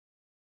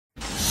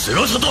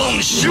翼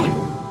断しろ。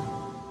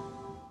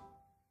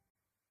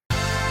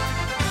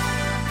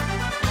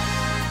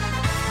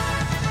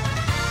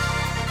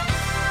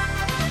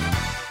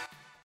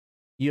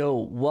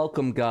 Yo,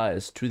 welcome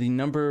guys to the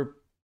number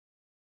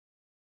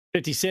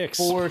 56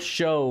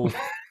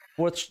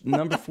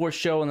 number 4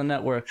 show on the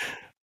network.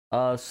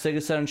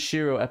 Sega Saturn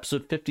Shiro,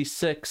 episode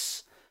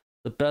 56.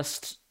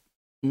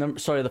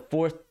 The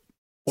fourth,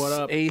 What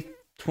up? 8th,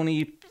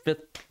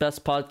 25th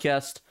best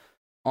podcast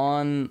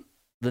on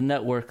the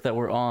network that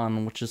we're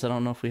on, which is, I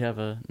don't know if we have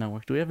a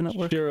network. Do we have a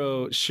network?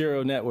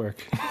 Shiro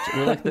Network.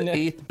 We're like the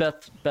 8th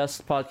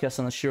best podcast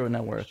on the Shiro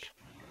network.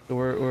 So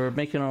we're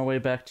making our way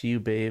back to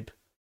you, babe.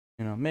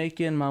 You know,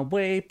 making my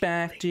way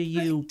back to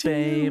you,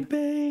 babe.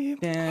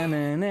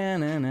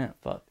 Na-na-na-na-na.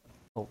 Fuck.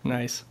 Oh.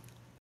 Nice.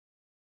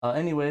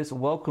 Anyways,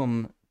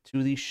 welcome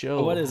to the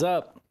show. What is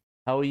up?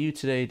 How are you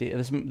today,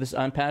 Dave?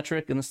 I'm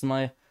Patrick, and this is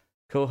my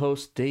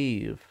co-host,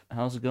 Dave.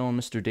 How's it going,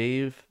 Mr.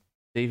 Dave?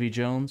 Davy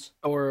Jones?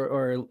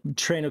 Or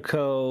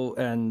Trainoco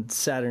and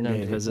Saturn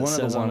Dave, as it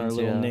says on our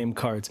little name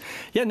cards.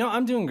 Yeah, no,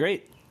 I'm doing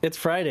great. It's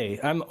Friday.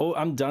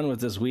 I'm done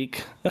with this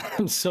week.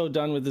 I'm so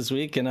done with this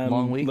week, and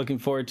I'm looking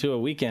forward to a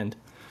weekend.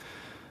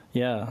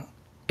 Yeah.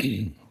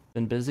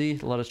 Been busy?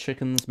 A lot of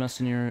chickens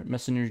messing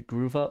your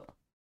groove up?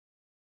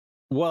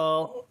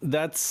 Well,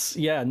 this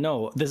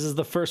is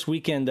the first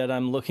weekend that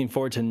I'm looking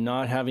forward to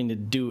not having to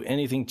do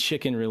anything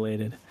chicken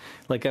related.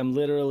 Like, I'm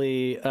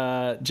literally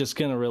just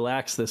gonna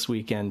relax this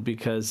weekend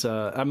because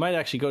I might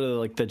actually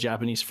go to the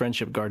Japanese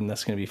Friendship Garden.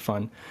 That's gonna be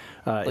fun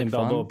in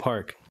Balboa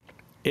Park.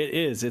 It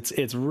is.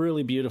 It's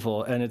really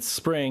beautiful, and it's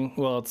spring.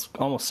 Well, it's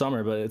almost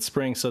summer, but it's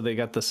spring, so they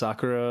got the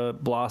sakura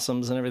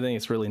blossoms and everything.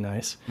 It's really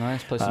nice.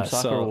 Nice. Play some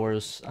Sakura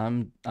Wars.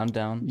 I'm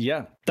down.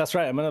 Yeah, that's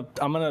right. I'm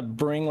gonna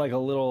bring like a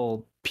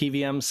little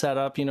PVM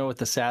setup, with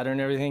the Saturn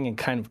and everything, and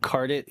kind of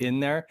cart it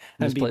in there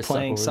and be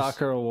playing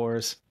Sakura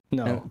Wars.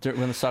 No, and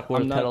when the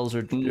Sakura pedals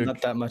are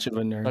not that much of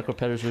a nerd. Sakura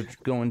pedals are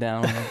going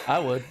down. I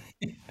would.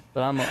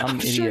 But I'm an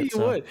idiot. Sure you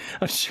so. would.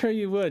 I'm sure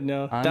you would.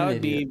 No, that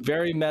would be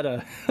very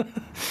meta.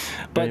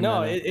 But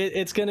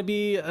it's gonna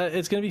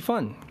be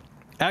fun.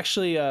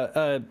 Actually, one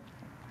of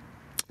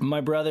my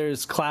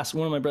brother's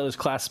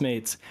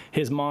classmates,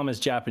 his mom is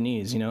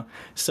Japanese.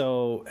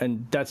 So,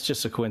 and that's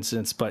just a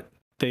coincidence, but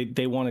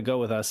they want to go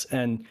with us,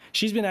 and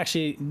she's been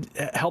actually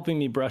helping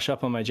me brush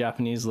up on my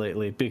Japanese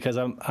lately because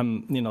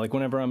I'm like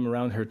whenever I'm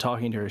around her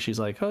talking to her, she's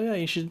like, oh yeah,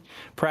 you should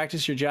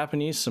practice your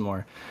Japanese some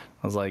more.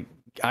 I was like,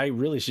 I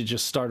really should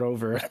just start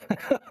over.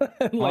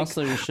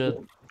 Honestly, we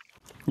should.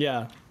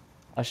 Yeah.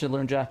 I should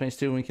learn Japanese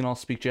too, and we can all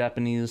speak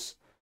Japanese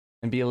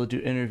and be able to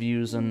do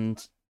interviews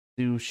and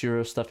do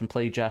Shiro stuff and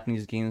play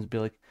Japanese games. Be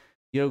like,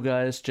 yo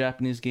guys,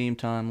 Japanese game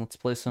time. Let's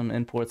play some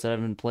imports that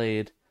haven't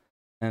played.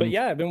 But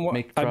yeah, I've been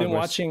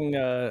watching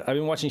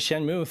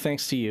Shenmue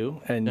thanks to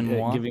you and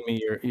giving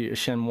me your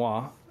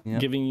Shenmue. Yep.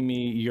 Giving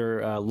me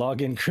your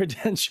login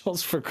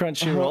credentials for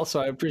Crunchyroll, so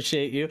I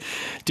appreciate you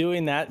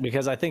doing that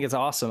because I think it's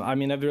awesome. I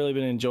mean, I've really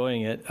been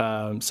enjoying it.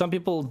 Some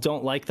people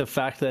don't like the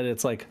fact that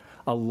it's like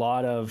a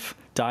lot of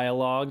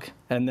dialogue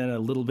and then a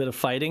little bit of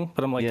fighting,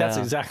 but I'm like, that's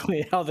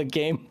exactly how the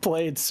game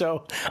played,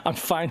 so I'm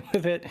fine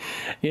with it.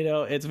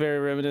 It's very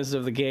reminiscent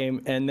of the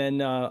game. And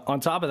then on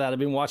top of that, I've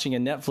been watching a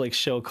Netflix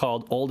show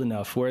called Old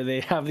Enough, where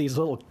they have these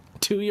little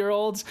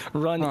 2-year-olds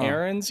run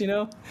errands,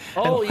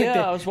 Oh,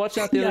 yeah, I was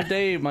watching that the other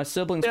day. My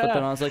siblings put that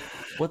on. I was like,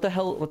 what the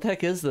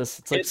heck is this?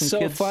 It's like it's so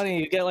kids, funny.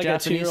 You get like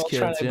Japanese a 2-year-old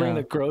trying to bring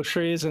the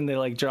groceries, and they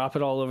like drop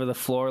it all over the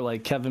floor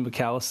like Kevin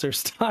McAllister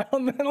style,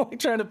 and then like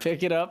trying to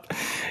pick it up.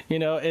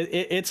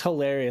 It's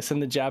hilarious. And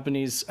the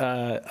Japanese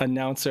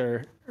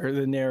announcer or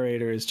the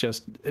narrator is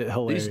just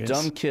hilarious. These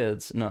dumb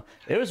kids. No,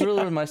 it was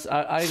really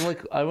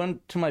I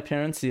went to my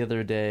parents the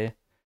other day,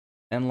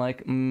 and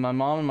like my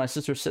mom and my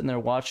sister were sitting there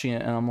watching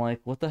it, and I'm like,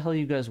 what the hell are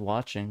you guys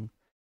watching?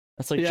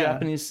 It's like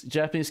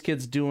Japanese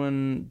kids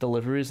doing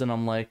deliveries, and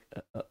I'm like,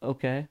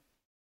 okay.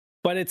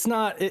 But it's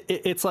not.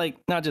 It's like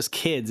not just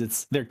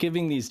kids. They're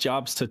giving these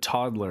jobs to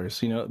toddlers.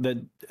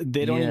 That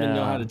they don't even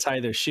know how to tie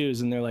their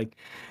shoes, and they're like,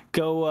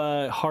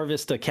 go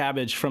harvest a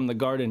cabbage from the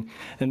garden,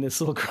 and this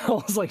little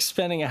girl is like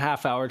spending a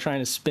half hour trying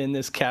to spin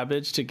this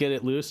cabbage to get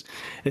it loose.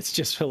 It's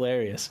just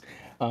hilarious.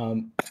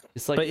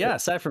 It's like, but yeah,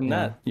 aside from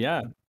that,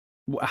 yeah.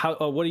 What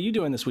are you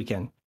doing this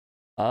weekend?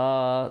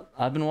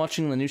 I've been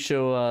watching the new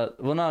show.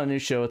 Well, not a new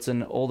show. It's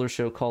an older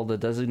show called The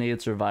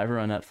Designated Survivor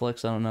on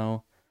Netflix. I don't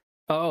know.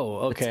 Oh,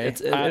 okay.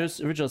 It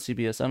was original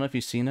CBS. I don't know if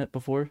you've seen it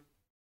before.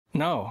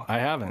 No, I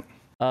haven't.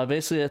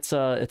 Basically, it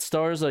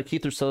stars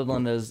Kiefer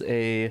Sutherland as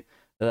the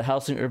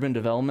housing urban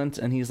development,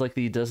 and he's like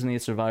the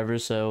designated survivor.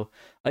 So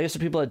I guess for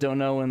people that don't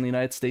know, in the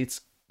United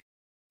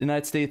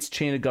States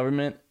chain of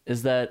government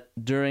is that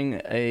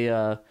during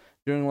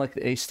like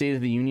a State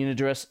of the Union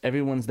address,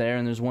 everyone's there,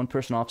 and there's one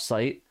person off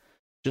site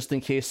just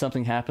in case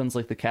something happens,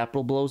 like the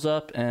Capitol blows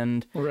up,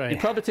 and you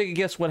probably take a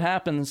guess what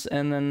happens,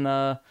 and then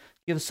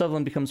Kiefer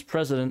Sutherland becomes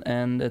president,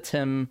 and it's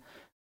him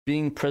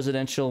being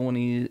presidential when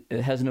he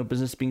has no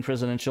business being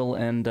presidential,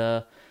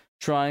 and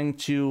trying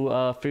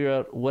to figure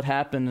out what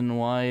happened and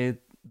why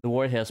the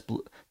White House,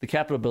 the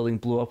Capitol building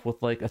blew up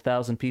with like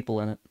 1,000 people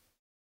in it.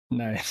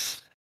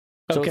 Nice.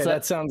 So okay,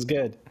 that sounds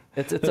good.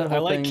 It's I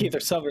like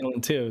Kiefer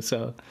Sutherland too.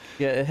 So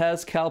yeah, it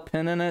has Kal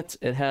Penn in it.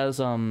 It has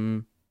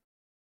a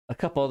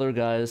couple other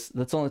guys.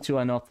 That's only two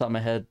I know off the top of my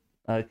head.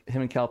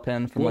 Him and Kal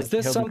Penn from was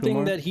this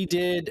something that he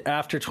did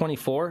after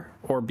 24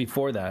 or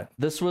before that?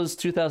 This was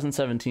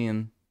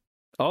 2017.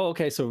 Oh,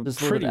 okay, so this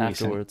pretty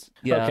afterwards.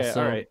 Yeah, okay,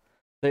 so all right.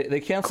 They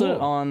canceled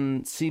it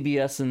on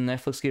CBS and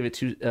Netflix gave it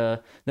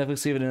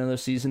Netflix gave it another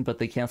season, but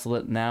they canceled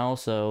it now,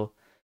 so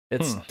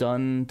it's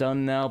done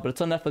now. But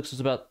it's on Netflix. It's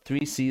about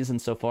 3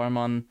 seasons so far. I'm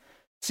on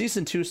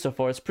season 2 so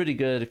far. It's pretty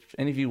good. If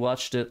any of you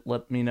watched it,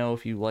 let me know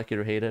if you like it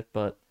or hate it.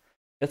 But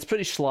it's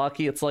pretty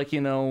schlocky. It's like,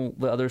 you know,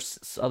 the other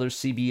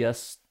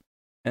CBS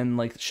and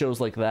like shows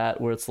like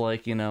that, where it's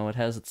like, you know, it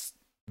has its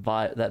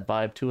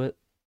vibe to it.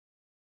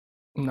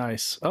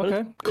 Nice.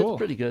 Okay, cool. It's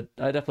pretty good.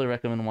 I definitely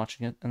recommend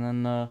watching it. And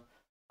then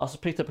also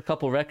picked up a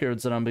couple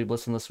records that I'm gonna be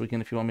listening this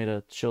weekend. If you want me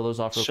to show those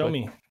off real quick. Show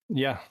me.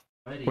 Yeah.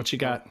 Alrighty. What you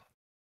got?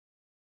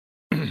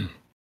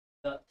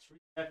 Got 3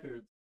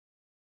 records.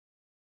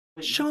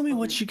 Wait, show me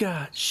what you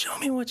got. Show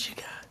me what you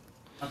got.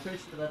 I'm pretty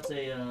sure that's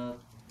a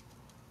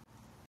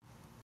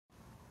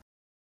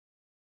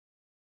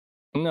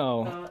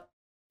no.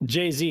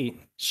 Jay-Z.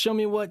 Show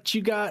me what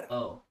you got.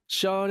 Oh.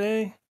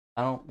 Sade.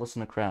 I don't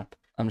listen to crap.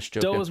 I'm just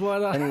joking. Those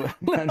what anyway,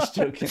 I'm just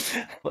joking.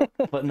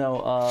 But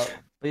no,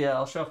 but yeah,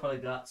 I'll show off what I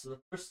got. So the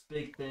first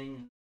big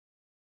thing,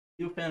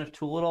 you a fan of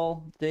Tool at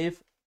all,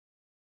 Dave?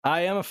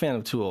 I am a fan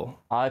of Tool.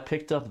 I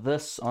picked up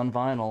this on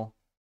vinyl.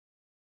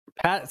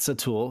 Pat's a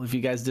Tool, if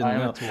you guys didn't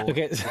know.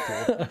 Okay.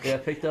 Yeah, I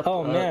picked up.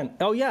 Oh man.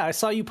 Oh yeah, I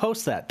saw you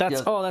post that.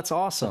 That's that's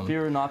awesome.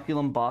 Fear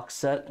Inoculum box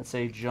set. It's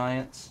a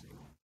giant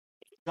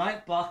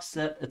box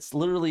set. It's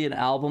literally an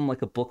album,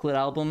 like a booklet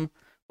album,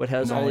 but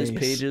has all these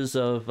pages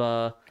of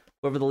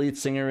whoever the lead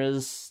singer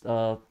is,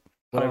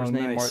 whatever his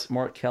name,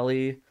 Mark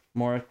Kelly,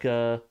 Mark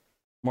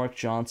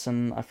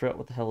Johnson. I forgot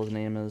what the hell his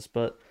name is,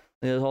 but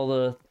there's all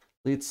the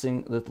the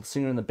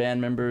singer and the band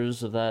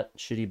members of that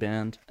shitty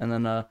band, and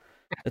then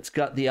it's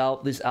got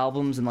these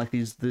albums and like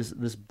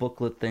this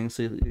booklet thing.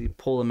 So you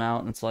pull them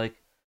out, and it's like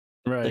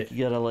you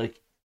gotta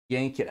like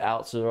yank it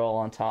out so they're all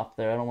on top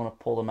there. I don't want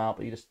to pull them out,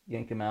 but you just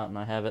yank them out, and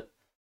I have it,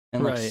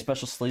 and like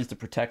special sleeves to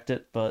protect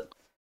it, but.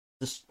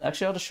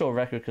 Actually, I'll just show a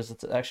record because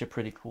it's actually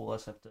pretty cool. I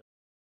just have to.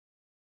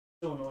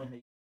 So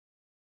annoying.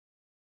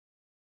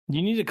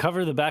 You need to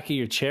cover the back of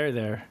your chair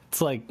there. It's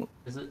like.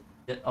 Is it?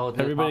 Oh,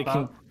 everybody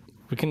can.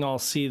 We can all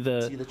see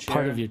the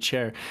part of your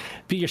chair.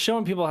 But you're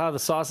showing people how the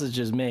sausage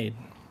is made.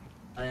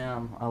 I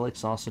am. I like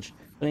sausage.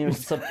 But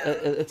anyways,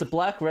 it's a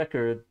black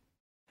record,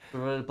 a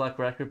really black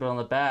record. But on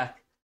the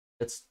back,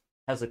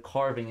 has a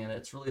carving in it.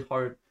 It's really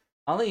hard.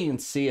 I don't think you can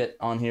see it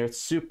on here. It's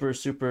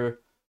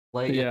super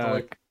light. Yeah.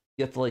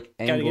 You have to like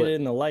angle gotta get it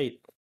in the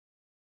light.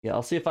 Yeah,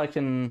 I'll see if I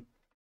can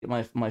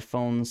get my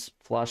phone's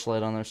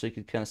flashlight on there so you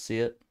can kind of see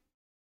it.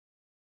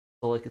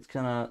 So like it's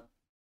kind of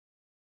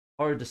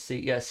hard to see.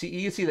 Yeah, see,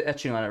 you can see the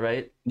etching on it,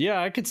 right?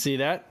 Yeah, I could see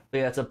that. But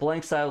yeah, it's a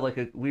blank side with like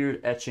a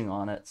weird etching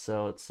on it.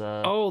 So it's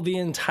the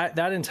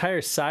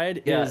entire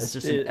side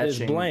is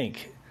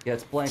blank. Yeah,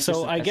 it's blank.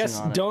 So I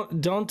guess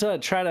don't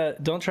try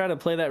to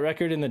play that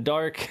record in the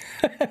dark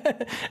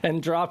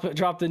and drop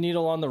the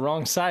needle on the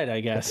wrong side. I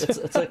guess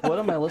it's like, what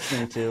am I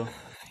listening to?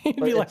 You'd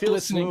be like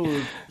listening.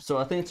 Smooth, so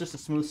I think it's just a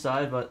smooth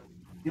side. But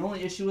the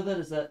only issue with it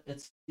is that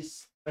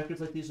these records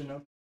like these are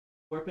no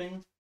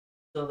warping,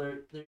 so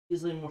they're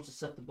easily more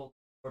susceptible to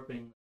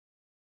warping.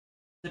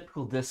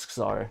 Typical discs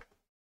are.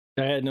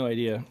 I had no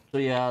idea. So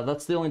yeah,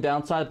 that's the only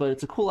downside. But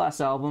it's a cool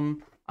ass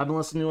album. I've been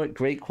listening to it.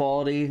 Great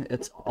quality.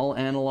 It's all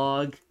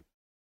analog,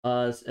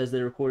 as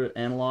they recorded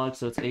analog.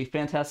 So it's a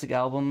fantastic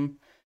album.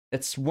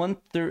 It's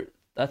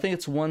I think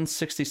it's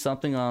 160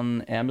 something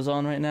on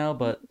Amazon right now.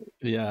 But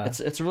yeah,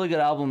 it's a really good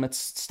album. It's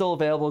still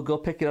available. Go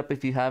pick it up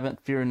if you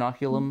haven't. Fear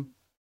Inoculum.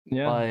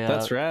 Yeah,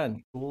 that's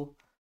rad. Cool.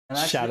 And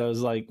actually,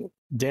 Shadow's like,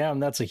 damn,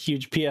 that's a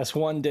huge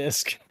PS1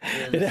 disc.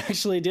 It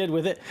actually did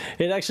with it.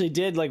 It actually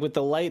did like with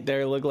the light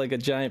there. It looked like a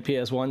giant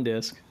PS1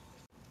 disc.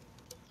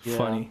 Yeah.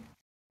 Funny.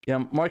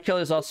 Yeah, Mark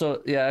Kelly is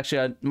also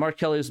Mark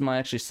Kelly is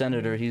my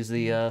senator. He's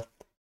the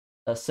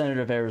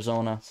senator of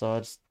Arizona. So I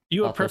just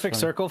you a Perfect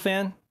Circle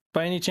fan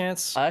by any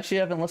chance? I actually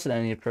haven't listened to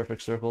any of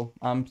Perfect Circle.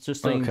 I'm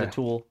just saying the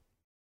Tool.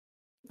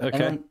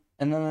 Okay. And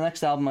then the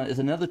next album is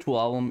another Tool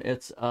album.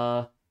 It's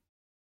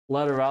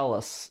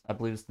Lateralis, I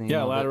believe is the name. Yeah,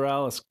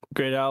 Lateralis,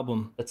 great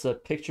album. It's a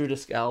picture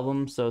disc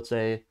album, so it's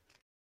a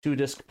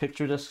 2-disc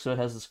picture disc. So it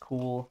has this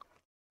cool.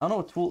 I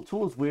don't know.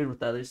 Tool is weird with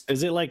that.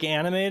 Is it like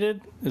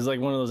animated? Is it like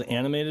one of those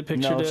animated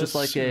picture discs?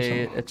 No,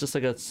 it's just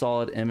like a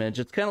solid image.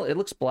 It's it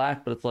looks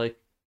black, but it's like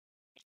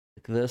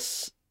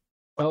this.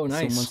 Oh,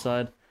 nice. On one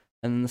side,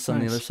 and then this on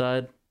the other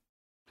side.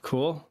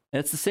 Cool. And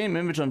it's the same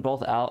image on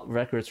both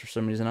records for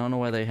some reason. I don't know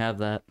why they have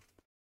that.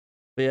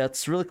 But yeah,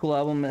 it's a really cool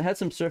album. It had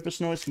some surface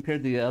noise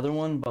compared to the other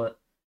one, but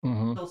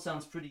it still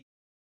sounds pretty.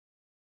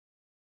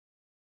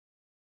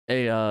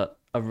 A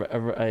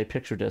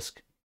picture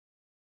disc.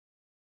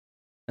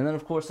 And then,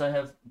 of course, I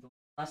have the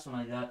last one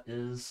I got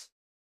is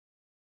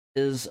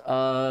is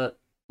one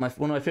of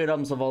my favorite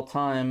albums of all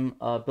time,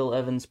 Bill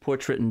Evans'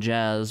 Portrait in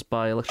Jazz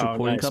by Electric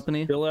Recording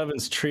Company. Bill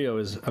Evans' Trio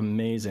is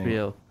amazing.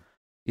 Trio.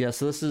 Yeah,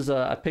 so this is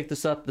I picked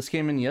this up. This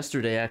came in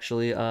yesterday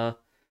actually.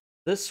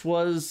 This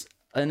was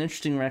an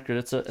interesting record.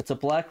 It's a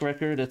black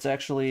record. It's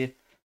actually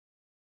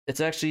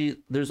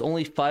there's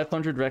only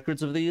 500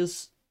 records of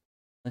these.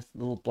 Nice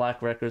little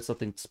black record,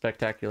 something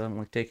spectacular. I'm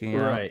like taking it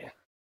right. out.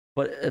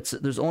 But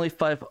there's only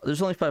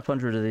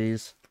 500 of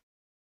these.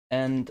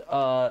 And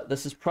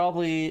this is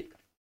probably,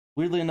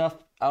 weirdly enough,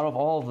 out of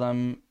all of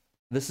them,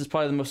 this is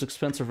probably the most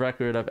expensive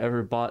record I've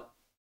ever bought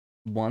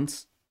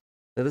once.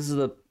 This is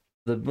the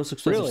most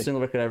expensive single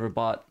record I ever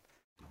bought.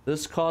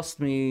 This cost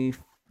me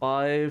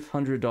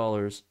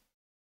 $500.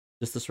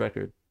 Just this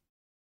record.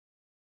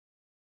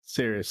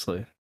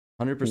 Seriously.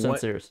 100%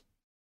 serious.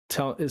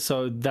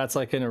 So that's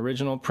like an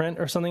original print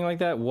or something like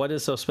that? What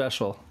is so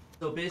special?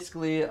 So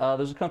basically,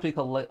 there's a company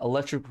called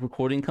Electric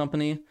Recording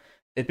Company.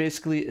 It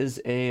basically is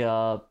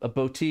a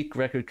boutique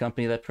record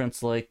company that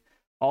prints like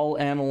all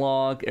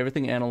analog,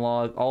 everything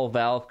analog, all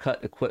valve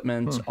cut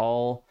equipment,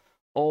 all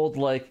old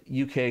like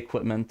UK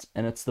equipment,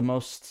 and it's the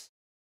most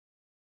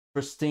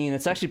pristine.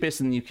 It's actually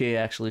based in the UK,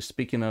 actually.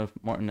 Speaking of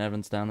Martin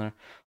Evans down there,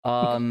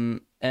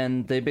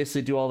 and they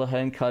basically do all the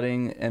hand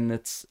cutting and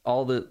it's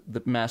all the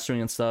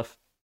mastering and stuff.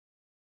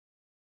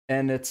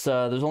 And it's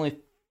there's only.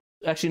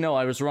 Actually, no,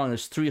 I was wrong.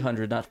 There's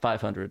 300, not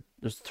 500.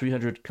 There's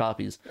 300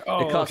 copies.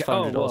 Oh, it costs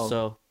 $500 well,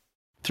 also.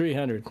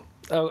 300.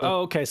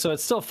 Oh, okay. So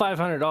it's still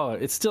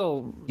 $500. It's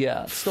still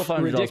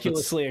 $500,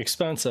 ridiculously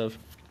expensive.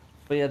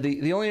 But yeah,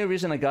 the only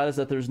reason I got is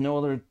that there's no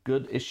other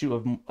good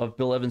issue of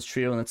Bill Evans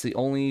Trio, and it's the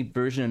only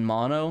version in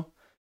mono.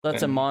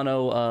 That's a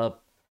mono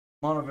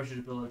version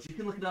of Bill Evans. You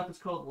can look it up. It's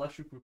called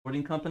Electric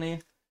Recording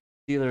Company.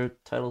 See their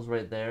titles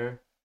right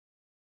there.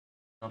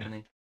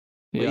 Company.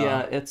 But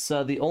yeah, it's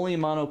the only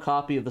mono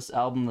copy of this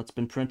album that's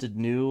been printed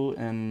new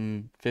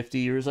in 50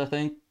 years, I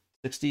think.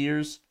 60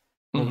 years.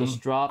 When this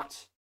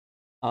dropped.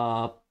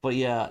 But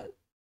yeah,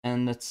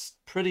 and it's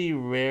pretty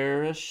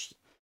rare-ish.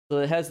 So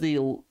it has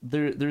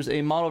there's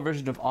a mono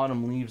version of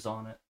Autumn Leaves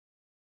on it.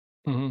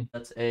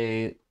 That's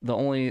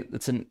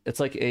it's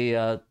like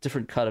a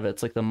different cut of it.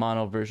 It's like the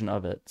mono version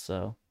of it.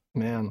 So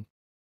man,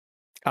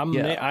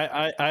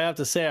 I have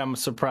to say I'm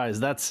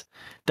surprised. That's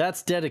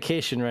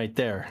dedication right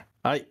there.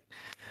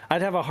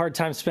 I'd have a hard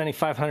time spending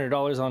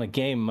 $500 on a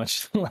game,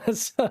 much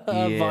less a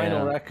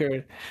vinyl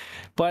record.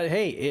 But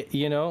hey,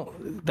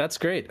 that's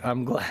great.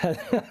 I'm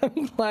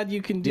glad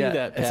you can do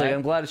that, Pat. It's like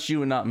I'm glad it's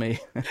you and not me.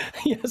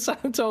 Yes,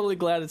 I'm totally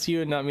glad it's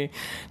you and not me.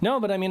 No,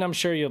 but I mean, I'm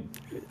sure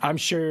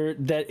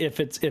that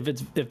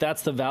if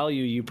that's the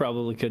value, you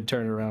probably could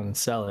turn around and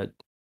sell it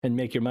and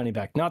make your money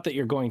back. Not that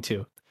you're going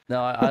to. No,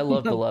 I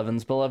love Bill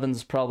Evans. Bill Evans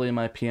is probably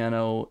my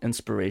piano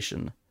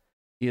inspiration.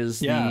 He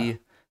is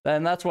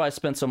and that's why I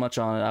spent so much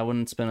on it. I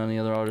wouldn't spend on any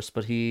other artist,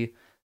 but he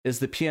is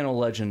the piano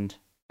legend.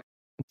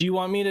 Do you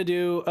want me to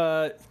do?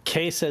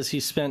 Kay says he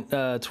spent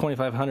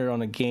 $2,500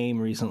 on a game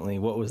recently.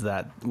 What was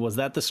that? Was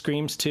that the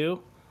Screams 2?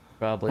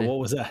 Probably. Or what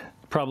was that?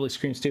 Probably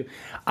Screams 2.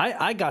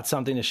 I got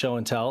something to show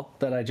and tell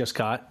that I just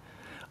got.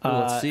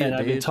 Let's see it,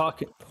 I've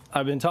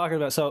been talking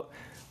about. So,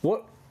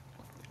 what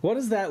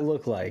does that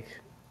look like?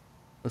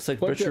 Looks like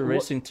Virtua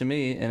Racing to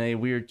me in a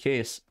weird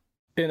case.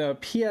 In a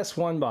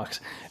PS1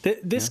 box.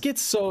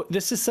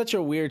 This is such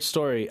a weird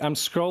story. I'm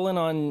scrolling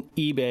on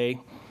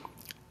eBay,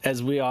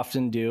 as we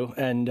often do,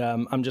 and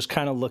I'm just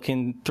kind of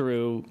looking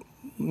through,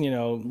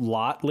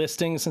 lot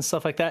listings and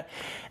stuff like that.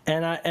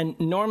 And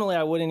normally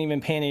I wouldn't even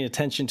pay any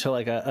attention to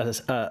like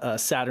a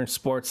Saturn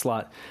Sports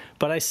lot,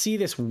 but I see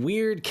this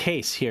weird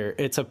case here.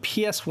 It's a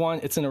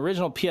PS1. It's an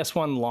original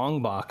PS1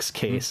 long box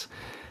case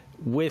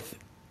with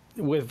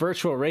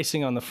Virtua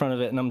Racing on the front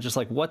of it, and I'm just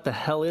like, what the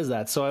hell is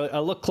that? So I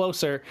look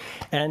closer,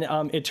 and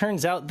it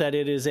turns out that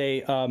it is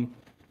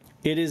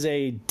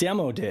a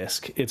demo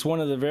disc. It's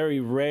one of the very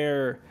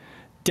rare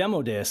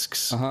demo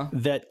discs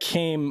that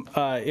came.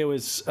 It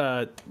was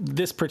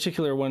this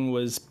particular one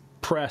was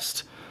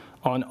pressed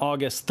on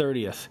August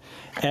 30th,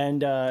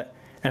 and I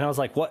was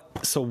like, what?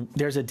 So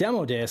there's a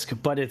demo disc,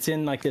 but it's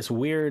in like this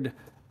weird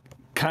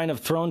kind of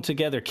thrown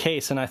together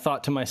case, and I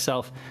thought to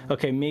myself,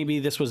 okay, maybe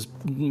this was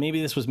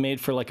made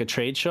for like a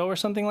trade show or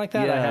something like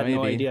that. I had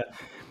no idea.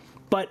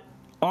 But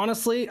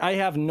honestly, I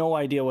have no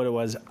idea what it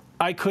was.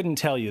 I couldn't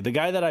tell you. The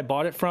guy that I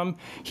bought it from,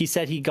 he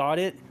said he got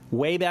it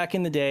way back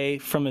in the day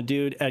from a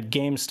dude at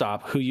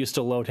GameStop who used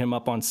to load him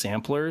up on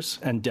samplers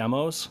and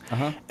demos,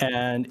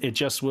 and it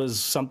just was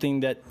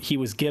something that he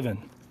was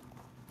given.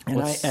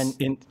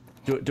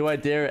 Do I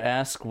dare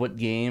ask what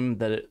game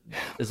that it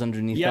is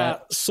underneath that? Yeah,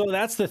 so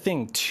that's the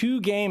thing. 2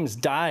 games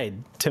died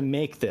to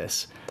make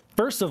this.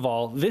 First of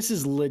all, this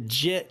is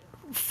legit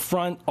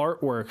front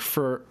artwork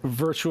for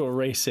Virtua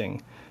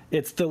Racing.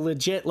 It's the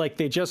legit, like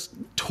they just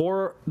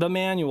tore the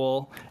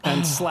manual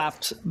and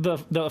slapped the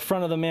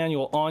front of the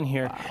manual on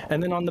here. Wow.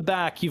 And then on the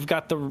back, you've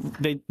got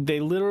they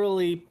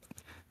literally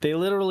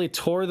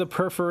tore the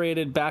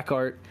perforated back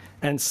art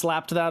and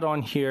slapped that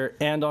on here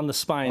and on the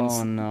spines.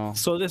 Oh no.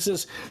 So this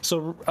is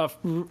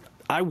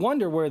I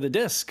wonder where the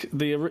disc,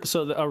 the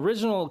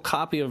original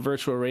copy of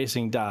Virtual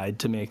Racing died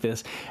to make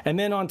this. And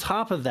then on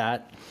top of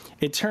that,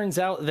 it turns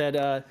out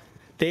that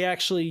they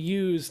actually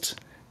used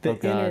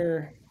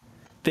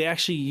they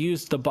actually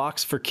used the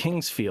box for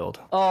Kingsfield.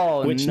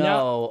 Oh,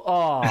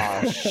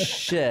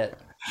 shit.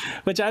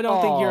 Which I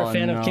don't think you're a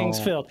fan of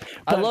Kingsfield.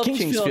 But I love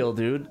Kingsfield,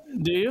 dude.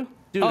 Do you?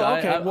 Dude,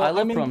 okay. I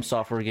love From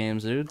Software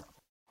games, dude.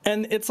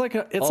 And it's like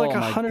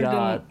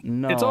 $100.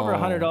 No. It's over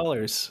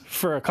 $100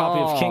 for a copy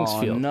of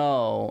Kingsfield.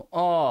 No.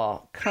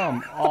 Oh,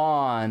 come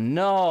on.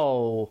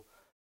 No.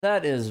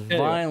 That is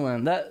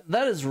violent.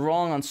 That is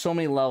wrong on so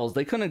many levels.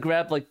 They couldn't have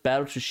grabbed like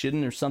Battle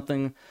Shiden or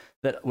something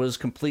that was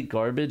complete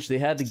garbage. They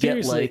had to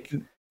get like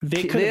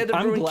they had to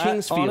ruin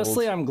Kingsfield.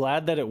 Honestly, I'm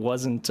glad that it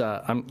wasn't.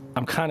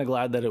 I'm kind of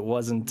glad that it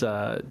wasn't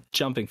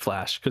Jumping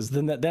Flash, because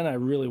then I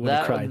really would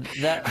have cried.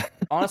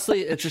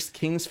 Honestly, it's just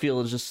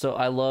Kingsfield is just so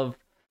I love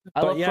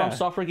From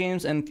Software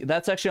games, and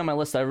that's actually on my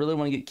list. I really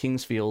want to get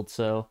Kingsfield.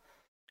 So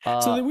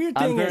the weird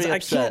thing is,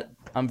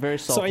 I'm very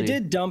salty. So I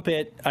did dump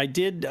it.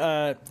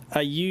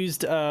 I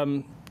used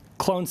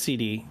Clone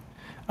CD.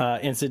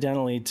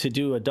 Incidentally, to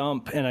do a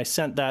dump, and I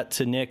sent that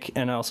to Nick,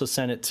 and I also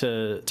sent it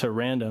to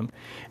Random,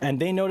 and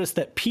they noticed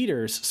that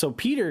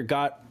Peter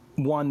got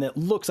one that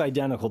looks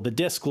identical. The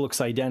disc looks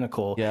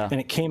identical, and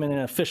it came in an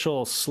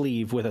official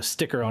sleeve with a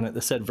sticker on it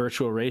that said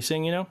Virtual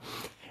Racing,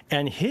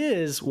 and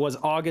his was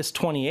August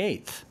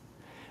 28th,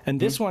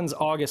 and this one's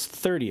August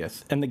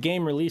 30th, and the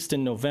game released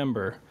in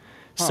November.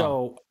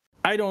 So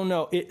I don't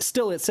know. It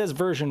says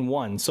version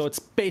 1, so it's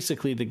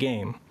basically the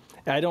game.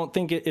 I don't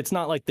think it's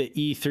not like the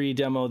E3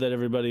 demo that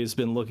everybody's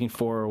been looking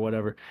for or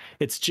whatever.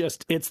 It's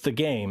the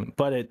game,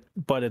 but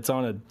it's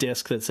on a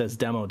disc that says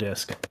demo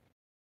disc.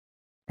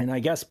 And I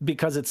guess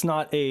because it's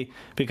not a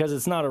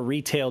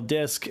retail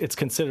disc, it's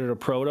considered a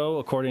proto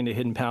according to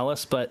Hidden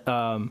Palace. But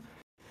I'll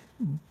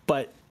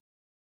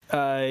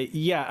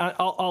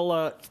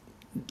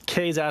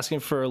Kay's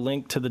asking for a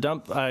link to the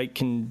dump. I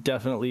can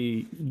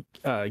definitely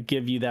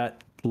give you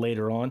that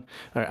later on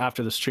or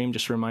after the stream.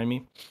 Just remind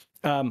me.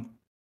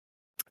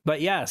 But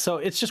yeah, so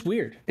it's just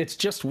weird.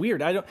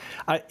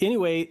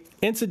 Anyway,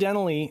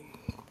 incidentally,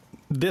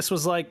 this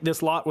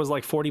lot was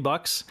like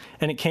 $40,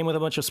 and it came with a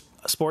bunch of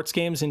sports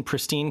games in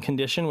pristine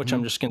condition, which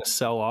I'm just going to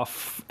sell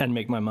off and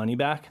make my money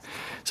back.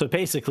 So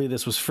basically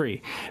this was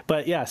free.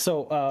 But yeah,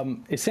 so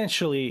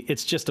essentially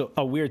it's just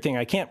a weird thing.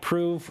 I can't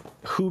prove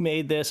who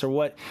made this or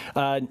what.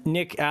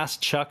 Nick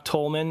asked Chuck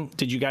Tolman,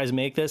 did you guys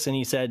make this? And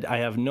he said, I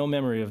have no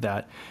memory of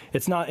that.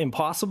 It's not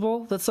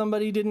impossible that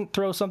somebody didn't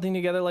throw something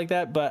together like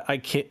that, but I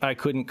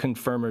couldn't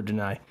confirm or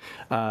deny.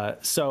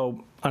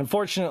 So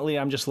unfortunately,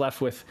 I'm just left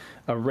with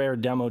a rare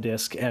demo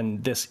disc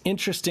and this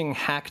interesting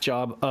hack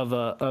job of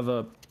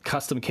a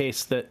custom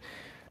case that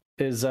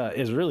is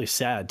really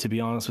sad, to be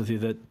honest with you.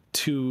 That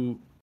two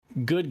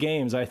good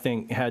games, I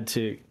think, had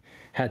to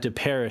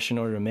perish in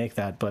order to make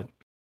that. But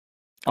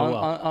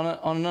on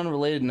an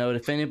unrelated note,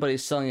 if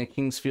anybody's selling a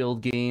Kingsfield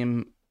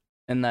game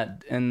in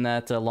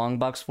that long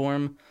box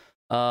form,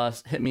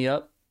 hit me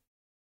up.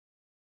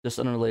 Just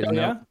unrelated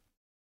note.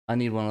 I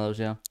need one of those.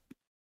 Yeah.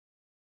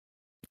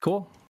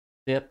 Cool.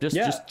 Yep,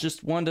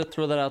 just wanted to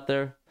throw that out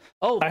there.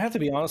 Oh, I have to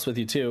be honest with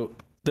you too.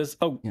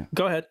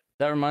 Go ahead.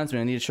 That reminds me,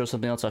 I need to show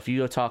something else off. You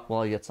go talk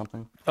while I get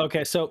something.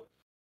 Okay, so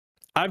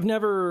I've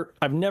never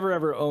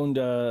ever owned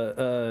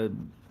a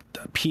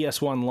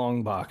PS1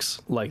 long box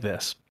like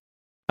this.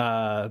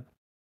 I've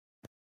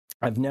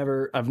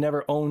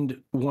never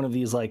owned one of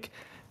these. Like,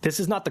 this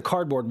is not the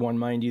cardboard one,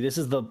 mind you. This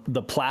is the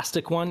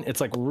plastic one.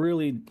 It's like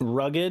really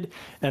rugged,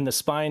 and the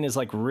spine is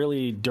like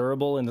really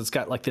durable, and it's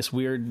got like this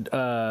weird.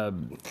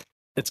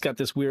 It's got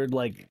this weird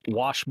like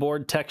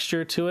washboard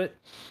texture to it.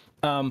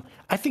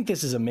 I think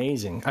this is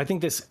amazing. I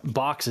think this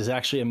box is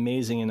actually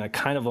amazing, and I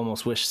kind of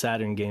almost wish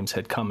Saturn games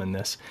had come in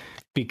this,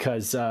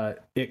 because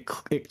it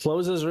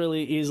closes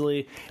really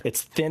easily.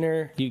 It's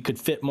thinner. You could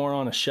fit more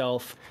on a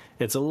shelf.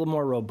 It's a little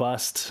more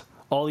robust.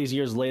 All these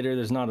years later,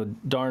 there's not a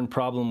darn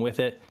problem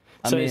with it.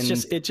 So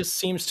it just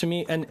seems to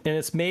me, and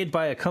it's made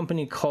by a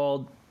company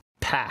called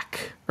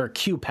PAC or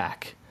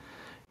QPAC.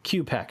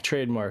 QPAC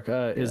trademark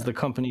is the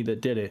company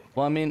that did it.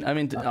 Well, I mean,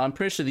 I'm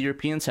pretty sure the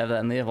Europeans have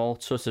that, and they have all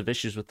sorts of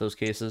issues with those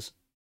cases.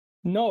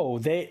 No,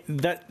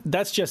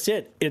 that's just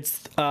it.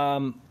 It's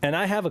and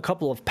I have a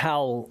couple of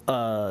PAL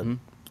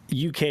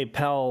UK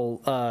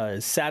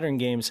PAL Saturn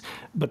games,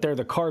 but they're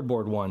the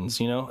cardboard ones,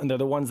 and they're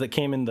the ones that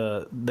came in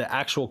the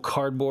actual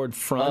cardboard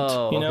front,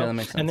 okay, that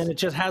makes sense. And then it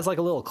just has like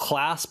a little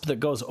clasp that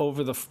goes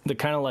over the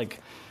kind of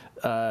like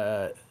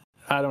I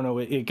don't know,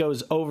 it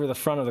goes over the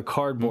front of the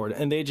cardboard,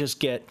 and they just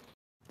get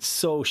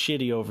so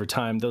shitty over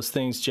time. Those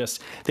things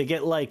they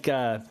get like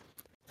I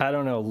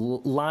don't know,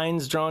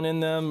 lines drawn in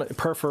them,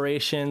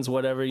 perforations,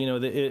 whatever,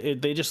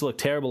 they just look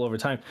terrible over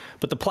time.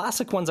 But the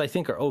plastic ones I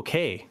think are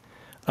okay.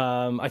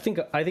 I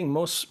think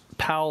most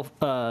PAL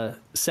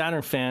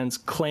Saturn fans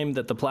claim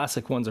that the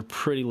plastic ones are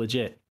pretty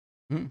legit.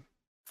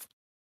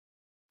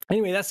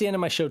 Anyway, that's the end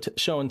of my show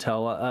and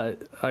tell.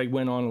 I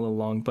went on a little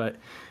long, but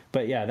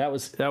yeah, that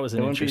was an interesting.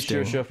 It wouldn't be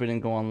a show if we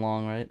didn't go on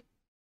long, right?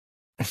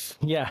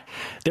 Yeah.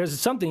 There's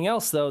something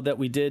else though that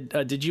we did.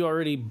 Did you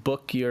already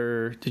grab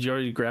your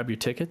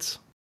tickets?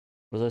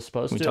 Was I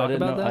supposed to? I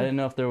didn't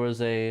know if there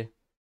was a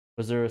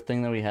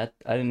thing that we had.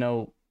 I didn't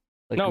know.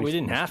 Like, no, we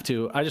didn't have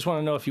to. I just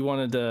want to know if you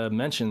wanted to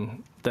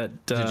mention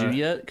that. Did you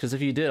yet? Because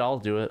if you did, I'll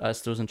do it. I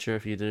still wasn't sure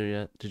if you did it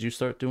yet. Did you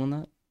start doing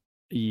that?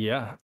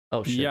 Yeah.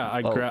 Oh shit. Yeah,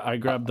 I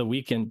grabbed the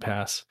weekend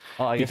pass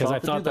because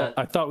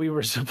I thought we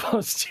were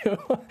supposed to.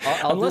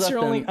 unless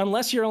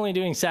you're only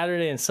doing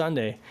Saturday and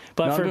Sunday.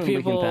 But no, for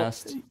people,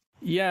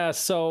 yeah.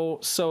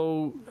 So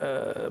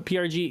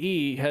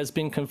PRGE has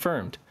been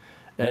confirmed,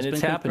 and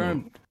it's happening.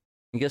 Confirmed.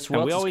 And guess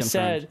what? And we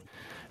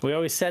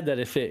always said that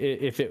if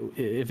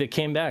it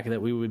came back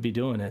that we would be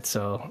doing it.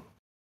 So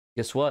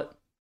guess what?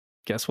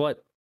 We're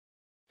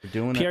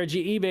doing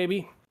PRGE,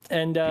 baby.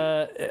 And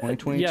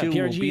 2022 PRGE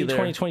will be there.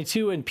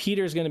 2022, and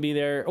Peter's going to be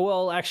there.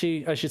 Well,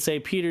 actually, I should say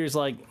Peter's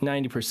like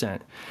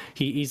 90%.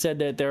 He said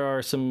that there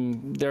are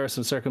some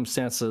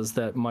circumstances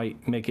that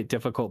might make it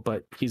difficult,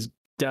 but he's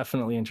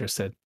definitely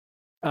interested.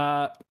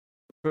 For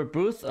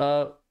booth,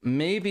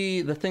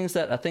 maybe the things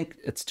that I think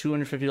it's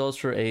 $250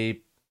 for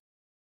a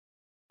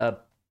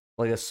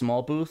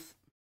small booth.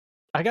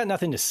 I got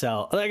nothing to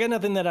sell. I got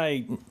nothing that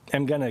I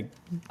am gonna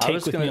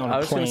take with me on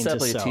a plane to sell.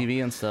 Like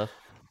TV and stuff.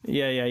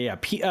 Yeah.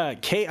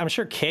 Kay, I'm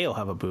sure Kay will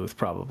have a booth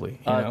probably.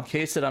 You know?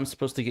 Kay said I'm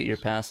supposed to get your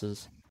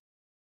passes.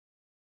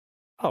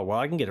 Oh well,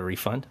 I can get a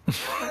refund.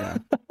 Yeah.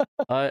 All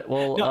right.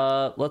 Well,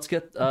 no. Let's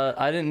get.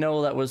 I didn't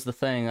know that was the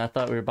thing. I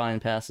thought we were buying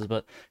passes,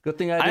 but good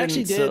thing I didn't. I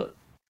actually did.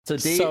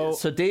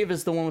 So Dave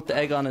is the one with the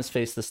egg on his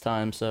face this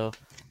time. So,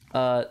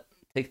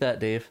 take that,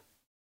 Dave.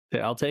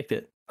 Yeah, I'll take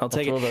it. I'll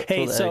take it.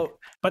 Hey, so egg.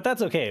 But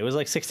that's okay. It was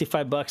like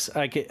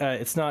 $65.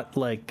 It's not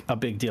like a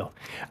big deal.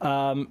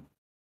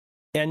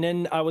 And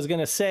then I was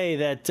gonna say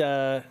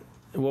that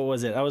what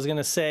was it? I was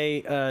gonna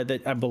say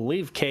that I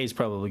believe Kay's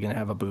probably gonna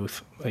have a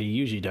booth. He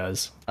usually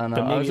does. I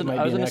know. I was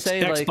gonna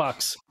say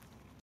Xbox.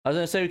 I was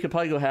gonna say we could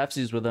probably go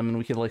halfsies with them, and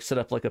we could like set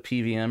up like a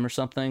PVM or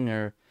something,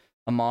 or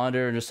a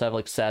monitor, and just have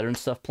like Saturn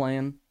stuff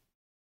playing.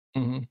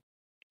 Mm-hmm.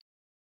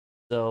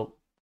 So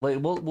like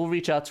we'll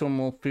reach out to him.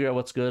 We'll figure out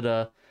what's good.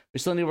 We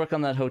still need to work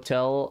on that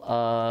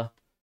hotel.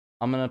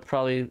 I'm gonna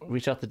probably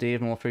reach out to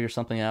Dave and we'll figure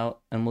something out,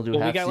 and we'll do.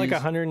 Well, we got like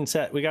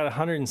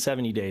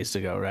 170 days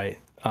to go, right?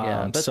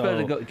 Yeah, that's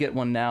better to get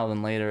one now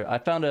than later. I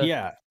found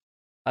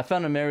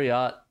a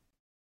Marriott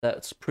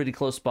that's pretty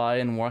close by,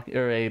 and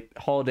a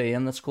Holiday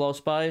Inn that's close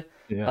by.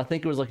 Yeah. I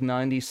think it was like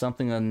 90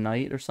 something a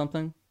night or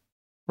something.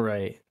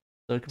 Right.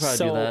 So we could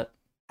probably do that.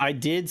 I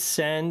did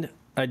send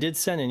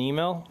an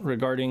email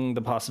regarding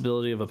the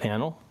possibility of a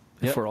panel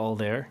if we're all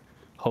there.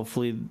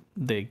 Hopefully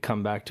they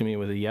come back to me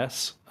with a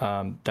yes.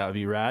 That would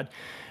be rad.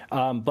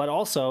 But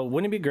also,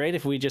 wouldn't it be great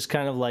if we just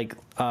kind of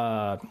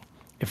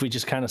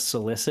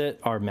solicit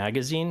our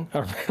magazine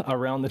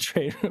around the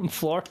trade room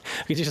floor?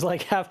 We just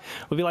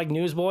we'd be like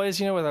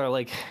newsboys, with our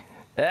like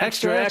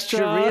extra,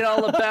 read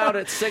all about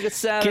it. Sega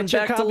Saturn, get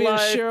your back copy to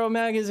life. Of Shiro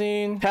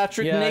magazine.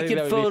 Patrick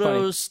naked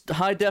photos,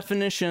 high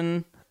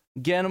definition.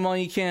 Get them while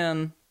you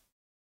can.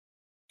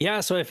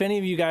 Yeah, so if any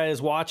of you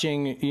guys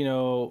watching,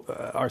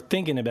 are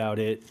thinking about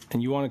it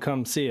and you want to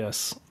come see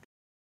us,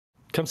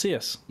 come see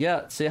us.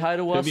 Yeah, say hi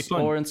to us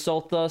or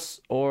insult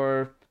us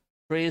or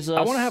praise us.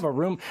 I want to have a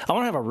room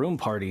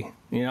party.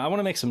 I want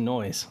to make some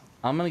noise.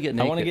 I'm going to get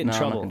naked. I want to get in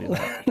trouble. I'm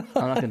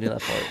not going to do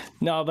that part.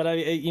 No, but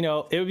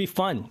it would be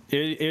fun.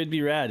 It would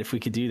be rad if we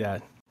could do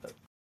that.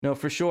 No,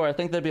 for sure. I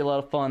think that'd be a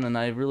lot of fun, and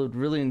I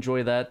really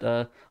enjoy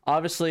that.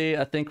 Obviously,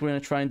 I think we're going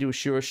to try and do a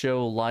Shiro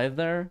show live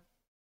there.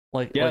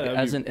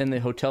 In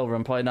the hotel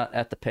room, probably not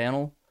at the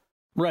panel.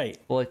 Right.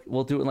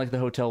 We'll do it in like the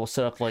hotel. We'll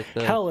set up like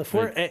the hell if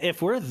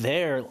we're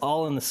there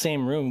all in the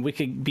same room, we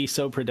could be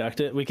so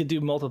productive. We could do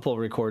multiple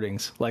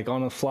recordings like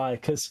on the fly,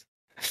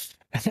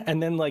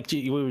 and then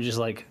we would just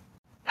we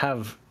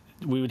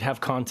would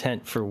have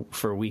content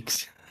for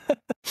weeks.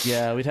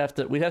 Yeah, we'd have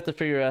to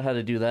figure out how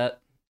to do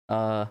that.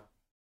 I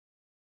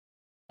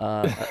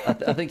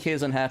think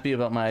Kay's unhappy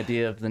about my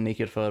idea of the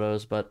naked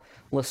photos, but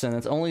listen,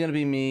 it's only gonna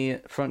be me,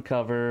 front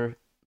cover.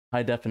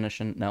 High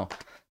definition, no,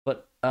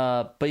 but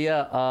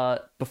yeah.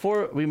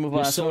 Before we move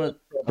on, sorry.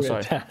 With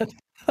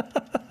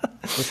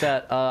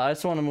that, I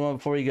just want to move on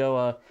before we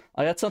go.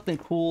 I got something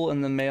cool in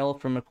the mail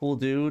from a cool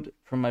dude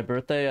from my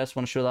birthday. I just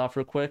want to show that off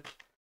real quick.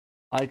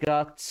 I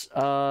got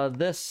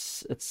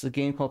this. It's a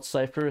game called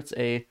Cypher. It's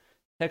a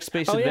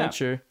text-based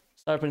adventure,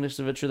 cyberpunk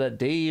adventure that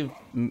Dave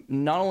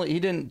not only he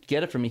didn't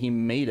get it from me, he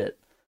made it.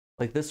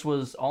 Like this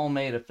was all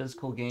made a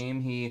physical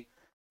game. He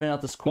out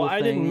this cool thing.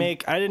 I didn't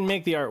make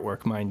the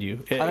artwork, mind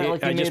you.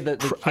 I made the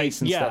case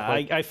and stuff.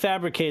 I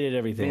fabricated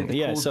everything.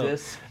 Cool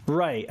disc.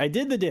 Right. I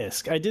did the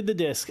disc.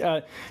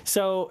 And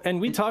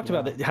we talked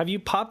about it. Have you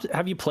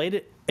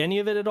played any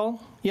of it at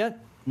all yet?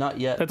 Not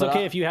yet. That's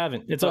okay if you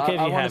haven't. It's okay if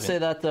you haven't. I want to say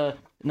that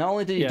not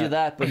only did he do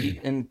that, but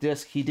in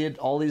disc he did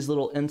all these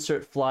little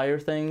insert flyer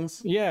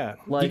things. Yeah.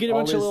 You get a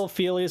bunch of little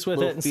feelies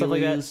with it and stuff like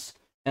that.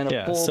 And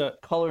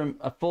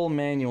a full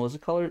manual. Is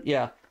it color?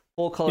 Yeah.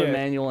 Full color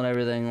manual and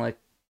everything.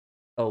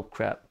 Oh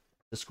crap,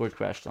 Discord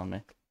crashed on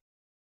me.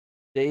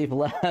 Dave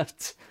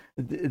left.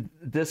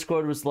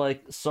 Discord was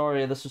like,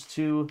 sorry, this was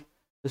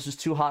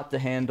too hot to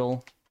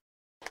handle,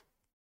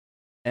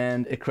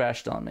 and it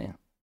crashed on me.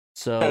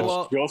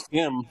 So well,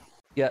 him.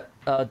 Yeah,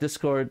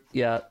 Discord.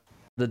 Yeah,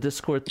 the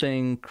Discord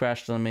thing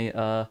crashed on me.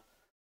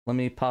 Let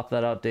me pop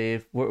that out,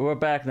 Dave. We're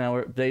back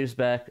now. Dave's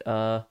back.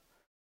 I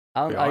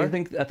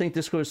think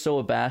Discord was so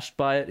abashed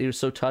by it. He was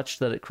so touched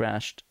that it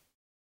crashed.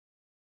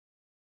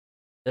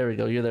 There we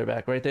go. You're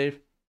back, right, Dave?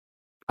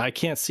 I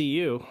can't see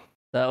you.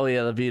 Oh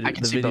yeah, the video. I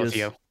can see both of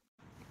you.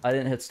 I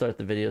didn't hit start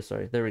the video.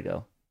 Sorry. There we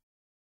go.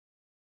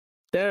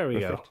 There we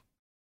go.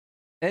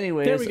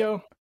 Anyways, there we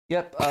go.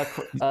 Yep.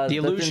 The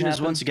illusion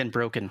is once again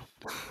broken.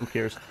 Who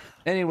cares?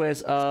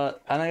 Anyways, and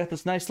I got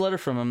this nice letter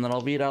from him that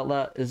I'll read out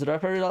loud. Is it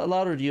up read out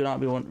loud, or do you not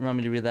want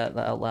me to read that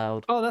out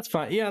loud? Oh, that's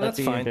fine. Yeah, that's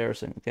fine.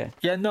 Embarrassing. Okay.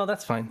 Yeah, no,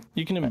 that's fine.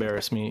 You can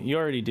embarrass me. You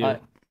already do.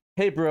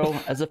 Hey, bro.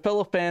 As a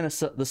fellow fan of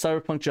the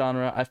cyberpunk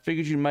genre, I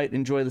figured you might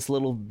enjoy this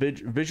little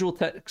visual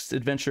text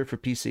adventure for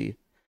PC.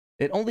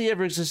 It only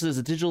ever existed as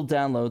a digital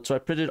download, so I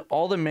printed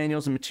all the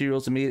manuals and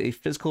materials and made a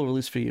physical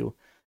release for you.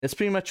 It's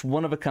pretty much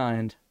one of a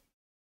kind.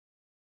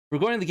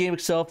 Regarding the game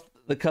itself,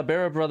 the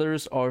Cabrera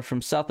brothers are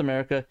from South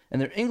America,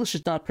 and their English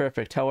is not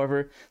perfect.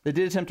 However, they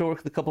did attempt to work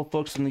with a couple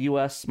folks from the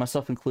US,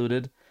 myself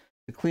included,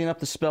 to clean up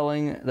the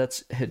spelling,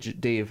 that's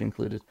Dave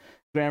included,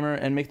 grammar,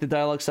 and make the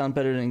dialogue sound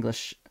better in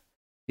English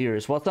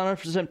ears. While it's not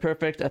 100%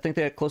 perfect, I think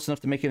they got close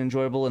enough to make it an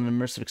enjoyable and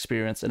immersive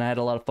experience, and I had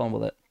a lot of fun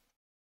with it.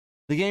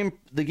 The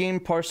game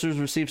parsers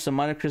received some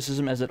minor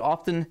criticism, as it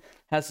often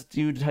has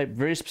you type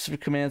very specific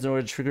commands in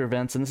order to trigger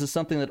events, and this is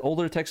something that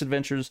older text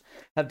adventures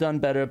have done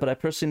better, but I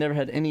personally never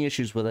had any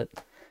issues with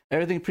it.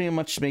 Everything pretty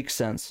much makes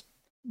sense.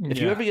 If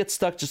you ever get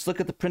stuck, just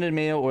look at the printed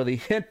manual or the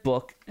hint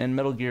book in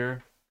Metal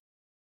Gear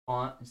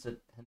font. Is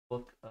it hint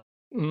book?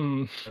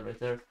 Right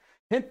there.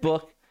 Hint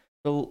book,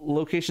 the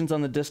locations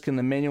on the disc in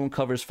the manual and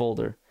covers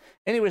folder.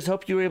 Anyways, I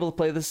hope you were able to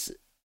play this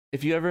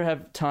if you ever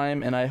have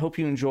time, and I hope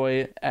you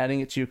enjoy adding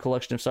it to your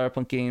collection of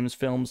cyberpunk games,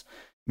 films,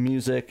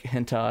 music,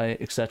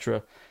 hentai,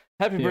 etc.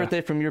 Happy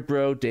birthday from your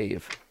bro,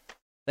 Dave.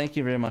 Thank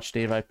you very much,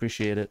 Dave. I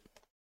appreciate it.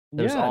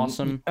 That was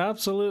awesome.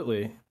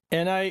 Absolutely.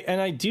 And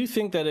I do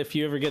think that if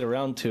you ever get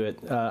around to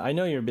it, I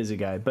know you're a busy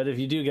guy, but if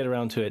you do get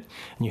around to it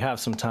and you have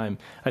some time,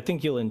 I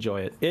think you'll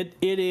enjoy it.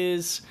 It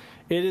is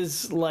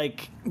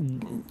like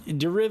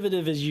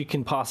derivative as you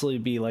can possibly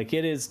be. Like,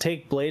 it is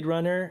take Blade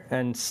Runner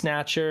and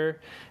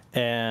Snatcher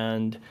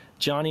and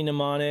Johnny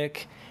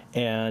Mnemonic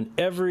and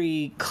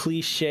every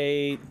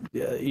cliche,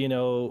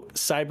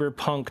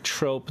 cyberpunk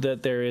trope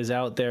that there is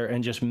out there,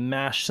 and just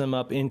mash them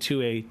up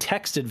into a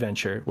text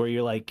adventure where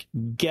you're like,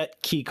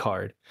 get key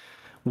card.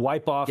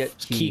 Wipe off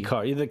key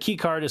card. The key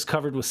card is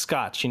covered with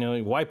scotch,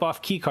 wipe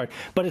off key card,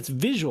 but it's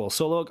visual.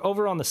 So look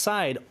over on the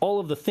side, all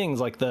of the things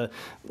like the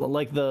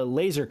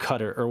laser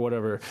cutter or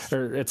whatever,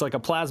 or it's like a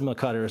plasma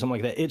cutter or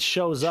something like that. It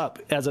shows up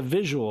as a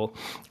visual,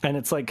 and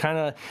it's like kind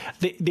of,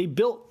 they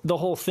built the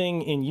whole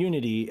thing in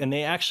Unity, and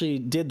they actually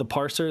did the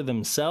parser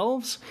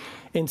themselves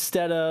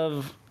instead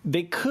of,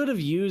 they could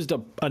have used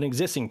an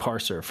existing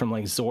parser from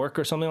like Zork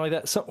or something like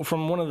that,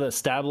 from one of the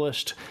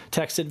established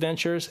text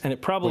adventures, and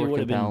it probably would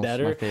have been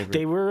better.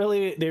 They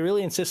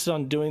really insisted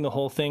on doing the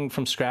whole thing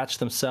from scratch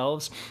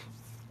themselves.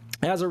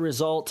 As a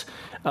result,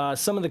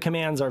 some of the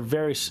commands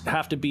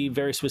have to be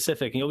very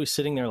specific, and you'll be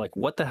sitting there like,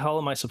 what the hell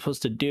am I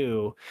supposed to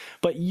do?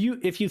 But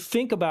if you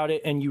think about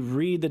it and you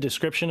read the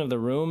description of the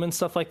room and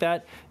stuff like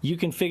that, you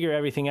can figure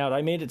everything out.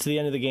 I made it to the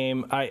end of the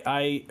game.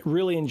 I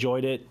really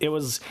enjoyed it.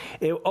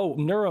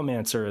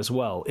 Neuromancer as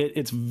well.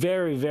 It's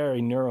very,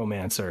 very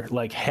Neuromancer,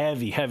 like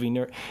heavy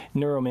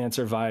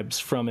Neuromancer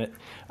vibes from it.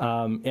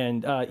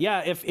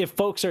 If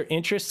folks are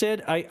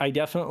interested, I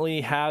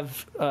definitely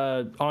have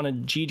on a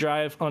G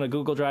drive, on a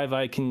Google Drive,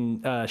 I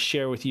can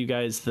share with you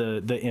guys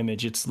the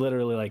image. It's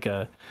literally like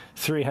a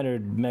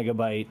 300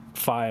 megabyte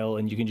file,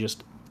 and you can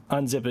just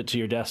unzip it to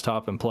your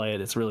desktop and play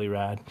it. It's really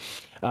rad.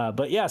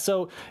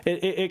 So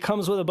it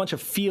comes with a bunch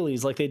of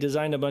feelies. Like, they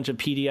designed a bunch of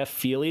PDF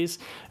feelies,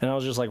 and I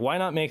was just like, why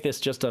not make this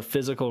just a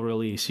physical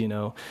release,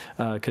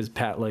 because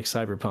Pat likes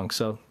cyberpunk.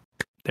 So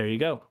there you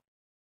go.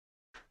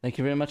 Thank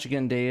you very much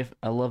again, Dave.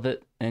 I love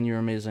it, and you're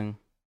amazing,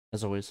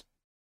 as always.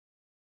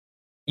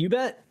 You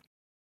bet.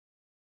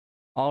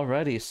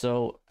 Alrighty,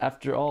 so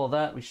after all of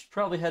that, we should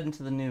probably head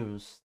into the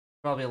news.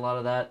 Probably a lot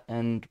of that,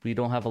 and we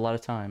don't have a lot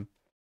of time.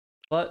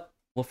 But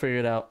we'll figure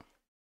it out.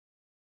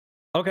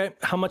 Okay,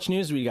 how much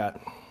news we got?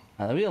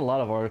 We got a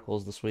lot of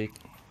articles this week.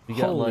 We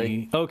got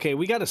Okay,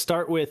 we got to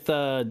start with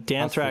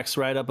Danthrax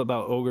write-up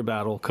about Ogre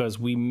Battle, because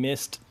we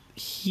missed...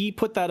 He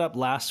put that up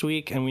last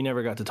week, and we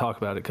never got to talk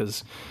about it,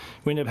 because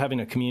we ended up having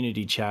a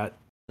community chat.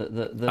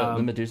 The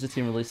Medusa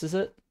team releases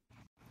it?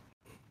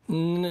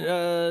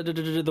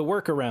 The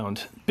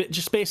workaround,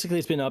 just basically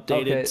it's been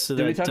updated. Okay.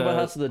 Did we talk about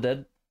House of the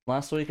Dead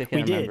last week? I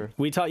can't remember.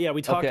 We talked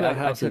about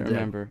House of the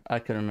Dead. I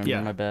couldn't remember.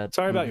 Yeah. My bad.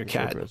 Sorry about your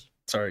cat.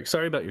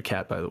 Sorry about your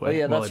cat, by the way. Oh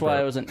yeah, that's why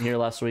I wasn't here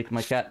last week.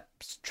 My cat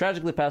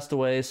tragically passed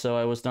away, so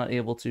I was not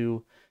able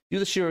to do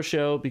the Shiro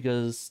show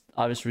because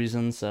obvious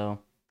reasons. So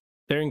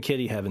they're in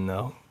kitty heaven,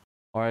 though.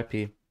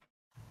 R.I.P.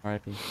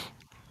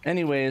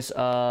 anyways,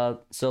 so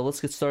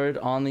let's get started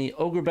on the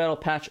Ogre Battle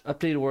patch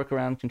updated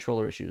workaround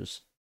controller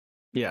issues.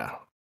 Yeah.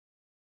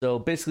 So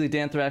basically,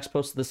 Danthrax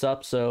posted this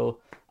up. So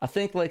I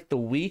think like the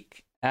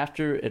week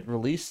after it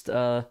released,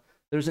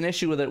 there's an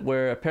issue with it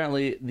where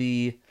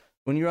apparently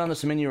when you're on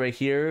this menu right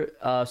here,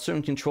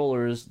 certain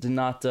controllers did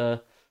not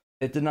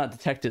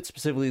detect it,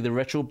 specifically the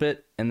retro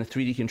bit and the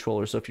 3D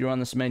controller. So if you're on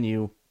this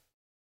menu,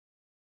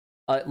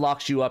 it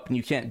locks you up and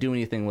you can't do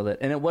anything with it.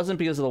 And it wasn't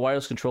because of the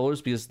wireless controllers,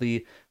 because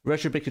the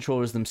retro bit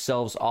controllers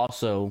themselves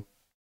also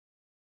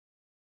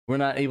were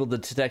not able to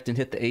detect and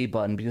hit the A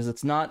button, because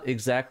it's not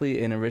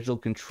exactly an original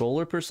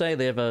controller per se.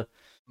 They have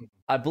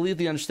I believe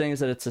the understanding is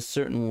that it's a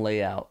certain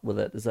layout with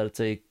it, is that it's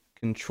a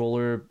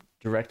controller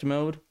direct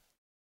mode.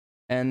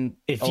 And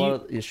a lot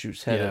of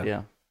issues had it,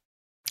 yeah.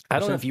 I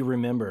don't know if you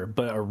remember,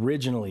 but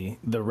originally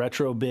the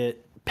Retrobit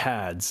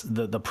pads,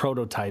 the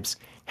prototypes,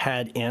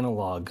 had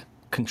analog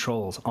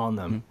controls on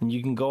them. And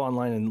you can go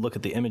online and look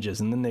at the images,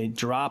 and then they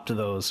dropped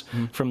those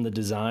from the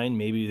design.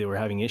 Maybe they were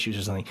having issues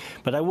or something.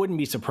 But I wouldn't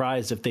be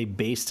surprised if they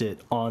based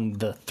it on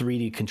the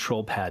 3D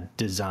control pad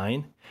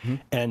design,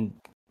 and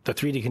the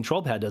 3D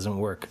control pad doesn't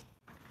work,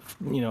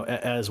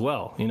 as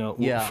well,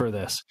 for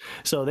this.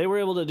 So they were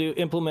able to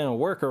implement a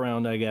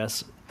workaround, I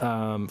guess,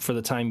 for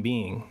the time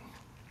being.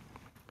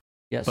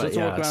 Yeah, so it's a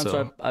workaround.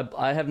 So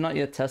I have not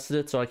yet tested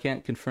it, so I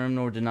can't confirm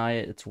nor deny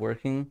it's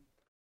working.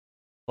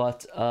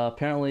 But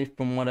apparently,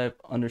 from what I've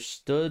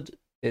understood,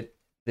 it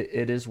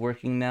is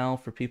working now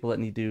for people that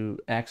need to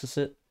access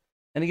it.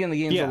 And again, the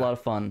game's a lot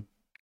of fun.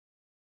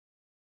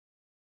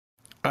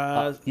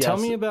 Tell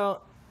me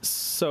about.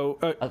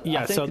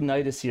 I think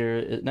Knight is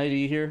here. Knight, are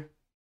you here?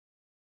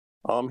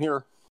 I'm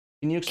here.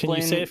 Can you explain?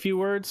 Can you say a few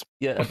words?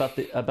 Yeah,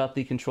 about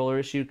the controller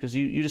issue, because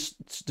you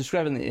just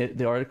described in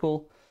the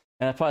article,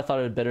 and I probably thought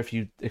it would be better if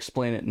you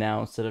explain it now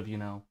instead of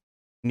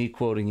me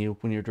quoting you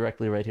when you're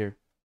directly right here.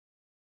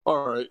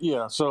 All right,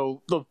 yeah.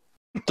 So the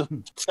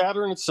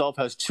Saturn itself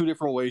has two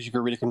different ways you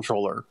can read a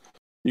controller.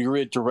 You can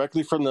read it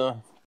directly from the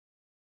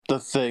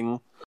thing,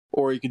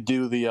 or you could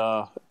do the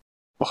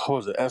what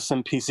was it,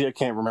 SMPC? I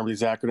can't remember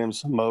these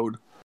acronyms. Mode.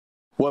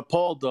 What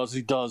Paul does,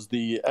 he does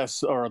the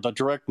the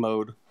direct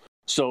mode.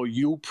 So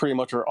you pretty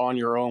much are on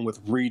your own with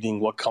reading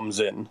what comes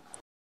in.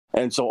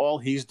 And so all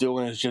he's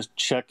doing is just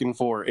checking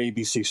for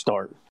ABC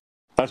start.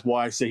 That's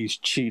why I say he's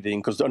cheating,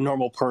 because a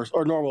normal person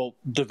or normal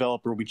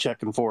developer would be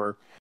checking for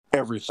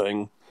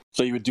everything.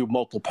 So you would do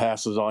multiple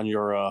passes on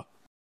your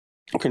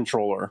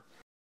controller.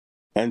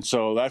 And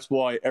so that's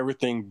why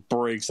everything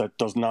breaks that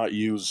does not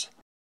use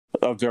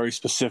a very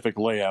specific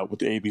layout with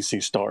the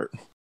ABC start.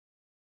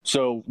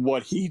 So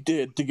what he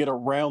did to get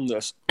around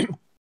this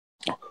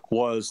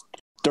was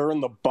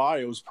during the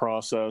BIOS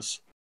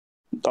process,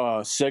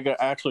 Sega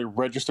actually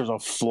registers a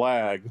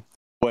flag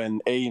when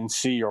A and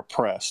C are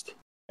pressed.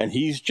 And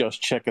he's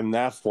just checking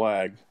that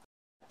flag.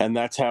 And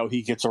that's how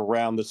he gets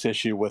around this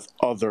issue with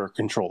other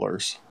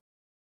controllers.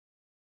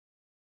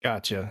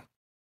 Gotcha.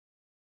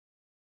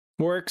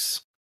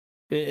 Works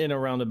in a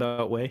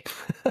roundabout way.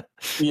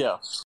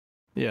 Yes.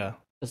 Yeah.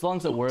 As long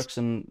as it works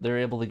and they're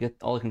able to get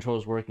all the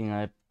controllers working,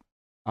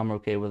 I'm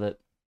okay with it.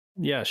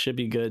 Yeah, should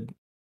be good.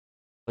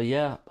 But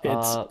yeah,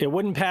 it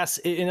wouldn't pass.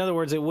 In other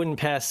words, it wouldn't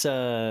pass.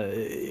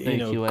 QA,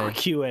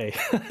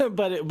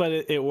 but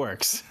it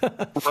works.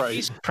 Right.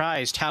 I'm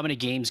surprised how many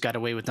games got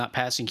away with not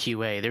passing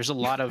QA. There's a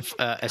lot of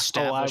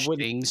established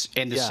things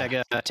in the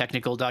Sega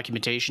technical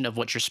documentation of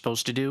what you're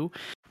supposed to do,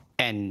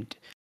 and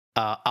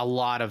a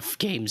lot of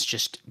games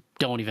just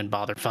don't even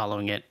bother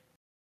following it.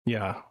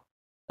 Yeah,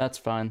 that's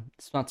fine.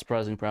 It's not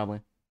surprising,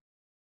 probably.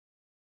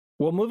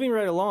 Well, moving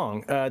right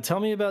along, tell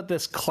me about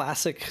this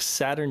classic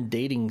Saturn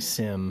dating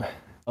sim.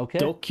 Okay.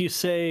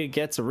 Dokusei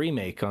gets a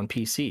remake on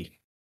PC.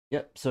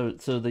 Yep. So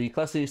the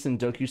classic sim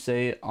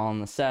Dokusei on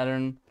the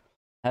Saturn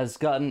has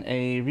gotten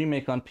a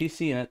remake on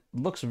PC, and it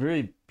looks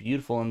very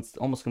beautiful, and it's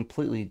almost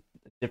completely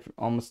different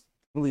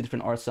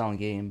art style and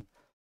game.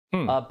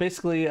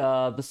 Basically,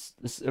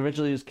 this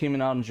originally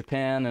came out in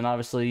Japan, and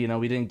obviously,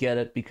 we didn't get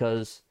it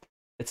because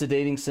it's a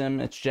dating sim.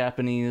 It's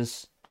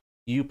Japanese.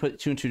 You put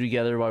two and two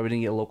together why we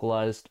didn't get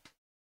localized.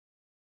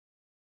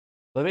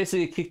 But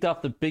basically, it kicked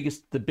off the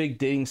big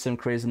dating sim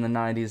craze in the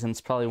 90s, and it's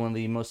probably one of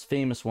the most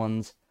famous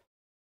ones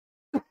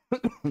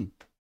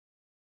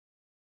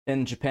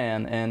in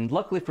Japan. And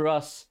luckily for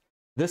us,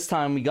 this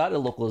time we got a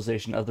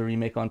localization of the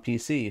remake on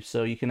PC,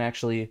 so you can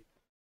actually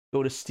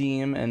go to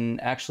Steam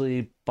and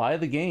actually buy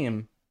the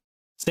game.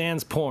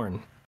 Sans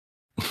porn.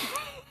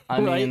 I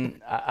mean,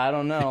 I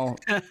don't know.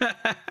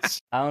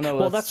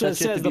 Well, that's what it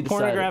says. The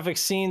pornographic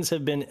scenes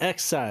have been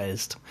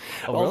excised.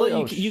 Oh,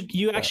 although really?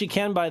 you actually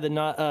can buy the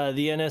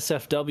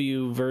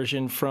NSFW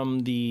version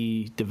from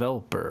the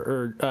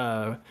developer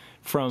or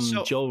from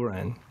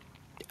Joren.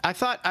 I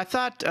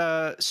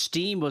thought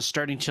Steam was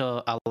starting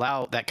to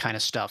allow that kind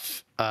of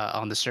stuff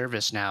on the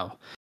service now.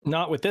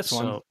 Not with this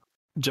one.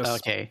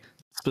 Just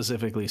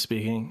specifically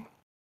speaking.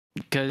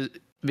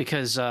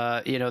 Because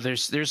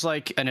there's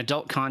like an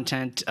adult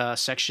content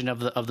section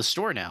of the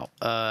store now,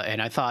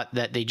 and I thought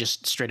that they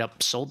just straight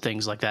up sold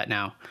things like that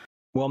now.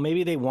 Well,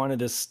 maybe they wanted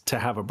this to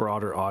have a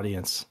broader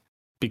audience,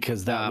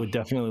 because that would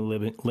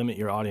definitely limit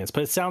your audience.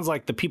 But it sounds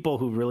like the people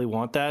who really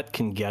want that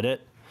can get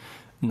it,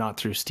 not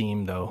through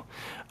Steam though.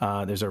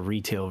 There's a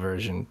retail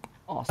version.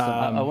 Awesome.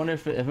 I wonder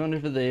if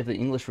they have the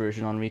English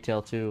version on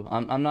retail too.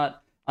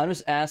 I'm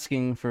just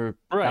asking for.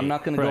 Right, I'm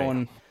not going to go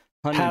and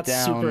hunt Pat's it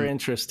down. Super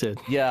interested.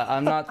 Yeah,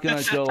 I'm not going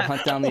to go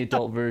hunt down the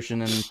adult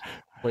version and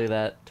play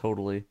that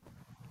totally.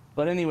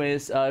 But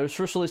anyways, it was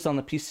first released on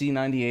the PC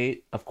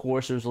 98. Of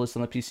course, it was released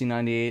on the PC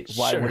 98.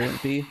 Why wouldn't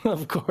it be?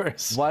 Of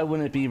course. Why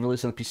wouldn't it be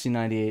released on the PC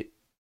 98?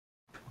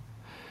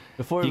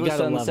 Before it was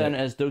released on the Saturn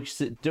as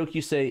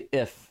Dokusei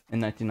If in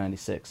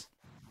 1996.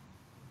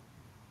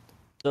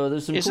 So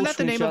there's some. Isn't cool that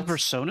the name of the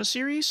Persona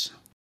series?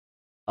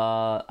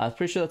 I'm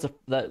pretty sure that's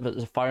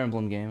a Fire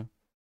Emblem game.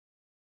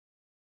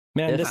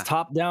 Man, this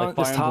top-down,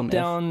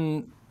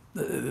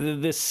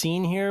 this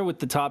scene here with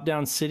the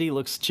top-down city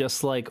looks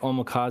just like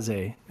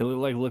Omakase. It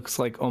looks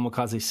like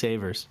Omakase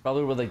Savers.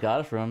 Probably where they got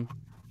it from.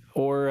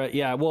 Or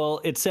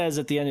well, it says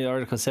at the end of the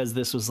article, it says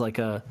this was like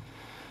a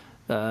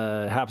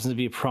happens to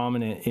be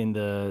prominent in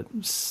the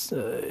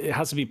it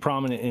has to be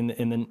prominent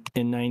in the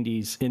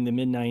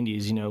mid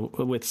 90s, you know,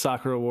 with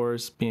Sakura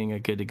Wars being a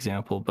good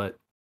example. But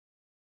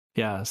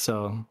yeah,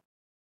 so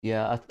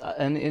yeah,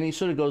 and he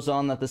sort of goes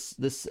on that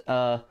this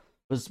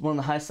was one of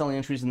the highest selling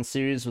entries in the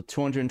series with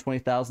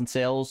 220,000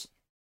 sales,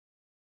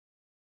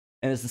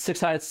 and is the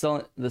sixth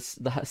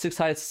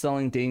highest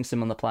selling dating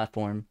sim on the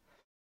platform.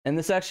 And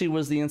this actually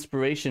was the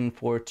inspiration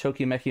for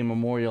Tokimeki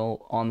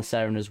Memorial on the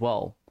Saturn as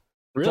well.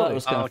 Really? So that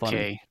was kind of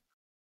funny.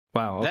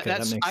 Wow. Okay, that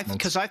makes sense.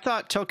 Because I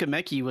thought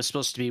Tokimeki was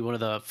supposed to be one of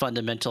the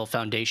fundamental,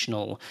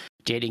 foundational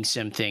dating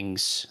sim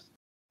things.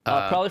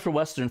 Probably for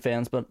Western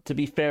fans, but to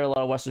be fair, a lot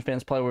of Western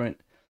fans probably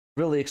weren't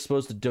really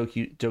exposed to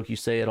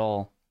Dokusei at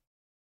all.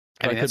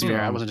 I mean, that's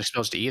fair. I wasn't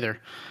exposed to either.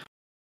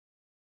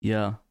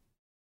 Yeah.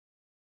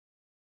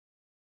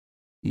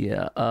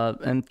 Yeah.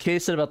 And Kay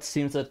said about the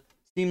Steam that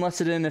Steam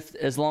lets it in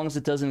as long as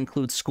it doesn't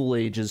include school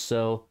ages.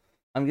 So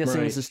I'm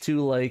guessing this is too,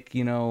 like,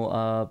 you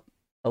know,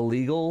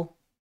 illegal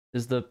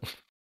is the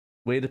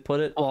way to put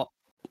it. Well,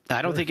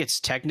 I don't think it's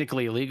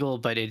technically illegal,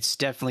 but it's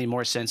definitely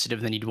more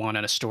sensitive than you'd want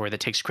at a store that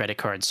takes credit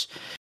cards.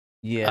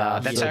 Yeah,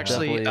 that's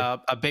actually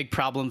a big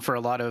problem for a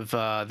lot of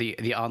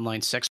the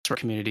online sex work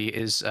community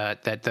is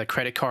that the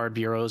credit card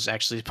bureaus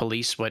actually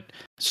police what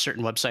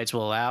certain websites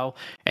will allow,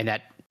 and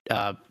that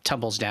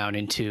tumbles down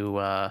into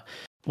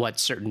what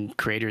certain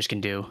creators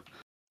can do.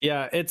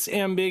 Yeah, it's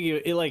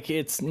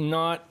ambiguous.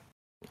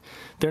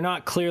 They're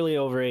not clearly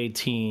over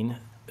 18,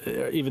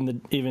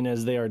 even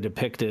as they are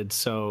depicted.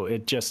 So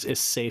it just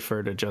is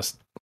safer to just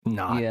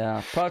not.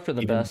 Yeah, probably for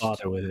the best.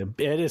 Bother with it.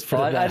 It is for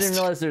the best. I didn't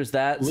realize there's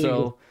that.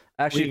 So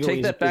actually,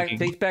 take that back.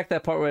 Take back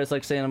that part where it's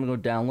like saying I'm gonna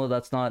go download.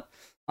 That's not.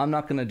 I'm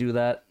not gonna do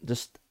that.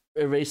 Just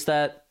erase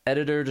that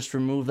editor. Just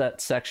remove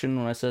that section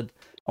when I said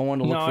I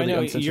wanted to look for the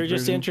uncensored you're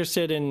just version.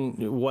 Interested in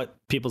what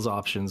people's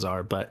options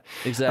are, but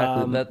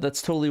exactly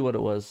that's totally what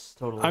it was.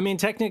 Totally. I mean,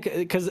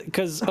 technically,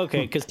 because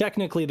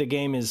technically the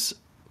game it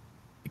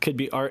could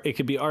be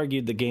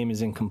argued the game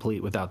is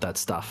incomplete without that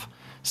stuff.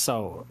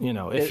 So, you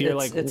know, if you're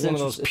like one of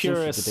those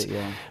purists,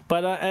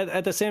 but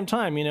at the same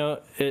time, you know,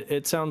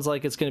 it sounds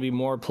like it's going to be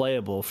more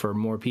playable for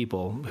more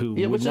people who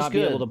would not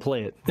be able to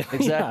play it.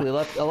 Exactly. A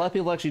lot of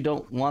people actually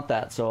don't want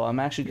that, so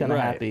I'm actually kind of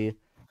happy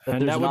that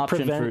there's an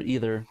option for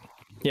either.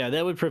 Yeah,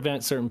 that would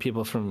prevent certain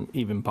people from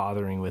even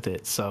bothering with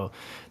it. So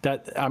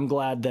that I'm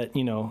glad that,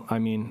 you know, I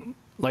mean,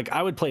 like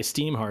I would play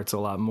Steam Hearts a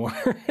lot more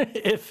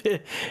if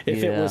it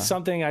was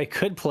something I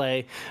could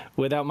play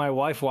without my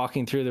wife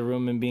walking through the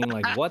room and being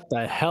like, "What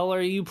the hell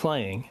are you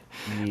playing?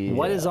 Yeah.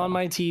 What is on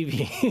my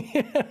TV?"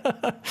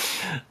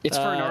 It's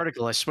for an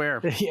article, I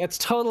swear.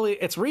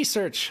 It's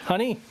research,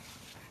 honey.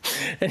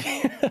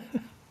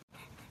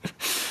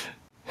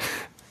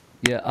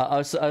 Yeah, I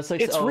was like,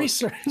 it's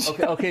research.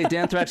 Okay.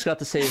 Dan Thrax got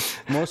to say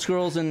most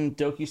girls in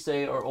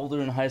Dokusei are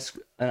older in high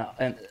school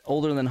and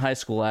older than high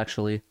school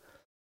actually,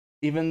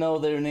 even though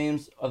their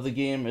names of the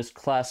game is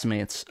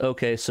classmates.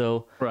 Okay,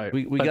 so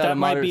we got a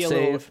moderate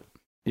save.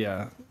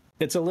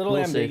 It's a little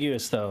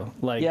ambiguous though.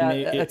 Like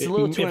it's a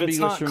little too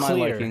ambiguous for my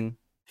liking.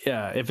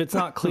 Yeah, if it's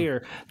not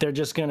clear, they're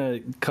just gonna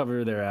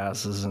cover their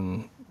asses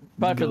and.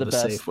 Probably for the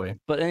best. Safe way.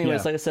 But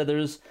anyways, like I said,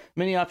 there's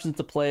many options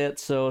to play it.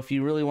 So if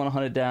you really want to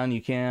hunt it down, you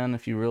can.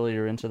 If you really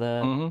are into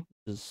that,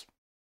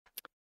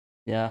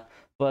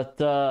 But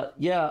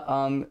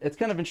it's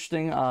kind of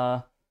interesting.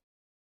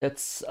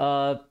 It's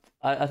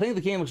I think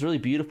the game looks really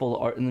beautiful. The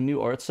art and the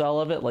new art style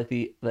of it, like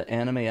the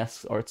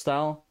anime-esque art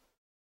style,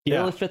 it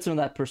really fits in with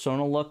that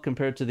Persona look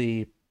compared to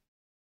the.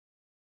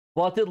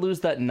 Well, it did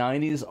lose that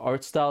 '90s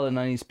art style, the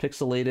 '90s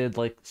pixelated,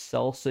 like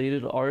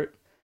cel-shaded art.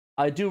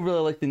 I do really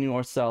like the new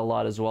art style a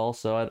lot as well,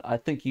 so I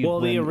think you.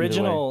 Well, the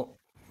original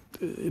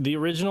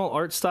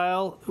art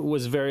style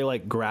was very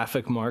like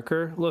graphic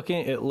marker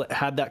looking. It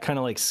had that kind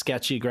of like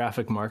sketchy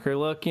graphic marker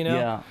look, you know.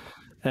 Yeah.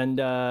 And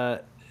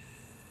at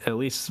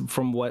least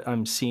from what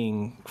I'm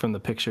seeing from the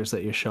pictures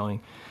that you're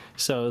showing,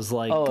 so it's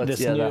like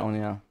that one,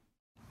 yeah.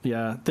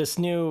 Yeah, this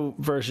new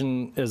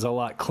version is a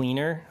lot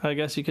cleaner, I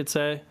guess you could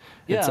say.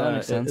 Yeah, that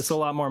makes sense. It's a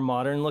lot more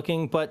modern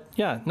looking, but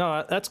yeah,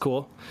 no, that's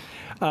cool.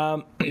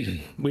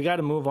 We got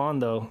to move on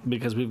though,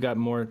 because we've got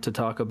more to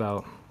talk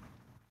about.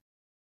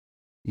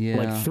 Yeah,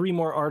 like 3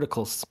 more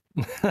articles.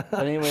 But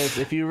anyways,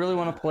 if you really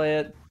want to play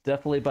it,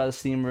 definitely buy the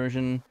Steam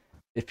version.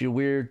 If you're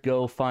weird,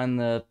 go find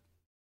the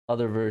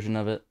other version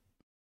of it.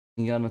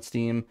 You got it on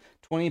Steam,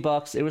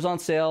 $20. It was on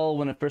sale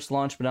when it first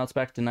launched, but now it's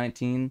back to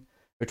 19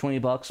 or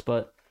 $20.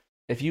 But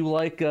if you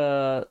like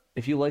the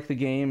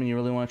game and you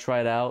really want to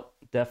try it out,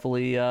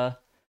 definitely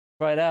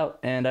try it out.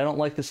 And I don't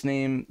like this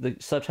name, the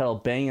subtitle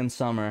 "Bangin'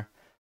 Summer."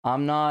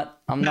 I'm not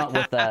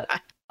with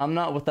that. I'm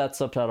not with that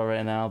subtitle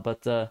right now.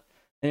 But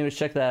anyways,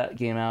 check that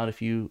game out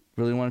if you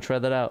really want to try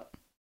that out.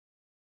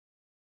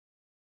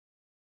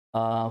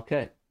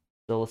 Okay.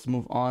 So let's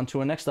move on to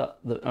our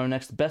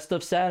next Best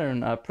of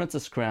Saturn,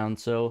 Princess Crown.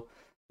 So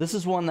this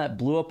is one that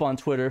blew up on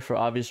Twitter for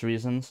obvious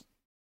reasons.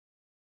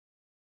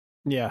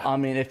 Yeah. I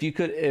mean, if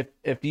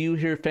you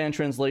hear fan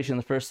translation,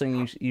 the first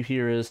thing you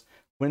hear is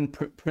 "when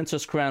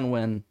Princess Crown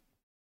win."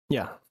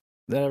 Yeah.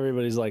 Then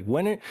everybody's like,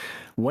 when are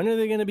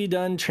they going to be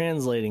done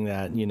translating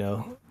that? You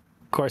know,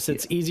 of course,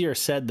 it's easier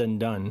said than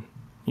done.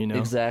 You know,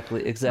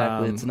 exactly. It's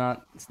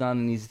not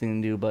an easy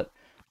thing to do, but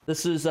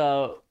this is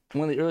one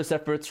of the earliest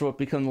efforts for what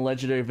become the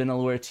legendary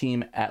Vanillaware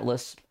team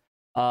Atlus.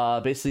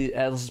 Basically,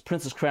 Atlus's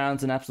Princess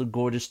Crown's an absolute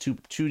gorgeous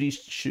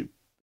 2D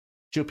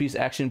showpiece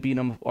action beat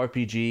 'em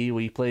RPG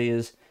where you play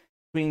as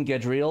Queen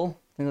Gadriel.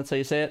 I think that's how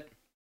you say it.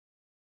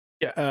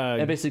 Yeah,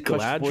 and basically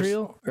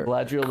Galadriel?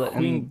 Galadriel.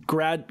 Queen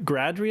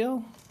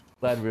Galadriel?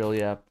 Galadriel,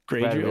 yeah.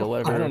 Galadriel,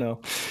 whatever. I don't know.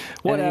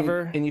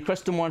 Whatever. And you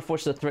quest more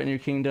forces that threaten your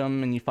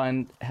kingdom, and you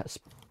find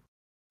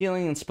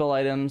healing and spell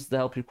items that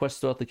help you quest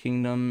throughout the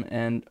kingdom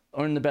and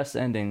earn the best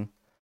ending.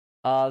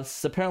 This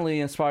is apparently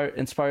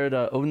inspired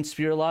Odin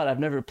Sphere a lot. I've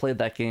never played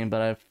that game,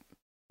 but I've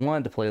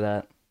wanted to play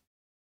that.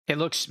 It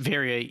looks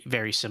very,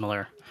 very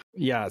similar.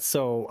 Yeah,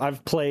 so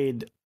I've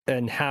played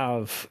and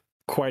have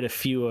quite a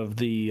few of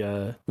the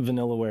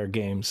Vanillaware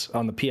games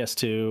on the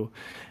PS2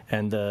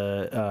 and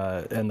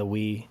the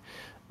Wii.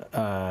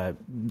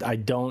 I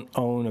don't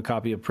own a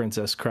copy of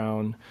Princess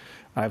Crown.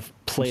 I've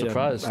played. I'm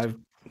surprised.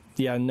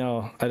 Yeah,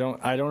 no, I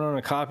don't own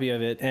a copy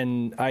of it,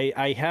 and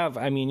I have.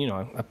 I mean, you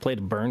know, I played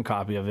a burn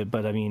copy of it,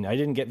 but I mean, I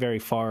didn't get very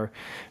far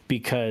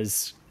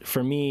because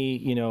for me,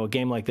 you know, a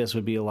game like this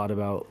would be a lot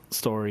about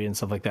story and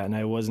stuff like that, and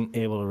I wasn't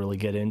able to really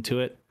get into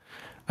it.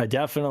 I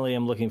definitely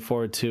am looking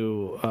forward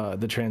to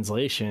the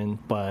translation,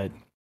 but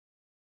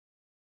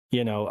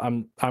you know,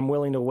 I'm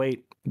willing to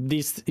wait.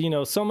 These, you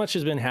know, so much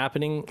has been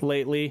happening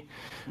lately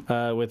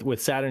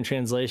with Saturn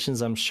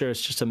translations. I'm sure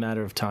it's just a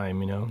matter of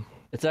time, you know.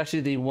 It's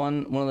actually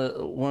one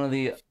of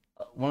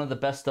the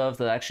best of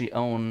that I actually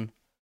own.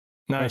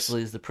 Nice.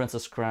 Actually, is the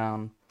Princess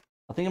Crown.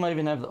 I think it might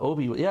even have the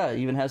Obi. Yeah, it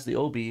even has the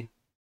Obi.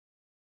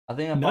 I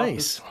think I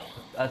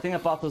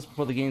bought this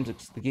before the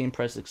game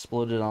price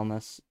exploded on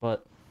this,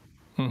 but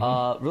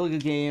really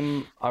good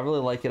game. I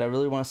really like it. I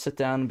really want to sit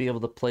down and be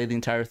able to play the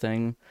entire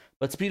thing.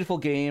 But it's a beautiful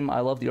game.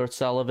 I love the art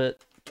style of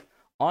it.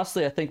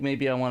 Honestly, I think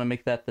maybe I want to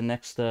make that the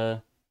next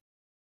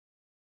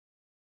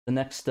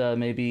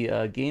maybe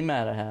game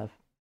mat I have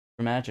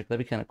for Magic.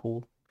 That'd be kind of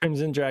cool.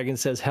 Crimson Dragon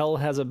says Hell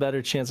has a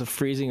better chance of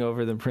freezing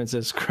over than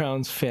Princess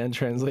Crown's fan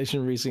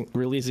translation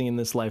releasing in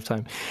this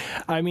lifetime.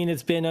 I mean,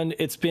 it's been in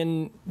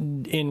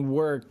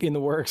the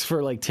works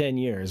for like 10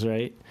 years,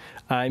 right?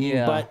 I mean,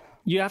 yeah. But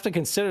you have to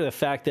consider the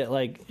fact that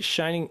like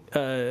Shining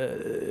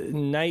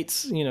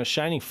Knights, you know,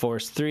 Shining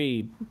Force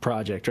 3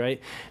 project,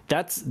 right?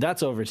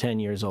 That's over 10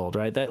 years old,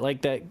 right?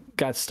 That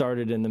got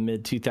started in the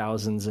mid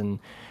 2000s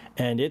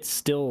and it's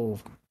still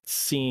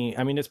seeing.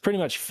 I mean, it's pretty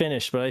much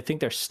finished, but I think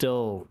they're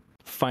still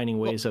finding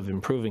ways of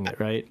improving it,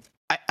 right?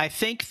 I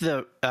think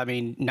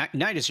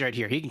Knight is right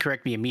here. He can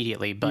correct me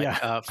immediately, but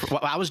yeah.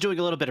 I was doing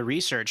a little bit of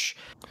research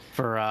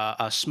for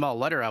a small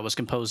letter I was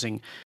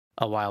composing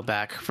a while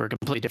back for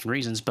completely different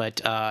reasons, but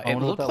it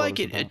looked like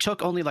it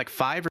took only like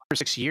 5 or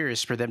 6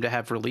 years for them to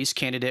have release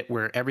candidate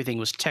where everything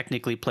was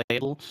technically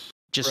playable,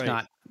 just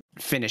not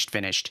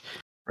finished.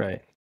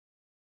 Right.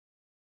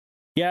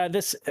 Yeah,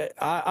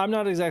 I'm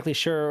not exactly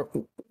sure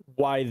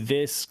why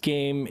this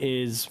game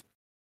is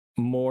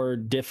more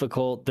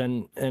difficult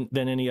than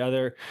any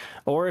other,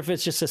 or if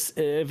it's just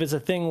if it's a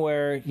thing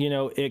where, you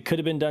know, it could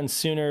have been done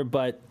sooner,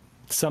 but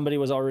somebody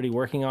was already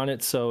working on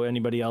it, so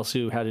anybody else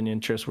who had an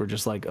interest were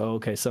just like, oh,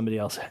 okay, somebody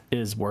else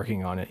is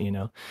working on it, you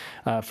know.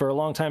 For a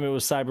long time it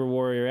was Cyber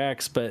Warrior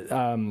X, but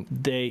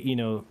they, you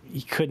know,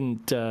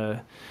 couldn't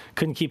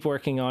keep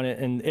working on it,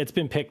 and it's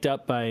been picked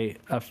up by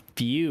a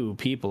few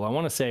people. I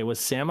want to say, was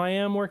Sam I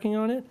Am working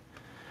on it,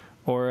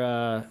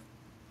 or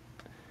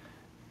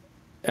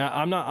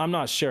I'm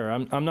not sure.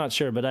 I'm not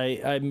sure, but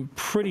I'm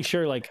pretty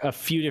sure like a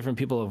few different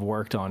people have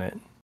worked on it.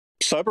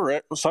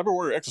 Cyber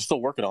Warrior X is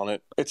still working on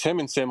it. It's him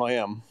and Sam I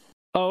Am.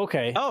 Oh,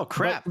 okay. Oh,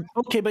 crap.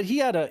 But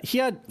he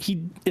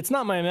it's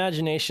not my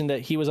imagination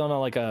that he was on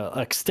a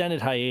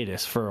extended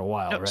hiatus for a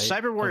while, right?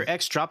 Cyber Warrior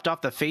X dropped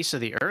off the face of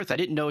the earth. I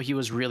didn't know he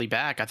was really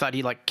back. I thought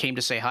he like came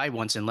to say hi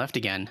once and left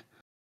again.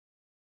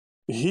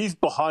 he's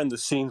behind the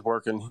scenes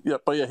working. Yeah,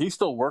 but yeah, he's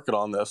still working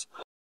on this.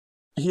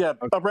 He had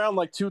around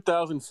like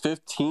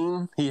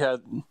 2015, he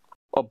had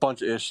a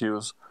bunch of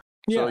issues.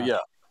 So yeah,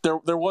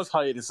 there was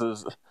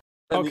hiatuses.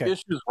 And the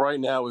issues right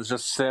now is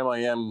just Sam I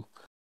Am.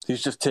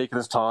 He's just taking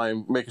his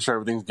time, making sure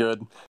everything's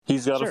good.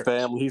 He's got a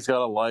family, he's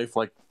got a life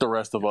like the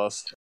rest of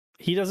us.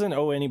 He doesn't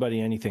owe anybody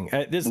anything.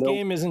 This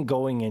game isn't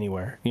going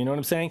anywhere. You know what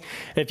I'm saying?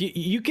 If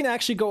you can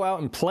actually go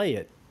out and play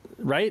it,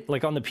 right?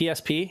 Like on the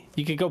PSP,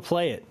 you could go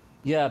play it.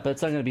 Yeah, but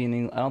it's not going to be in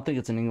English. I don't think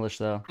it's in English,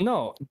 though.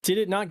 No. Did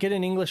it not get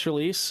an English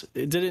release?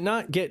 Did it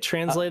not get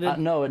translated?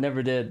 No, it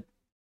never did.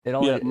 It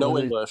only, no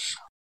English.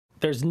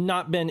 There's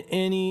not been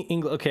any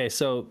English. Okay,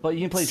 so but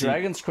you can play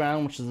Dragon's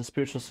Crown, which is the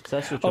spiritual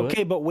successor to it.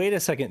 Okay, but wait a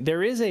second. There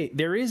was a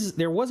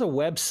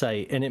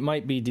website, and it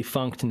might be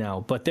defunct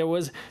now, but there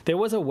was a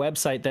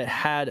website that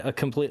had a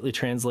completely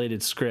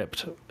translated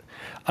script.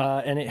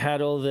 And it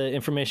had all the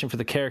information for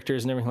the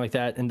characters and everything like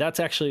that. And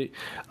that's actually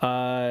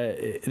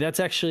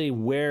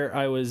where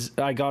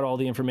I got all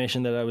the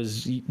information that I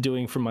was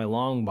doing from my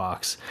long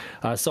box.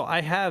 So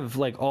I have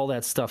like all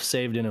that stuff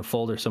saved in a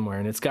folder somewhere,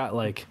 and it's got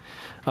like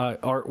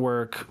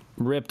artwork,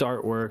 ripped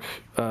artwork,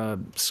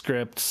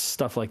 scripts,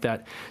 stuff like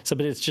that. So,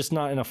 but it's just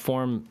not in a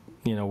form,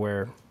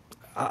 where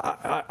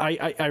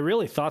I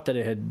really thought that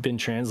it had been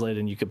translated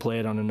and you could play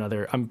it on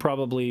another. I'm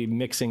probably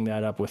mixing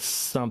that up with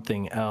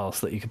something else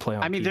that you could play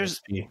on. I mean,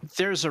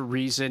 there's a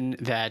reason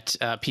that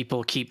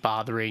people keep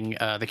bothering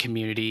the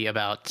community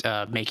about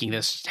making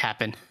this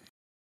happen.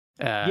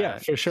 Yeah,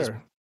 for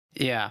sure.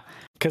 Yeah,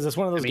 because it's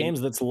one of those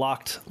games that's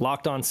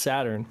locked on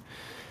Saturn,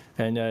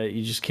 and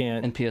you just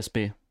can't. And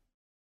PSP.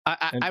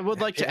 I would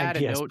like to add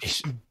a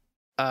note.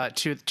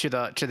 To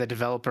the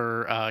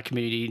developer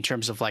community in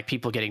terms of like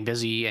people getting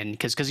busy, and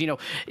because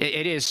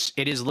it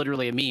is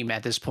literally a meme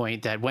at this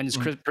point that when's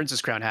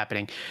Princess Crown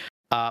happening.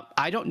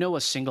 I don't know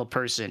a single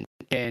person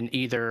in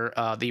either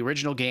the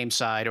original game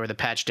side or the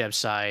patch dev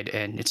side,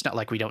 and it's not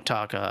like we don't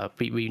talk.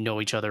 We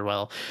know each other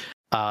well.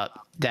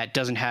 That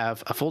doesn't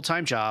have a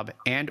full-time job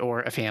and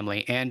or a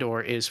family and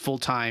or is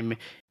full-time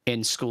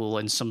in school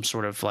in some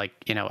sort of like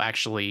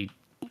actually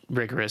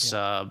rigorous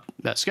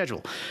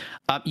schedule.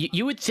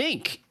 You would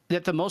think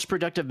that the most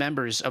productive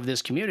members of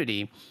this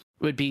community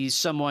would be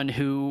someone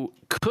who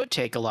could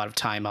take a lot of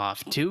time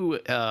off, to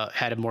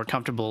had a more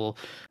comfortable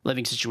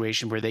living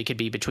situation where they could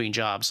be between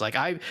jobs. Like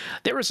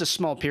there was a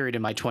small period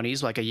in my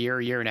 20s, like a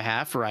year and a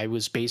half, where I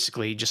was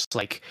basically just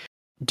like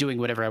doing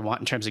whatever I want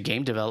in terms of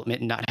game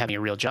development and not having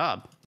a real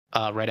job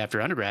right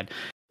after undergrad.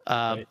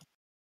 Right.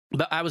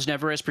 But I was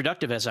never as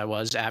productive as I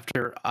was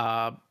after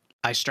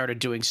I started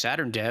doing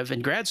Saturn Dev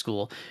in grad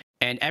school.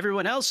 And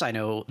everyone else I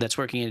know that's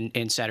working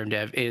in Saturn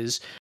Dev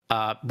is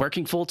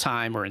working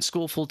full-time or in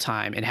school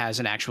full-time and has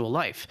an actual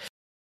life.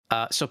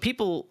 So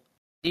people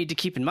need to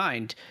keep in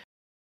mind,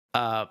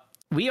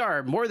 we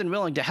are more than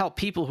willing to help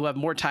people who have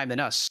more time than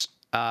us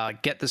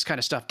get this kind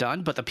of stuff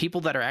done. But the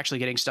people that are actually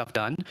getting stuff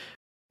done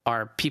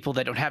are people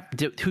that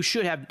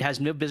has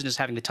no business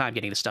having the time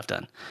getting the stuff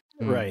done.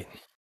 Right.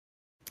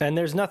 And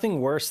there's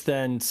nothing worse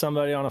than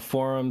somebody on a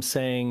forum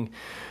saying,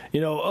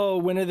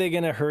 when are they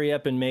going to hurry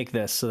up and make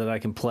this so that I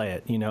can play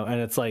it?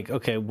 And it's like,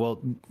 okay, well,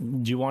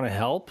 do you want to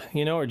help,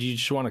 or do you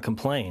just want to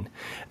complain?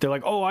 They're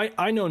like, oh,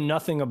 I know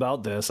nothing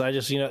about this. I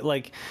just,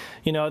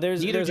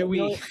 there's do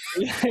we.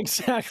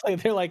 Exactly.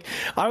 They're like,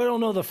 I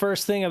don't know the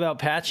first thing about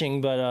patching,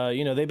 but,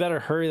 they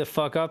better hurry the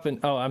fuck up. And,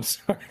 oh, I'm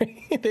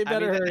sorry. They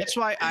better hurry. That's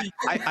why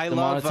I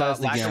love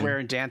Lacquerware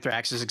and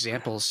Danthrax's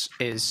examples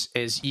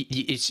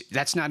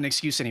that's not an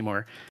excuse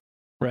anymore.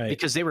 Right.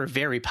 Because they were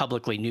very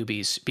publicly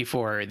newbies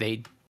before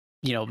they,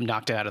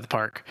 knocked it out of the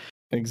park.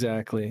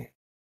 Exactly.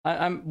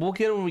 We'll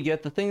get it when we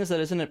get. The thing is that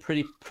isn't it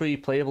pretty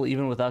playable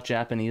even without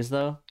Japanese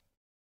though?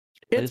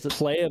 It's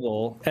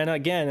playable. And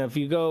again, if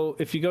you go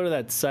to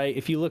that site,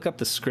 if you look up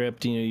the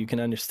script, you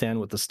can understand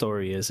what the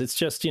story is. It's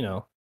just,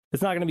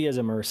 it's not going to be as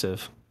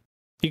immersive.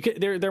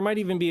 There might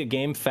even be a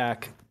game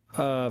FAQ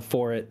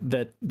for it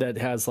that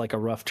has like a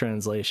rough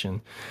translation.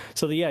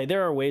 So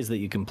there are ways that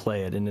you can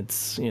play it, and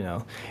it's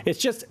it's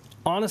just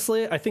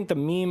honestly, I think the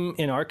meme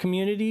in our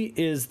community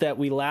is that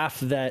we laugh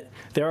that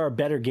there are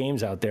better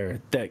games out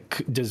there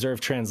that deserve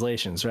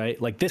translations, right?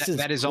 Like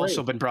that has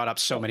also been brought up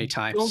so many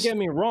times. Don't get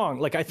me wrong.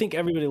 Like I think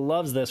everybody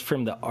loves this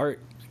from the art,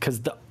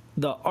 because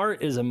the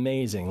art is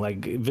amazing.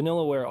 Like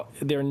Vanillaware,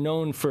 they're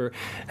known for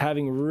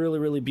having really,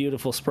 really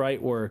beautiful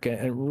sprite work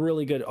and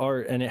really good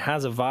art, and it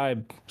has a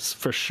vibe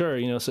for sure,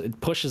 so it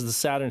pushes the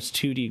Saturn's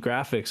 2D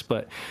graphics.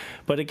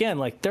 But again,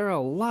 like there are a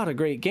lot of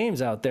great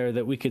games out there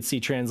that we could see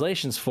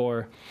translations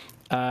for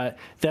that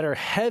are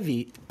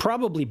heavy,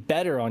 probably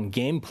better on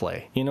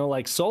gameplay.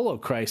 Like Solo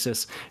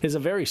Crisis is a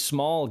very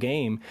small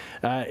game,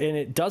 and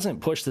it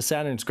doesn't push the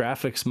Saturn's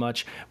graphics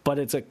much, but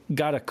it's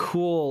got a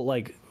cool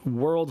like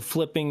world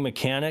flipping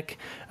mechanic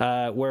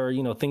where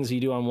things you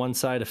do on one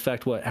side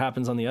affect what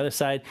happens on the other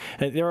side.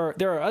 And there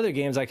are other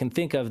games I can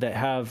think of that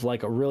have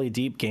like a really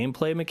deep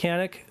gameplay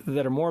mechanic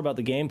that are more about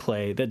the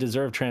gameplay that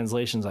deserve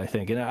translations, I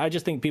think. And I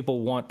just think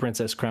people want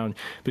Princess Crown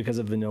because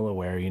of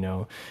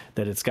Vanillaware,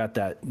 that it's got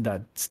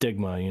that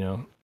stigma,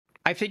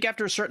 I think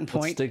after a certain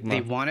point,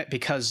 they want it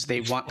because they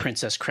want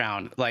Princess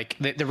Crown. Like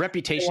the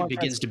reputation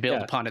begins to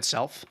build upon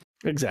itself.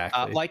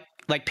 Exactly.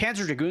 Like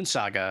Panzer Dragoon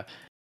Saga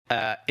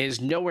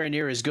is nowhere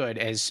near as good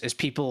as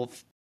people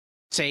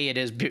say it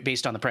is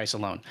based on the price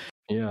alone.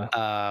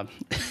 Yeah.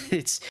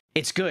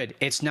 It's good.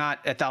 It's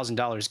not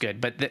 $1,000 good,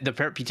 but the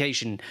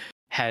reputation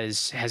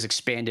has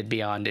expanded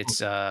beyond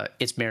its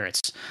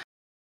merits.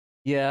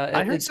 Yeah,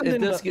 I heard something.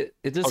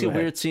 It does get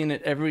weird seeing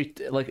it every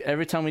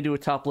time we do a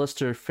top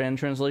list or fan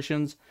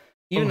translations.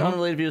 Even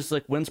unrelated views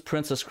like when's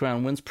Princess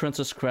Crown? When's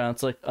Princess Crown?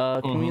 It's like,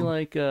 can we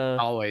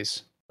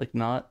always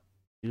not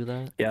do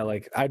that? Yeah,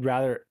 like I'd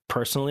rather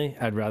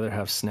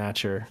have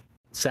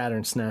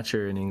Saturn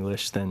Snatcher in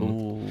English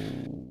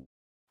than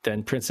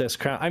Princess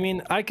Crown. I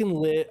mean,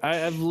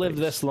 I've lived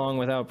this long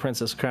without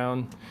Princess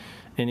Crown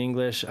in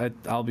English.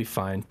 I'll be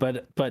fine.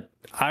 But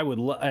I would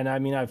and I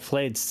mean I've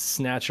played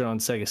Snatcher on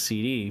Sega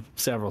CD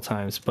several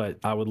times, but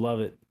I would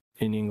love it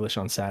in English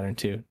on Saturn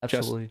too.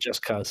 Absolutely.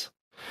 Just cuz.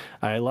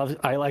 I like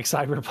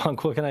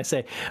Cyberpunk. What can I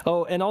say?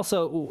 Oh, and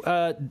also,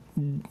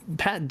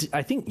 Pat,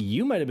 I think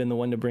you might have been the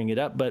one to bring it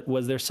up, but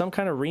was there some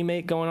kind of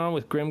remake going on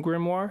with Grim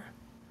Grimoire?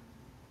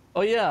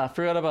 Oh yeah, I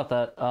forgot about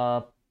that.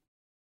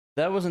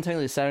 That wasn't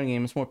technically a Saturn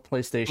game; it's more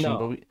PlayStation.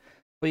 No.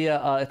 But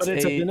yeah, it's a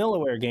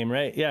Vanillaware game,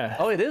 right? Yeah.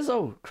 Oh, it is.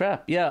 Oh,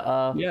 crap. Yeah.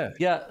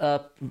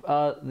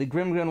 The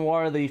Grim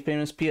Grimoire, the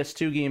famous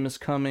PS2 game, is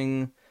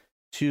coming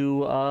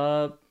to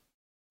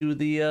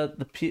the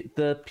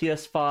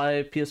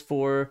PS5,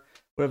 PS4.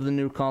 Whatever the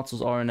new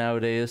consoles are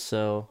nowadays,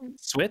 so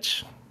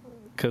Switch,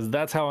 because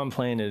that's how I'm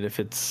playing it. If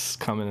it's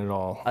coming at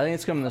all, I think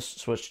it's coming to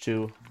Switch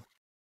too.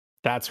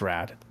 That's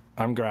rad.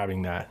 I'm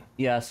grabbing that.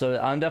 Yeah, so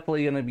I'm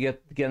definitely gonna be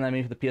getting that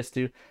maybe for the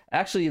PS2.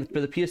 Actually,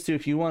 for the PS2,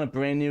 if you want a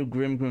brand new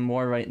Grim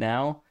Grimoire right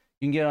now,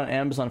 you can get it on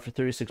Amazon for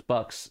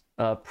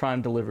 $36.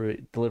 Prime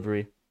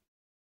delivery.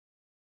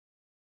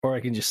 Or I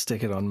can just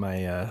stick it on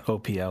my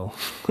OPL.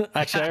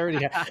 Actually, I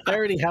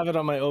already have it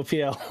on my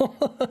OPL.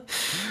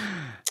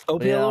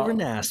 OPL over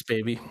NAS,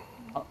 baby.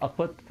 I'll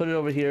put it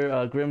over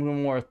here. Grim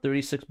Grimoire,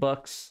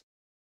 $36.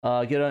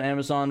 Get it on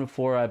Amazon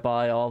before I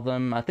buy all of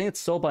them. I think it's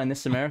sold by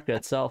NIS America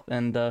itself.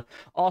 And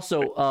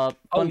also,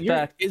 fun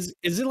fact: is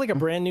it like a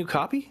brand new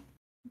copy?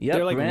 Yeah,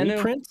 they're like brand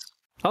reprints.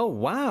 New. Oh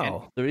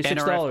wow,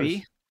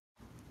 $36.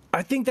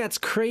 I think that's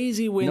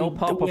crazy when no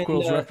Pop-Up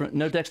Girls reference,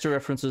 no Dexter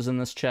references in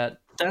this chat.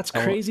 That's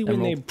crazy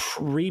when they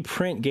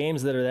reprint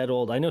games that are that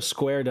old. I know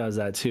Square does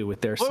that too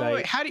with their site.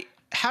 Wait,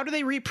 how do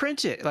they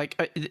reprint it?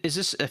 Like, is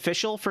this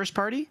official first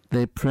party?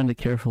 They print it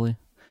carefully.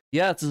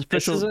 Yeah, it's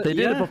official. They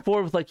did it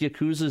before with like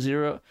Yakuza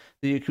 0,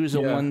 the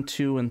Yakuza 1,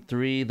 2, and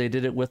 3. They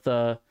did it with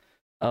the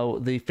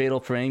Fatal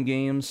Frame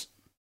games.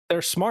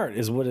 They're smart,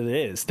 is what it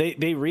is.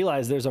 They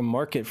realize there's a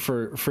market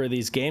for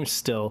these games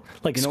still.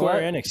 Like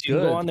Square Enix, you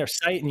can go on their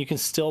site and you can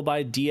still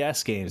buy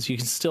DS games. You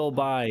can still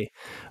buy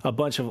a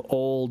bunch of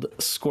old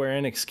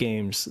Square Enix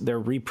games. They're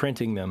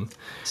reprinting them.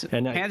 So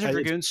and Panzer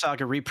Dragoon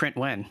Saga reprint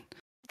when?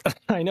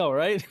 I know,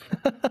 right?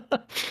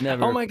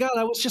 Never. Oh my god,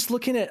 I was just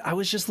looking at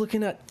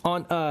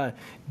on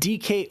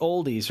DK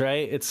Oldies,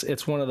 right?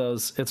 It's one of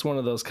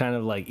those kind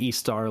of like East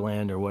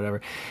Starland or whatever.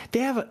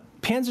 They have a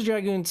Panzer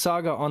Dragoon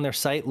Saga on their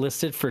site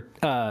listed for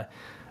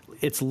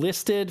it's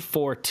listed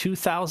for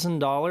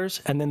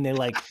 $2,000, and then they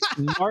like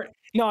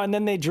and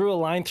then they drew a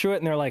line through it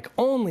and they're like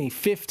only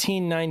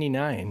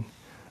 $15.99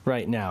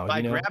 right now.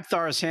 By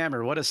Grabthar's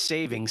hammer, what a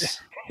savings.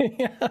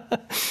 Yeah.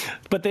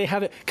 But they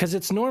have it because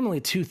it's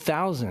normally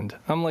 $2,000.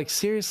 I'm like,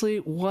 seriously,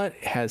 what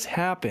has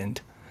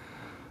happened?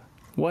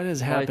 What has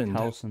happened?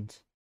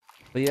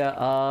 But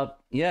yeah,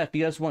 if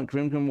you guys want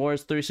Grim Grimoire,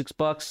 it's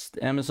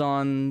 $36.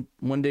 Amazon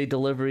 1-day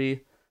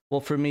delivery.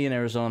 Well, for me in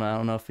Arizona, I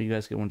don't know if you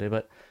guys get 1 day,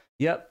 but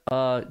yep.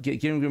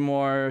 Get Grim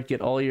Grimoire, get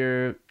all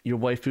your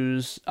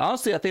waifus.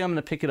 Honestly, I think I'm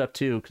gonna pick it up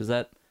too because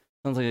that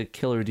sounds like a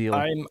killer deal.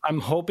 I'm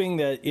hoping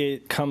that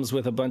it comes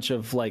with a bunch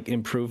of like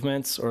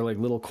improvements or like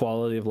little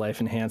quality of life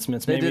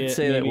enhancements. They did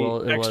say that.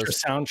 Well, it extra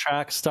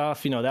soundtrack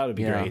stuff. That would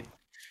be great.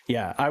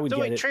 Yeah, I would. So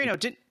wait, Trano,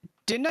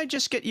 didn't I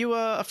just get you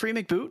a free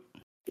McBoot?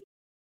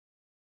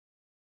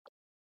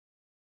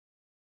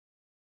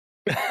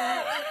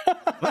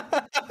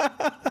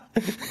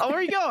 Oh, where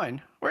are you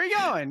going? Where are you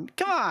going?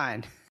 Come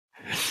on.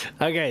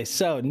 Okay,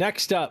 so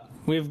next up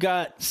we've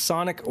got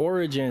Sonic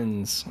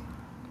Origins.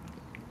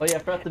 Oh yeah, I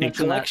forgot to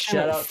mention that.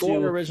 Shout out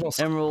to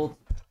Emerald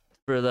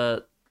for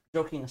the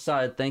joking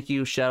aside. Thank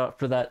you. Shout out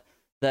for that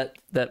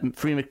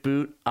free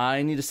McBoot.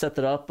 I need to set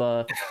that up.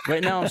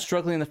 Right now I'm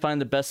struggling to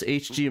find the best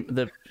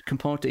the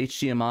component to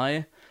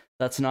HDMI.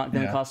 That's not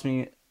going to cost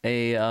me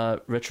a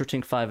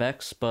RetroTink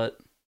 5X, but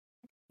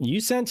you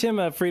sent him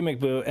a free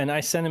McBoot and I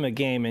sent him a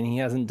game and he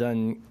hasn't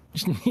done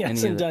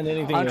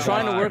anything. I'm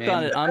trying to work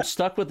on it. I'm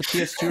stuck with the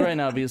PS2 right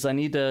now because I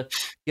need to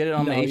get it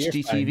on the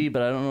HD TV,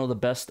 but I don't know the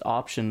best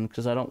option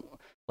because I don't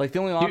like the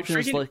only option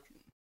is like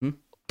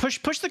push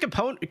the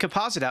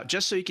composite out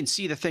just so you can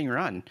see the thing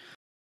run.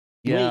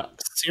 Yeah. Wait,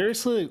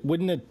 seriously,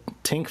 wouldn't a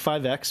Tink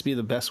 5X be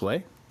the best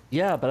way?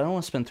 Yeah, but I don't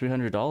want to spend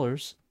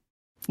 $300.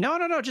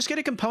 No. Just get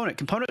a component.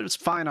 Component is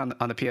fine on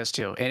the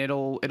PS2, and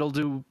it'll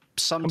do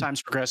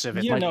sometimes progressive.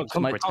 My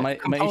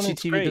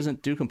HDTV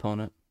doesn't do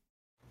component.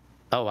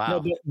 Oh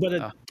wow!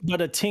 No,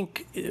 but a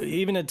Tink,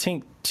 even a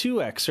Tink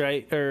 2X,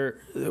 right? Or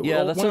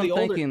yeah, that's what I'm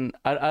thinking.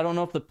 I don't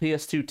know if the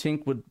PS2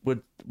 Tink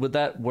would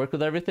that work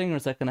with everything, or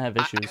is that going to have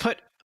issues?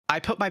 I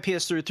put my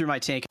PS3 through my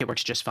Tink. It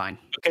works just fine.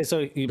 Okay,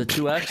 so the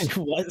 2X.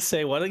 What?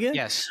 Say what again?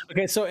 Yes.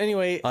 Okay, so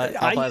anyway,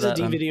 I use a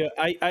D-Video.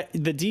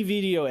 The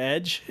D-Video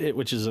Edge,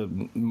 which is a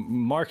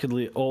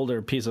markedly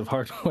older piece of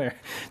hardware,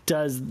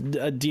 does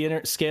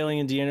scaling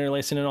and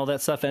deinterlacing and all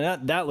that stuff,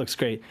 and that looks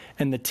great.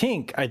 And the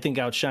Tink, I think,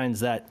 outshines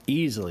that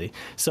easily.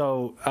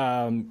 So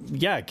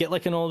yeah, get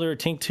like an older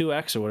Tink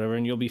 2X or whatever,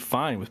 and you'll be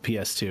fine with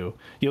PS2.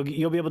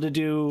 You'll be able to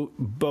do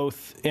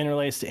both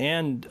interlaced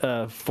and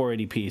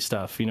 480p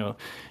stuff. You know.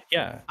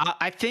 Yeah,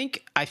 I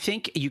think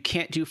you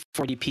can't do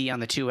 40p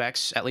on the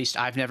 2X. At least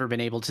I've never been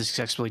able to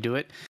successfully do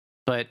it.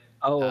 But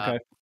okay.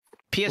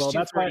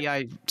 PS2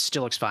 40i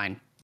still looks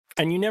fine.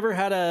 And you never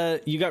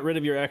had you got rid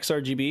of your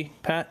XRGB,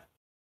 Pat?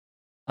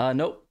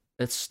 Nope.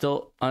 It's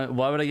still.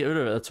 Why would I get rid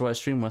of it? That's what I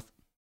stream with.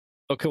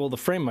 Okay, well the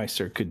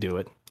FrameMeister could do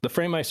it. The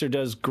FrameMeister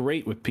does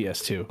great with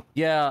PS2.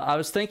 Yeah, I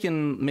was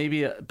thinking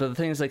maybe, but the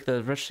thing is, like,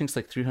 the retro thing's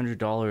like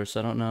 $300. So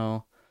I don't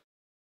know.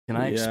 Can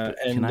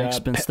I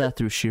expense that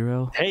through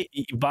Shiro? Hey,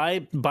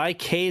 buy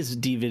K's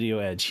D-Video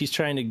Edge. He's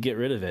trying to get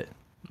rid of it.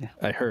 Yeah.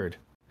 I heard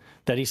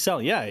that he's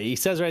selling. Yeah, he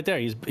says right there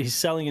he's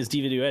selling his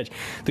D-Video Edge.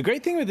 The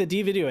great thing with the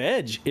D-Video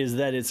Edge is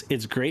that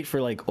it's great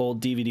for like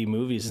old DVD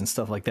movies and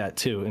stuff like that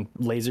too, and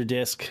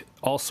Laserdisc,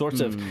 all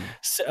sorts of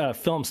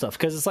film stuff,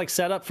 because it's like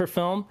set up for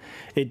film.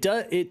 It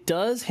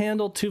does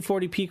handle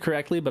 240p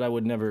correctly, but I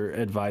would never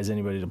advise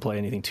anybody to play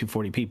anything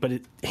 240p. But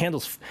it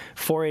handles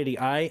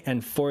 480i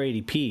and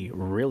 480p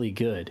really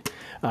good,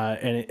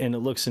 and it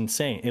looks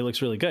insane. It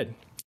looks really good,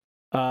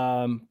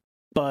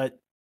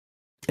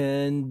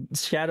 and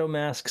Shadow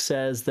Mask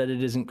says that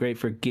it isn't great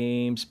for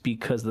games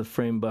because the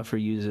frame buffer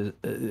it uses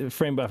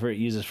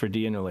for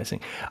deinterlacing.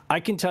 I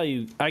can tell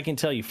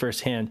you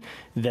firsthand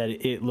that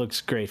it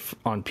looks great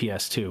on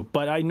PS2,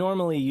 but I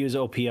normally use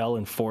OPL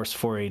and force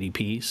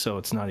 480p, so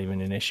it's not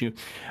even an issue.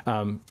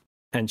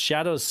 And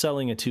Shadow's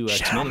selling a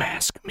 2X. Shadow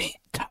Mask me,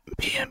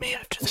 PM me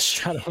after the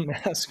Shadow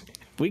Mask.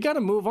 We got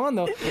to move on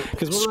though,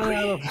 because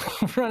we're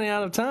running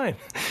out of time.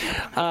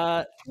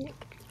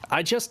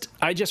 I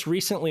just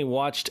recently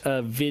watched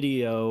a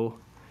video.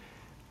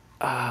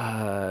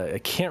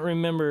 I can't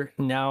remember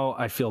now.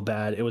 I feel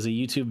bad. It was a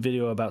YouTube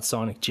video about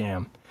Sonic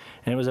Jam,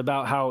 and it was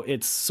about how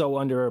it's so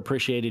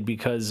underappreciated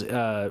because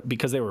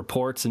they were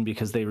ports and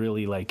because they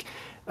really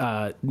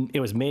it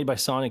was made by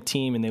Sonic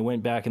Team, and they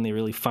went back and they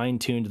really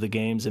fine-tuned the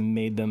games and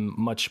made them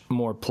much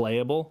more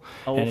playable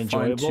and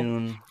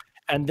enjoyable.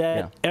 And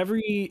that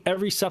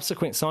every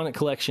subsequent Sonic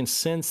collection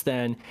since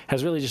then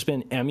has really just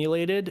been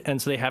emulated, and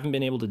so they haven't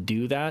been able to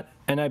do that.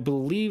 And I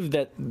believe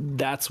that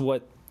that's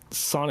what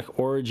Sonic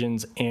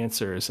Origins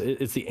answers.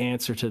 It's the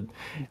answer to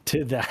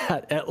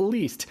that, at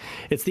least.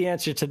 It's the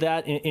answer to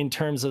that in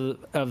terms of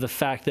the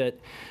fact that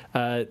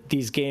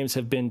these games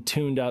have been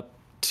tuned up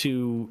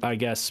to, I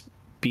guess,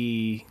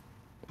 be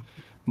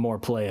more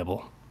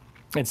playable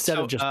instead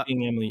of just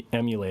being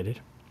emulated.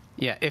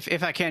 Yeah,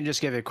 if I can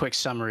just give a quick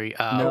summary.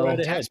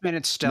 Taxman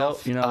and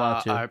Stealth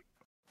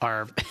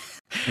are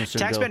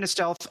Taxman and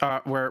Stealth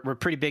were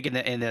pretty big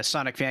in the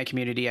Sonic fan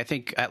community. I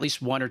think at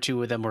least one or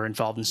two of them were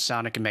involved in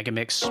Sonic and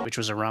Megamix, which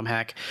was a ROM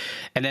hack.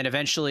 And then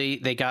eventually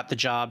they got the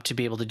job to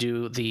be able to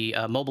do the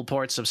mobile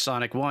ports of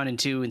Sonic 1 and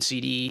 2 in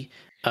CD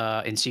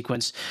in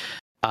sequence.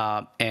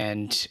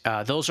 And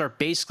those are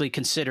basically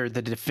considered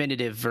the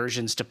definitive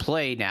versions to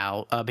play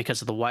now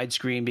because of the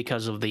widescreen,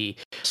 because of the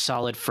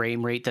solid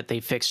frame rate that they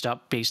fixed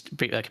up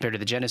compared to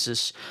the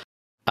Genesis.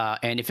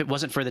 And if it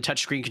wasn't for the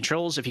touchscreen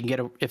controls, if you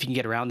can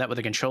get around that with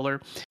a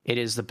controller, it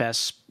is the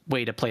best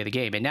way to play the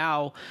game. And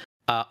now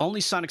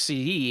only Sonic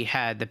CD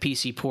had the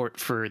PC port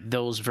for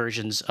those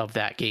versions of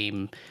that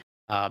game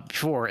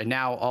before, and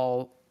now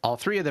all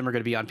three of them are going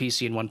to be on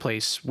PC in one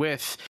place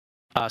with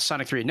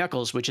Sonic 3 and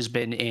Knuckles, which has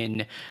been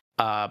in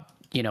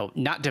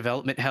not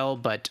development hell,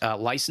 but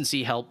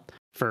licensee help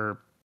for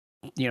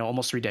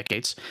almost 3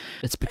 decades.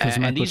 It's because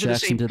Michael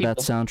Jackson did that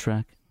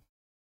soundtrack.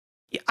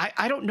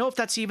 I don't know if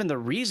that's even the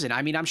reason.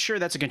 I mean, I'm sure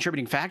that's a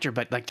contributing factor,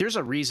 but there's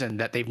a reason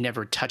that they've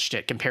never touched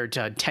it compared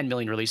to 10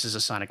 million releases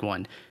of Sonic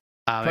 1.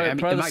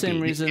 Probably the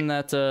same reason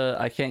that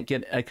I couldn't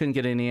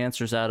get any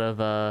answers out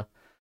of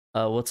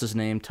what's his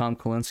name, Tom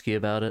Kalinske,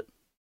 about it.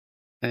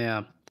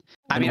 Yeah,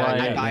 I mean,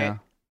 I buy it.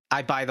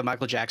 I buy the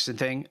Michael Jackson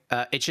thing.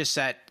 It's just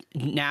that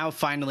now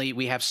finally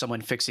we have someone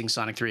fixing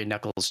Sonic 3 and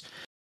Knuckles,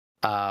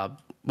 and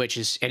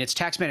it's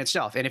Taxman and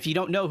Stealth. And if you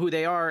don't know who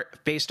they are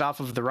based off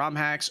of the ROM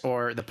hacks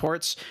or the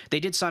ports, they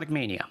did Sonic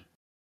Mania.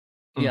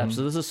 Yeah,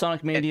 so this is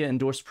Sonic Mania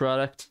endorsed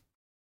product.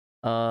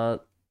 Dave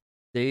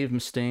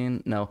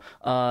Mustaine, no.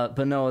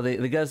 But no,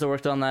 the guys that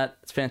worked on that,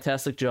 it's a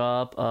fantastic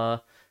job.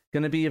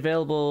 Going to be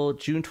available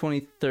June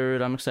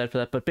 23rd. I'm excited for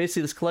that. But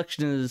basically this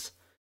collection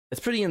it's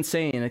pretty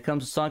insane. It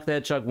comes with Sonic the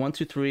Hedgehog 1,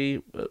 2,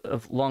 3,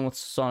 along with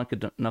Sonic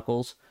and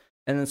Knuckles.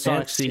 and then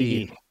Sonic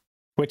CD.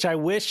 Which I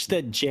wish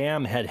that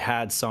Jam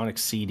had Sonic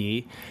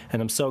CD,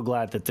 and I'm so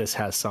glad that this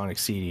has Sonic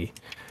CD.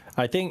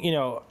 I think,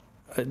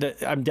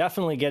 I'm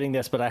definitely getting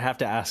this, but I have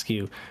to ask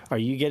you, are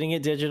you getting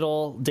it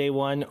digital day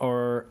one?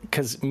 Or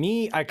because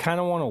I kind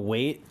of want to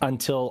wait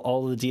until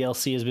all of the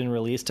DLC has been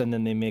released and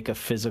then they make a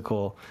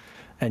physical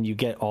and you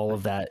get all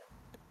of that.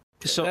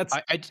 So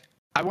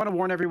I want to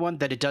warn everyone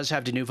that it does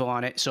have Denuvo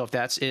on it. So if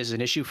that is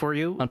an issue for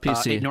you, on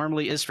PC, it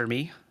normally is for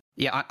me.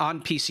 Yeah,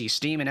 on PC,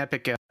 Steam and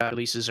Epic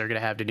releases are going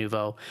to have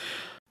Denuvo.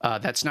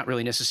 That's not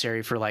really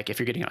necessary for if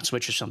you're getting it on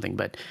Switch or something,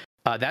 but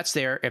that's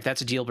there. If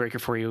that's a deal breaker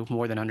for you,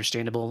 more than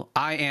understandable.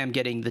 I am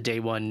getting the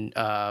day one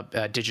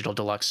digital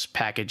deluxe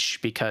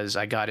package because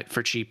I got it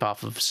for cheap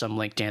off of some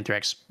link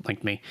Danthrax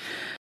linked me.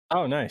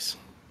 Oh, nice.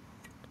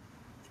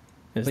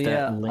 Is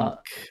that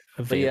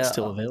link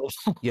still available?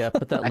 Yeah,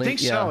 put that link. I think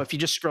so. If you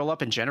just scroll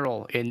up in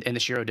general in the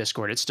Shiro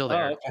Discord, it's still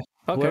there.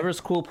 Oh, okay.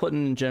 Whoever's cool, put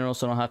in general,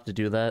 so I don't have to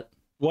do that.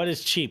 What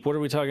is cheap? What are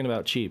we talking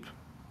about cheap?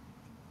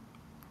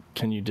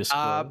 Can you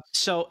disclose?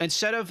 So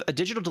instead of a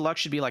digital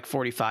deluxe should be like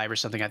 45 or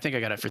something. I think I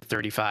got it for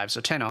 35,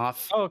 so 10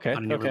 off. Oh, okay.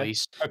 On a new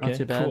release. Okay, not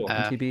too bad. Cool.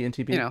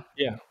 NTB.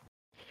 Yeah.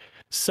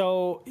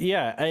 So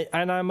yeah,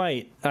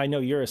 I know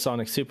you're a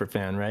Sonic super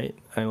fan, right?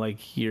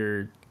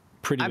 You're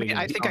pretty.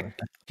 I think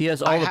he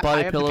has all the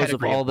body pillows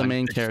of all the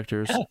main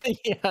characters.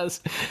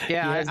 Yes.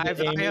 Yeah, I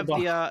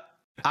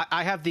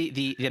have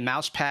the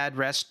mouse pad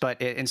rest,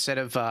 but instead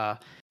of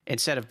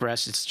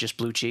breast, it's just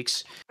blue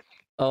cheeks.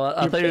 Oh,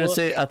 I thought you were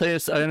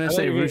going to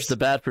say Rouge the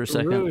Bat for a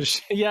second. Rouge.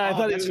 Yeah, I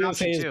thought he was going to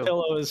say his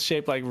pillow is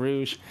shaped like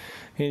Rouge,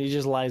 and he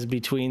just lies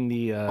between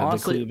the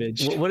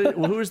cleavage.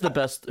 Who is the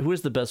best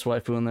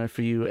waifu in there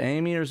for you,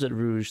 Amy, or is it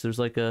Rouge? There's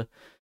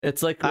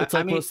it's like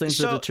those things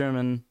that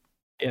determine.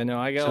 Yeah, no,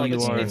 I got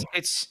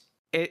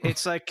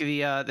it's like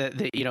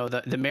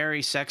the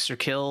marry, sex, or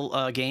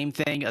kill game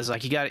thing. As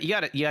you got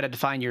to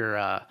define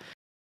your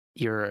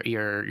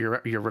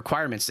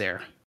requirements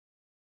there.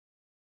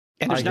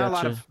 And there's not a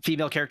lot of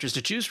female characters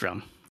to choose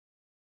from.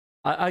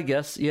 I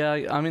guess,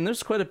 yeah. I mean,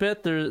 there's quite a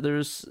bit.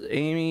 There's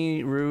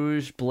Amy,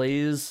 Rouge,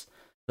 Blaze,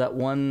 that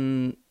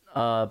one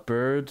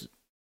bird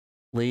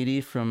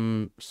lady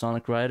from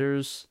Sonic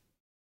Riders.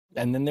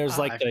 And then there's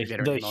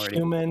the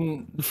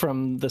human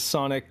from the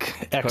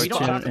Sonic X. We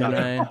don't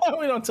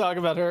talk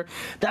about her.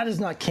 That is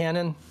not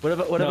canon. What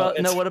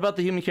about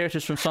the human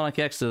characters from Sonic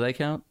X? Do they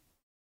count?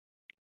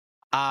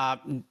 I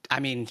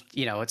mean,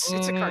 it's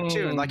a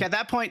cartoon. At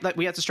that point,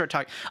 we have to start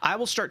talking. I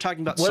will start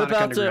talking about Sonic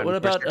Underground.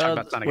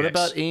 What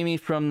about Amy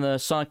from the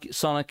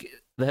Sonic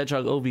the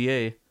Hedgehog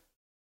OVA?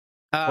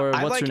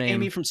 I like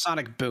Amy from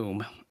Sonic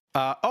Boom.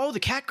 The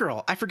cat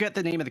girl. I forget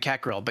the name of the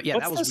cat girl, but yeah,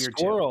 that was weird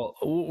squirrel?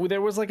 Too.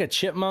 There was a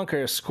chipmunk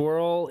or a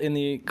squirrel in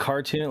the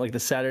cartoon, like the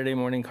Saturday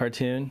morning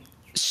cartoon.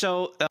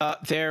 So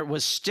there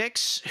was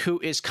Styx, who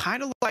is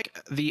kind of like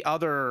the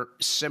other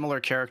similar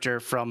character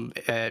from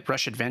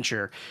Rush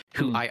Adventure,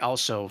 who I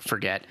also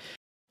forget.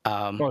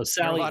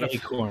 Sally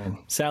Acorn.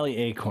 Sally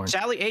Acorn.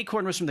 Sally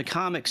Acorn was from the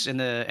comics and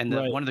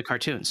the one of the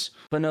cartoons.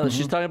 But no,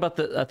 she's talking about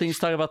I think he's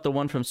talking about the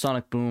one from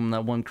Sonic Boom,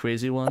 that one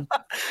crazy one.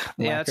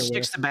 Yeah, it's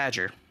Styx the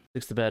Badger.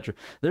 Styx the Badger.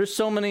 There's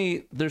so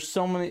many. There's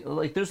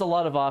a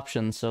lot of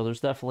options. So there's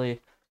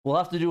definitely. We'll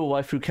have to do a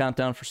waifu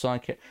countdown for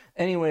Sonic.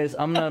 Anyways,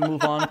 I'm gonna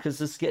move on because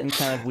this is getting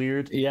kind of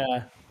weird.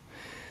 Yeah.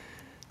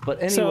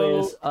 But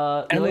anyways,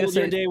 and we'll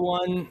do day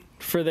one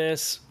for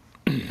this.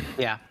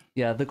 Yeah.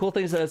 Yeah. The cool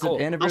thing is that it's an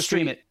anniversary. I'll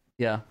stream it.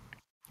 Yeah.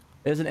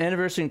 It's an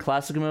anniversary in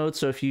classic mode,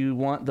 so if you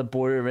want the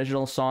board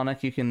original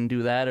Sonic, you can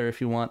do that, or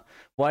if you want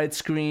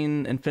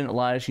widescreen Infinite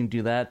Lives, you can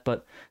do that.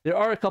 But there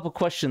are a couple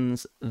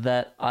questions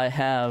that I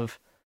have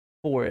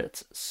for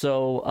it.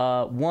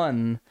 So,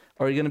 one.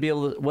 Are you going to be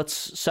able to...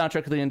 What's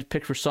soundtrack are they going to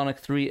pick for Sonic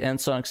 3 and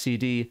Sonic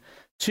CD?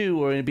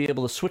 2, are you going to be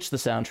able to switch the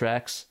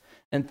soundtracks?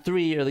 And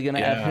 3, are they going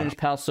to add Hidden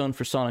Palace Zone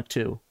for Sonic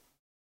 2?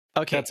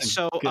 Okay,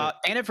 so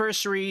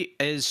Anniversary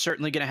is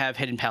certainly going to have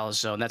Hidden Palace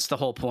Zone. That's the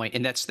whole point,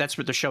 and that's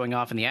what they're showing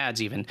off in the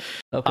ads even.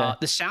 Okay.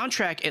 The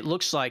soundtrack, it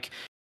looks like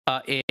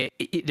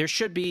there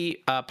should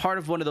be part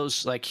of one of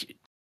those DLC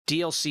 /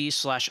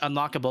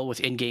 unlockable with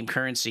in-game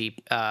currency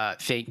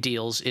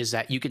deals is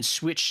that you can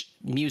switch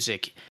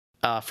music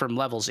from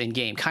levels in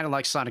game, kind of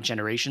like Sonic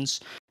Generations.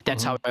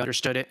 That's how I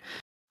understood it.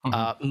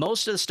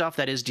 Most of the stuff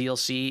that is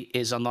DLC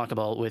is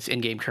unlockable with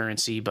in-game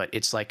currency, but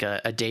it's like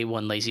a day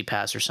one lazy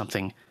pass or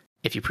something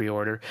if you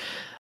pre-order.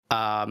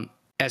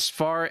 As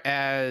far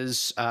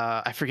as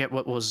I forget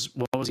what was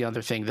the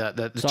other thing,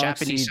 the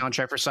Japanese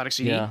soundtrack for Sonic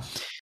CD. Yeah.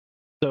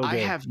 I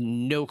have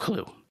no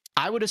clue.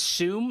 I would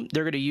assume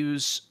they're going to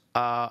use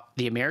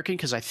the American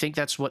because I think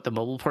that's what the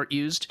mobile port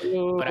used,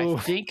 but I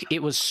think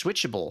it was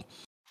switchable.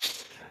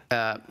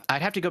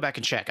 I'd have to go back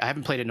and check. I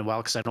haven't played it in a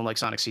while because I don't like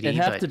Sonic CD.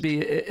 It'd have to be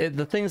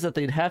the things that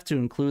they'd have to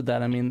include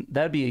that. I mean,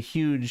 that'd be a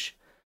huge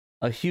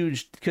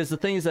because the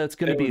thing is that it's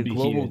going to be a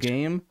global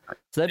game,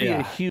 so that'd be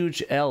a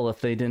huge L if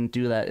they didn't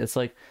do that. It's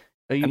like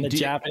And the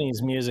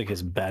Japanese music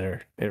is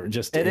better. It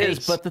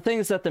is, but the thing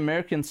is that the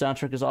American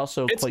soundtrack is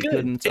also quite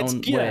good in its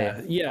own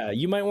way. Yeah,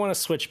 you might want to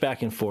switch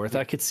back and forth.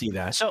 I could see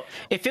that. So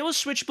if it was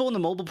switchable in the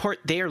mobile port,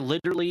 they are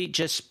literally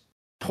just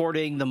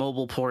porting the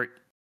mobile port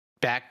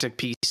back to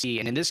PC.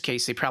 And in this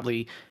case, they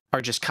probably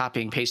are just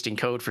copying, pasting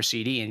code for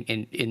CD.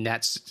 In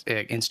that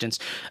instance,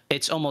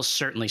 it's almost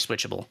certainly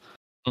switchable.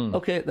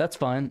 Okay, that's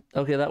fine.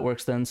 Okay, that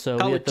works then.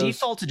 So it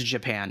defaulted to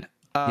Japan.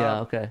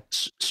 Okay.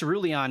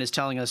 Cerulean is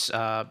telling us,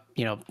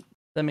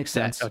 that makes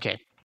sense. Okay.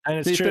 And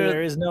it's true,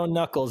 there is no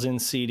Knuckles in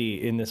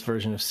CD, in this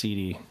version of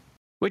CD.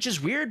 Which is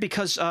weird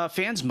because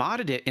fans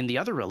modded it in the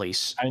other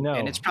release. I know.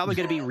 And it's probably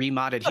going to be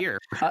remodded here.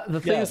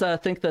 The thing is that I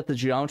think that the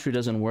geometry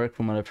doesn't work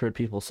from what I've heard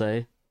people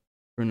say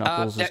for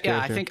Knuckles'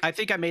 character. I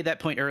think I made that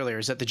point earlier,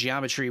 is that the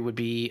geometry would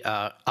be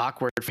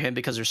awkward for him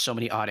because there's so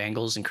many odd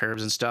angles and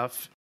curves and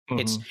stuff.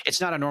 Mm-hmm.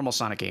 It's not a normal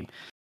Sonic game.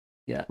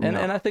 Yeah, and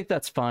I think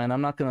that's fine.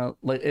 I'm not gonna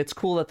it's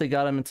cool that they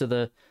got them into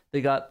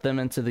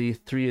the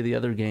 3 of the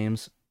other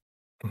games.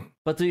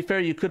 But to be fair,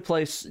 you could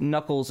play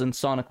Knuckles in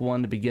Sonic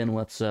 1 to begin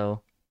with,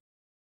 so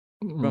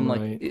from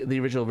the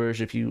original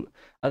version.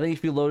 I think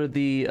if you loaded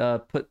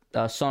the put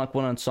Sonic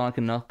 1 on Sonic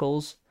and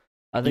Knuckles,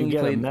 I think you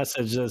get a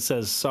message that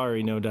says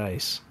 "Sorry, no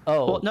dice."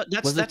 Oh, well, no,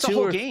 that's a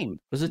whole game.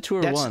 Was it 2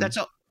 or 1? That's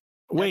a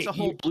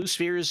whole Blue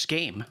Spheres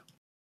game.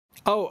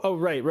 Oh,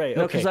 right.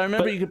 No, because I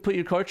remember you could put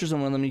your cartridges on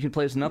one of them. You could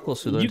play as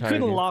Knuckles through the entire game.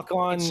 You couldn't lock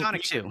on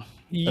Sonic 2.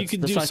 You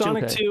could do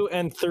Sonic 2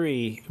 and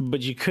 3,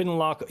 but you couldn't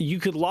lock. You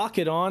could lock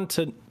it on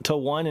to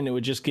 1, and it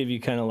would just give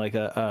you kind of like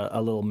a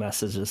little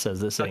message that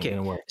says this ain't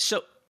gonna work.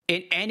 So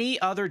in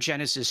any other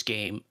Genesis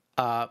game,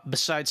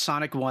 besides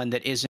Sonic 1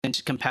 that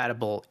isn't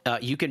compatible,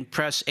 you can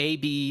press A,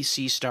 B,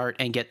 C start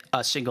and get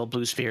a single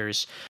Blue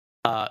Spheres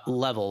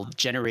level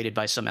generated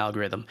by some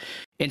algorithm.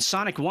 In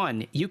Sonic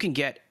 1, you can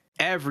get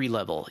every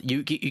level.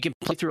 You can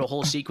play through a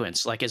whole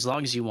sequence like as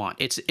long as you want.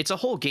 It's a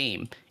whole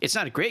game. It's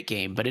not a great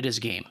game, but it is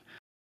a game.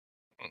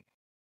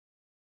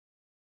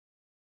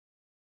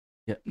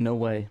 Yeah, no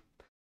way.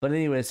 But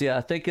anyways, yeah,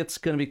 I think it's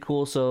gonna be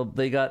cool. So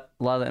they got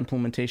a lot of the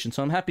implementation,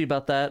 so I'm happy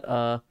about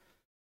that.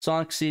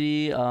 Sonic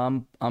CD,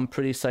 I'm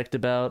pretty psyched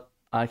about.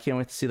 I can't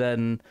wait to see that,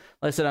 and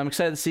like I said, I'm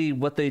excited to see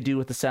what they do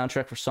with the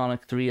soundtrack for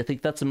Sonic 3. I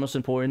think that's the most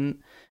important,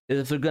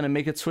 is if they're gonna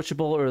make it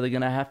switchable, or are they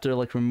gonna have to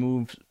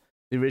remove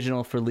the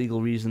original for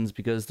legal reasons,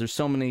 because there's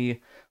so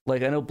many, I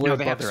know Blair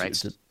Bucks have the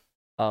rights.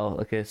 Oh,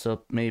 okay,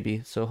 so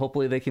maybe. So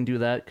hopefully they can do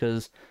that,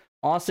 because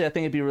honestly I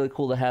think it'd be really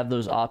cool to have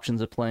those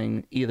options of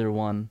playing either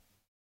one.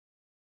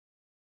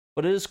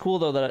 But it is cool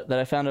though that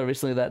I found out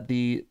recently that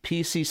the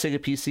Sega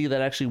PC,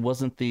 that actually was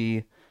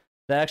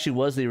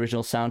the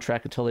original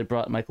soundtrack until they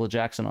brought Michael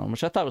Jackson on,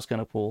 which I thought was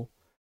kind of cool.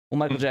 Well,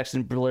 Michael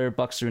Jackson, Blair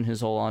Buxer, and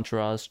his whole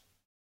entourage.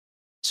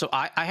 So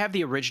I have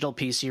the original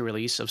PC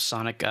release of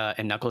Sonic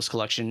and Knuckles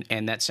Collection,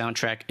 and that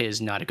soundtrack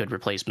is not a good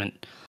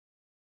replacement.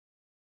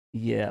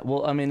 Yeah,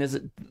 well, I mean, is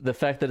it the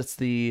fact that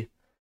it's is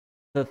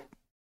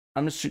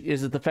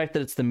it the fact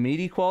that it's the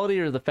MIDI quality,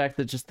 or the fact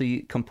that just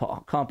the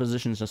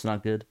composition is just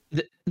not good?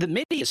 The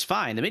MIDI is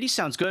fine. The MIDI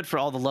sounds good for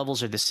all the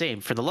levels are the same.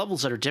 For the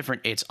levels that are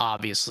different, it's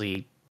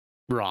obviously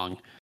wrong.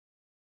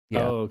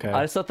 Yeah. Oh, okay.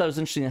 I just thought that was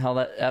interesting how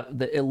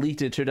it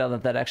leaked. It turned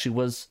out that actually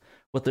was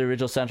what the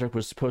original soundtrack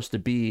was supposed to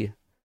be,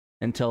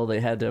 until they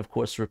had to, of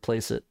course,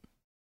 replace it.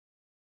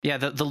 Yeah,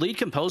 the lead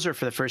composer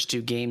for the first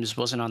 2 games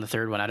wasn't on the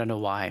third one. I don't know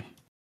why.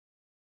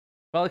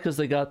 Probably because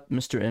they got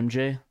Mr.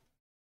 MJ.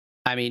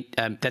 I mean,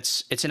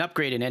 it's an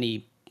upgrade in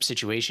any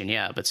situation,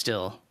 yeah, but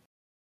still.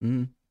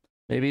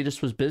 Maybe he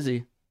just was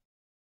busy.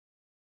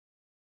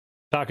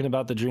 Talking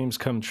about the dreams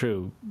come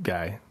true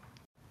guy.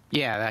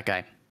 Yeah, that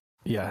guy.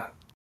 Yeah.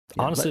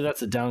 Honestly,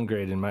 that's a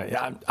downgrade in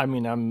my.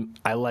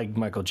 I like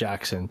Michael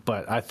Jackson,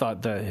 but I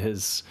thought that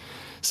his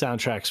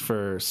soundtracks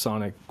for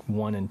Sonic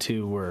 1 and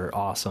 2 were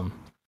awesome.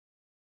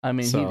 I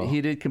mean,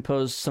 he did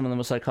compose some of the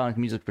most iconic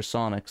music for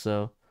Sonic,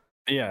 so.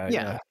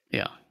 Yeah.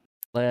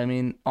 I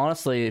mean,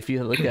 honestly, if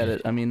you look at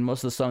it, I mean,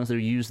 most of the songs that are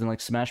used in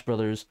Smash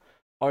Brothers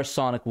are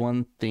Sonic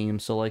 1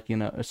 themes, so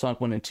Sonic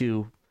 1 and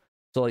 2.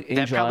 So Angel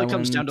that probably Island,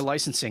 comes down to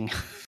licensing.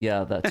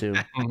 Yeah, that too.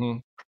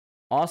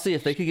 Honestly,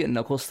 if they could get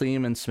Knuckles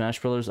theme in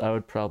Smash Brothers, I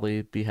would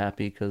probably be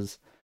happy, because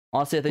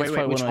honestly, I think it's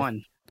probably which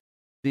one?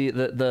 The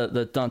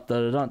dun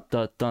da dun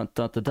da dun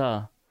da da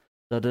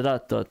da da da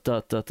da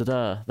da da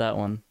da, that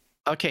one.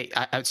 Okay,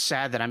 I'm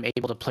sad that I'm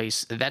able to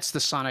place. That's the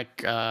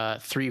Sonic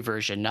 3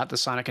 version, not the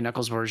Sonic and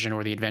Knuckles version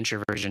or the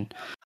Adventure version.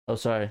 Oh,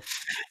 sorry.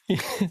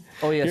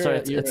 Oh yeah, sorry.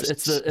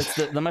 It's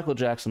the Michael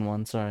Jackson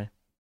one. Sorry.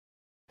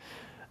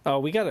 Oh,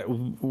 we gotta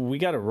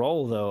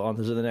roll though on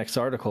to the next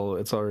article.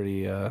 It's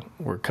already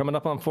we're coming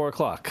up on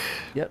 4:00.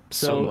 Yep.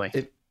 So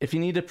if you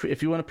need to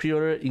if you want to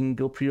pre-order it, you can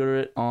go pre-order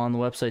it on the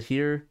website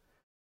here.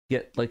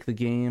 Get the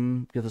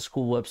game, get the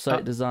school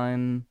website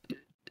design.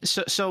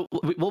 So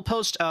we'll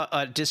post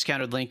a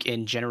discounted link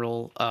in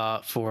general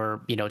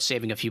for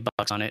saving a few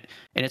bucks on it,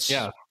 and it's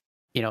if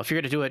you're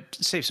gonna do it,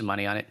 save some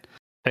money on it.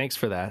 Thanks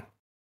for that.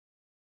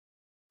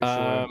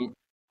 Sure.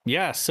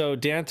 Yeah, so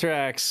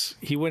Danthrax,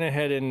 he went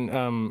ahead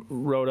and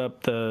wrote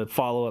up the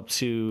follow-up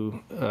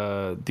to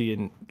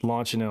the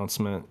launch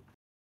announcement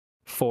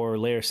for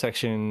Layer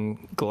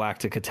Section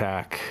Galactic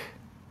Attack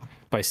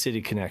by City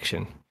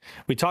Connection.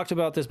 We talked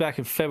about this back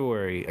in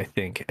February, I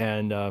think,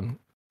 and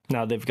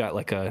now they've got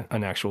like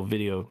an actual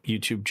video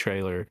YouTube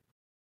trailer.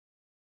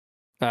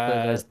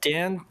 Is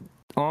Dan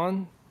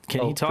on?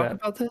 Can he talk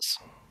about this?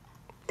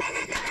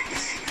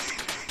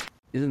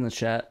 He's in the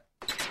chat.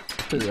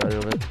 Play the audio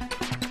of it.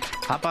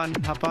 Hop on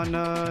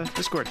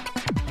Discord.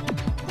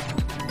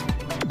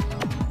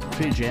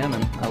 Pretty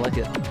jamming. I like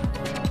it.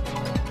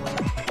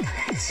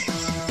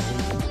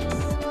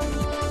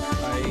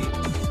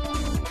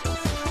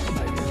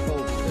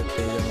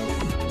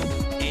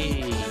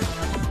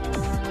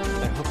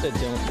 I hope they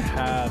don't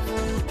have,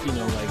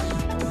 like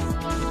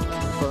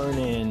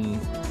burn-in,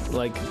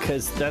 like,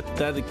 because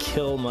that'd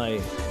kill my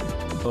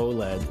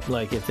OLED.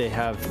 Like if they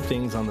have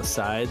things on the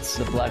sides,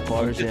 the black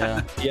bars.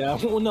 Yeah.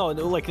 Well, no,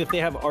 like if they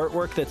have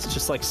artwork that's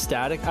just like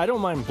static. I don't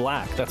mind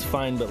black, that's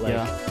fine, but like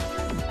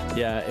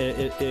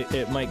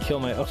it might kill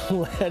my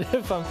OLED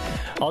if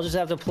I'll just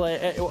have to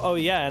play. Oh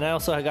yeah, and I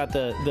also got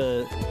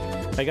the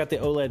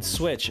OLED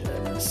switch,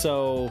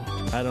 so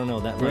I don't know,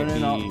 that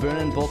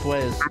burning both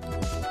ways.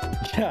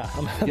 Yeah,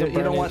 you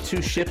don't want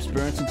two ships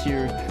burnt into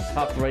your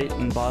top right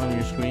and bottom of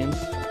your screen.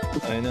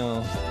 I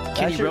know.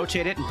 Can you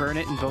rotate it and burn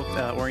it in both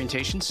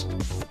orientations?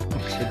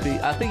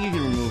 I think you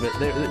can remove it.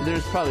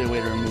 There's probably a way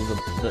to remove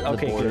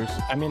the borders.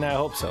 Good. I mean, I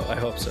hope so,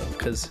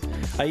 because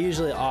I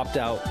usually opt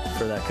out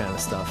for that kind of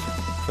stuff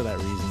for that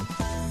reason.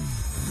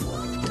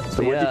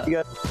 So what did you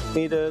guys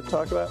need to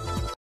talk about?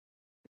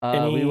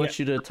 We want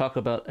you to talk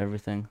about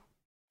everything.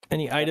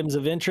 Any items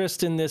of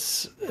interest in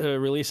this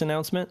release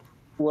announcement?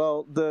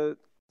 Well, the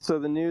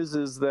news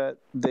is that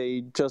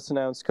they just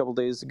announced a couple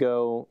days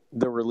ago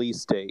the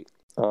release date.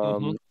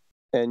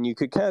 And you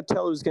could kind of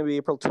tell it was going to be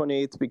April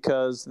 28th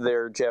because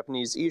their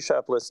Japanese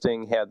eShop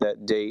listing had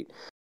that date.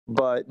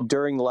 But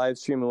during the live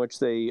stream in which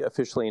they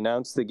officially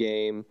announced the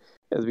game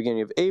at the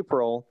beginning of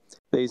April,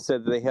 they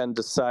said they hadn't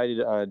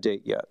decided on a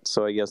date yet.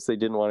 So I guess they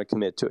didn't want to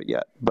commit to it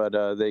yet. But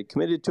they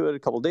committed to it a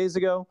couple days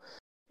ago.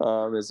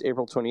 It's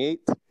April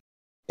 28th.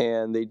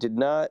 And they did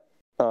not,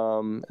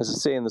 as I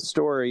say in the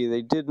story,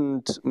 they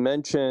didn't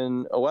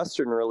mention a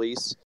Western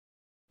release,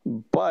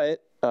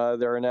 but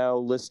there are now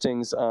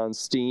listings on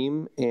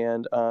Steam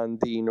and on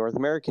the North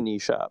American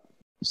eShop.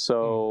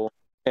 So,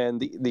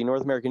 and the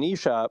North American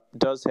eShop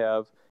does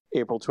have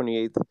April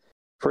 28th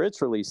for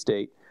its release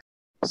date.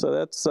 So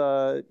that's,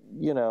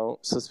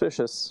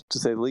 suspicious to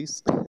say the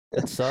least.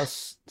 It's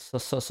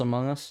sus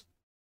among us.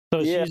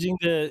 So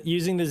it's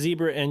using the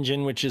Zebra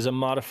engine, which is a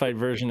modified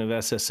version of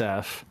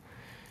SSF.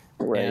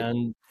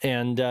 Right.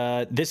 And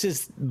this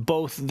is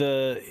both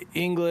the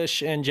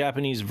English and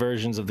Japanese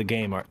versions of the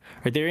game. Are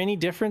there any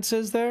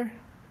differences there?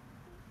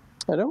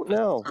 I don't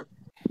know.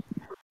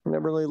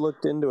 Never really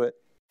looked into it.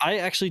 I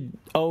actually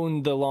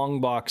own the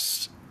long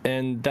box,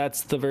 and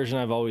that's the version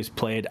I've always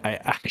played.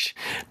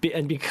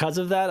 And because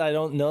of that, I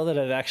don't know that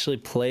I've actually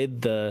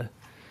played the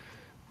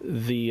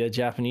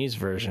Japanese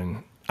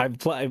version. I've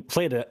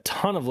played a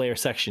ton of Layer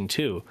Section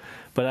 2,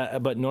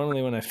 but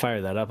normally when I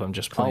fire that up, I'm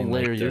just playing. I'll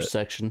layer your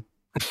section.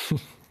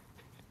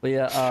 But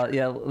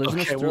it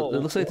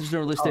looks like there's no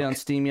release date on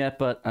Steam yet,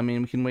 but I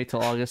mean we can wait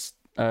till August.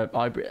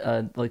 Like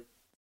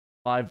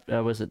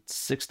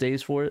 6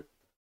 days for it.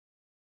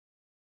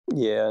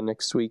 Yeah,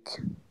 next week.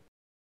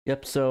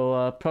 Yep.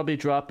 So probably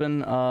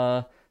dropping.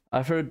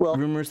 I've heard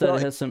rumors that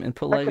it has some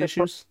input lag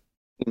issues.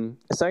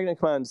 It's not going to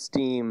come on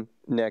Steam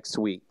next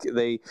week.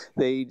 They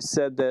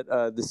said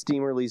that the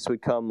Steam release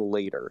would come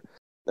later.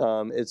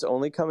 It's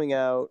only coming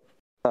out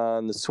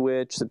on the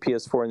Switch, the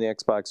PS4, and the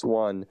Xbox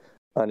One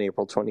on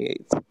April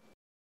 28th.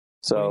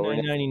 So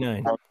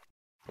 $29.99.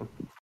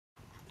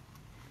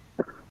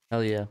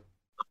 Hell yeah.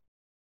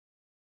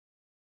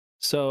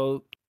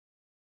 So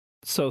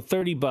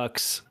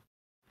 $30,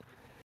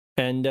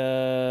 and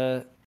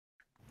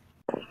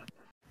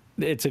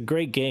it's a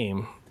great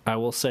game. I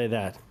will say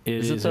that it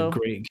is a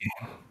great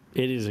game.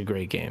 It is a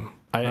great game.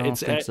 I don't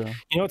think so.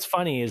 You know what's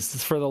funny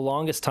is for the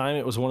longest time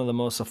it was one of the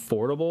most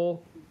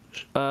affordable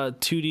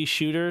 2D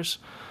shooters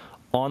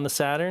on the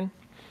Saturn.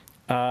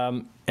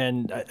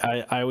 And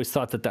I always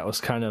thought that was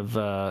kind of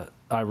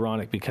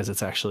ironic because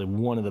it's actually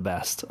one of the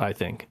best, I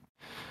think.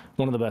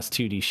 One of the best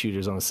 2D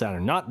shooters on the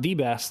Saturn. Not the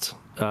best,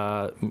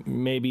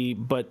 maybe,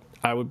 but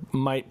I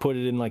might put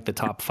it in like the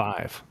top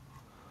 5.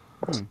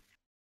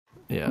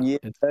 Yeah,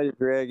 United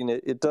Dragon.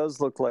 It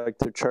does look like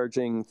they're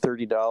charging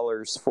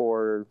 $30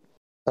 for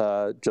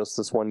just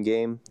this one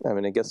game. I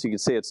mean, I guess you could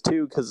say it's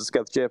 2 because it's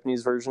got the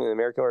Japanese version and the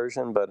American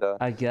version, but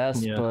I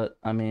guess, but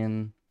I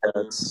mean,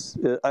 it's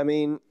a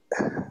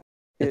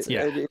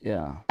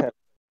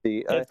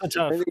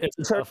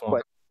tough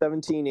one.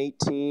 17,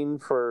 18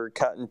 for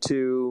Cotton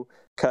 2,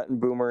 Cotton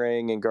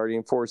Boomerang, and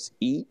Guardian Force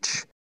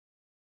each.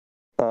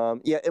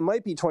 It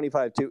might be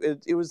 25 too.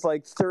 It was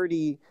like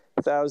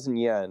 30,000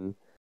 yen.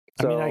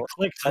 So, I mean, I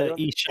clicked the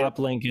eShop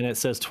link and it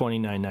says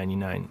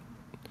 $29.99,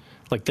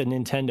 like the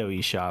Nintendo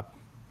eShop.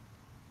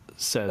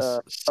 says.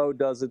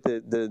 Does it?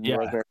 The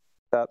North American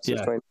top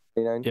says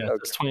 $29.99? Yeah,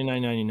 it's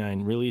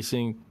 $29.99.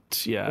 Releasing,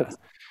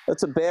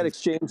 That's a bad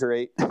exchange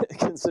rate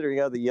considering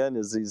how the yen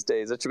is these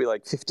days. That should be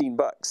like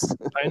 $15.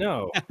 I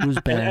know. Who's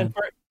bad?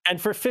 And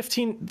for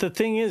 15, the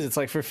thing is, it's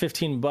like for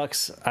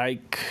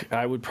 $15,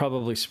 I would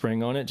probably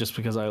spring on it just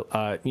because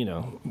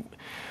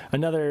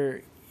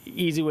another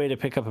easy way to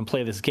pick up and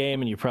play this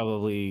game, and you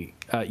probably,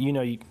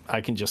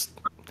 I can just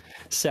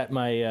set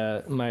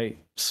my my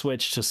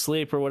Switch to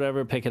sleep or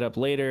whatever, pick it up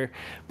later.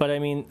 But I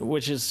mean,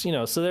 which is,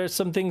 so there's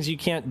some things you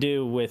can't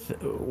do with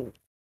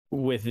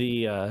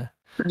the.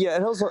 Yeah,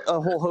 it has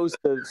a whole host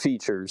of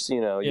features,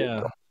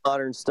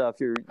 modern stuff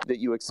that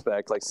you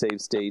expect, like save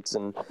states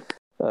and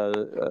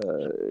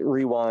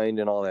rewind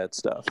and all that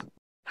stuff.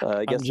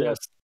 I guess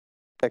that's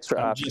extra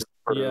options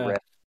for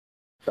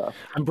stuff.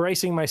 I'm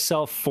bracing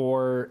myself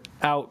for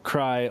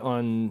outcry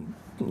on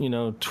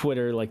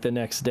Twitter like the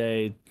next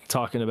day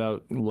talking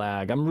about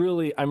lag. I'm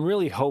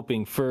really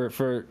hoping for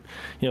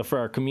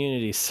our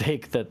community's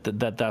sake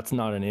that's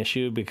not an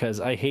issue, because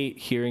I hate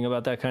hearing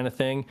about that kind of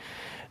thing.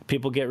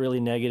 People get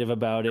really negative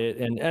about it,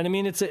 and I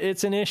mean it's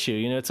an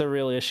issue. It's a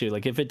real issue.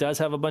 Like if it does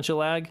have a bunch of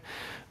lag,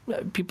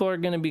 people are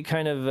going to be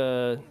kind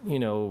of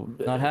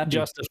not happy,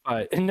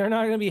 justified, and they're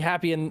not going to be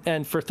happy.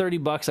 And for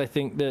 $30, I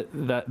think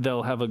that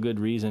they'll have a good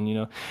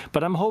reason.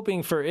 But I'm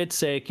hoping for its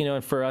sake,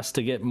 and for us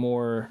to get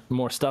more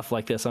stuff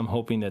like this, I'm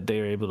hoping that they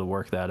are able to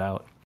work that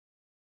out.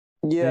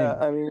 Yeah,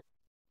 I mean,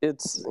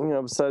 it's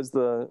besides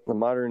the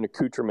modern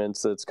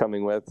accoutrements that it's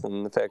coming with,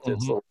 and the fact that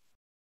it's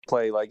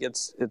play, like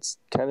it's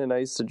kind of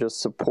nice to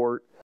just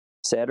support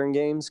Saturn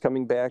games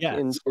coming back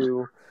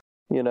into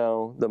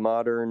the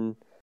modern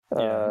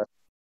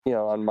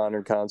on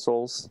modern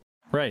consoles.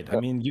 Right. I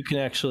mean, you can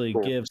actually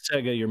give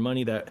Sega your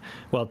money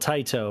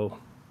Taito,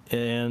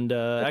 and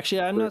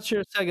actually I'm not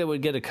sure Sega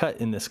would get a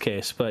cut in this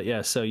case,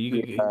 but so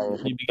you'd be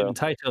giving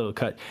Taito a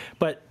cut.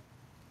 But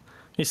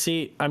you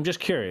see, I'm just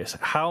curious,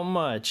 how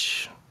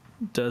much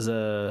does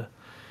a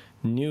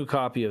new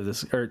copy of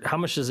this, or how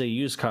much does a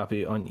used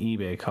copy on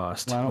eBay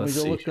cost? Why don't we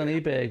go look on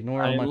eBay?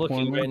 Ignore I'm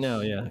looking right now.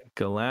 Yeah,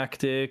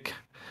 Galactic.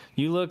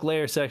 You look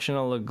layer section.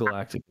 I'll look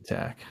Galactic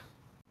Attack.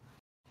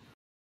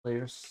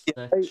 Layer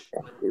section.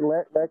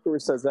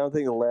 Lactor says, I don't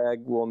think the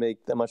lag will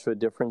make that much of a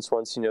difference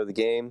once you know the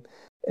game,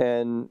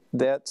 and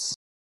that's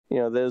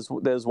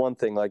there's one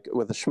thing, like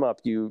with a shmup,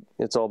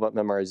 it's all about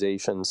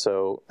memorization.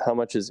 So how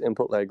much is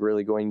input lag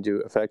really going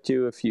to affect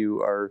you if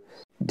you are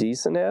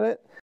decent at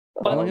it?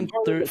 I'm looking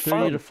 $30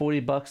 to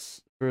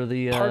 $40 for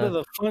the. Part of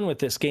the fun with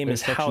this game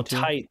is how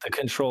tight the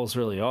controls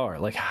really are.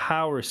 Like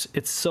how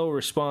it's so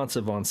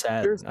responsive on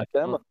Saturn.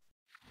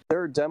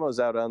 There are demos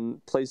out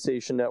on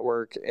PlayStation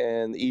Network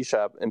and the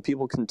eShop, and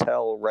people can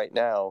tell right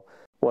now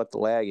what the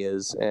lag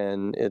is,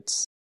 and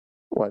it's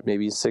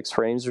maybe 6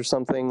 frames or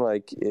something.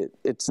 Like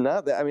it's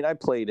not that. I mean, I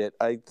played it.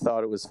 I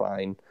thought it was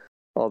fine.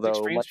 Although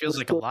 6 frames feels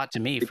like a lot to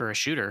me for a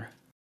shooter.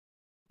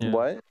 Yeah.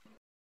 What?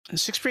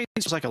 6 frames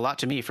feels like a lot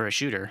to me for a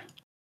shooter.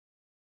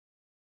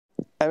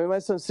 I mean, my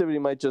sensitivity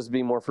might just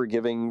be more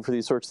forgiving for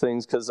these sorts of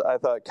things, because I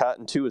thought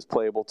Cotton 2 was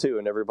playable too,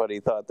 and everybody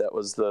thought that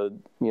was the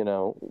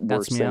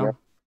worst thing.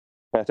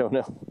 I don't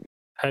know.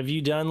 Have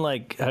you done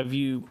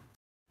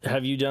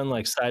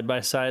side by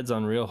sides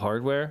on real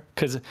hardware?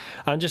 Because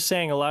I'm just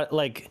saying, a lot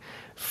like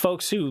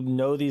folks who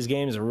know these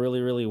games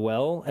really, really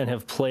well and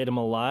have played them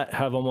a lot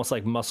have almost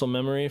like muscle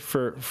memory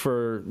for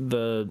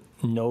the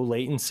no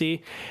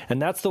latency,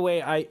 and that's the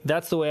way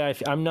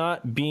I'm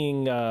not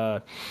being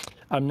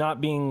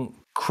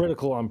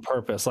critical on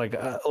purpose. Like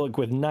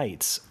with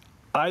Knights,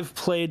 I've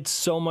played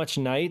so much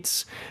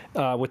Knights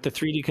with the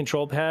 3D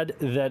control pad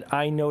that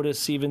I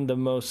notice even the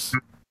most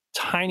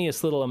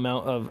tiniest little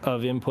amount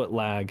of input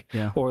lag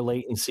or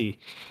latency.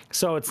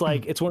 So it's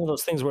like it's one of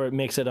those things where it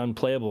makes it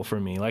unplayable for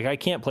me. Like I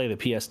can't play the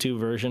PS2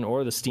 version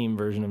or the Steam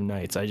version of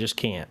Knights. I just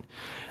can't.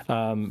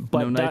 But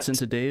no Knights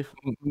into Dave?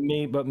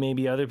 But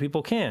maybe other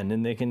people can,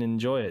 and they can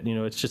enjoy it.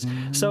 It's just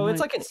so it's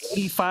like an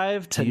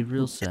 $85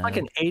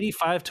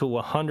 to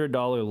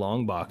 $100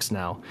 long box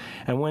now.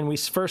 And when we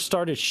first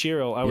started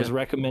Shiro, I was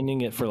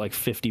recommending it for like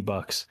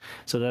 $50.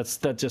 So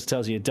that just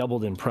tells you it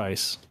doubled in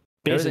price.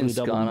 Basically,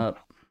 everything's gone up.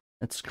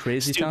 It's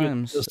crazy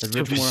times.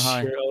 More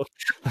high.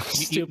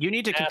 You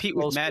need to compete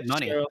with Mad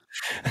Money.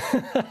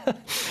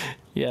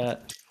 Yeah.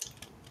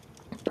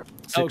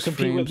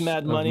 Compete with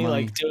Mad Money,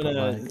 like doing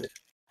a.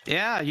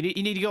 Yeah, you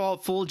need to go all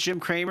full Jim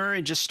Cramer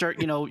and just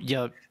start,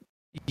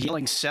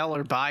 yelling sell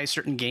or buy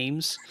certain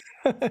games.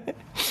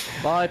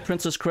 Buy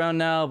Princess Crown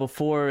now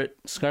before it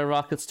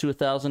skyrockets to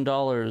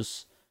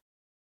 $1,000,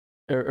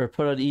 or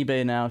put on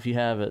eBay now if you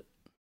have it.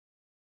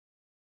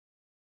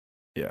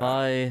 Yeah.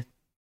 Buy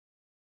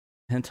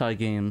hentai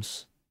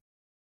games.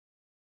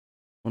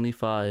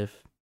 $25.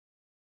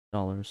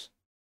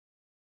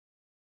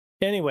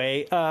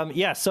 Anyway,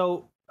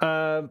 so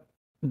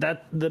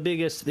that the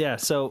biggest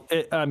so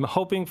I'm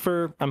hoping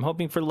for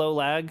low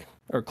lag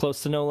or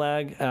close to no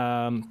lag.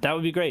 That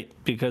would be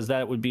great, because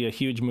that would be a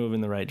huge move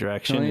in the right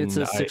direction. It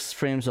says 6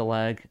 frames of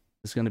lag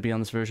is going to be on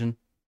this version.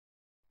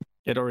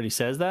 It already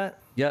says that?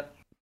 Yep.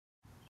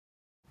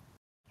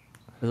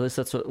 At least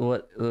that's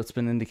what's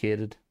been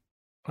indicated.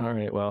 All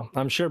right. Well,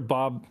 I'm sure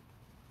Bob.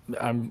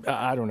 I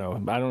don't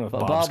know. I don't know if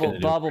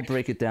Bob will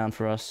break it down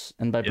for us,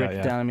 and by break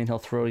it down, I mean he'll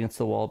throw it against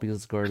the wall because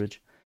it's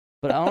garbage.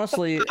 But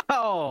honestly,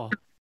 I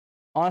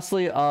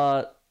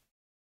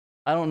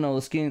don't know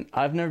this game.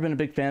 I've never been a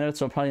big fan of it,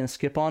 so I'm probably gonna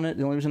skip on it.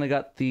 The only reason I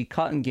got the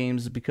Cotton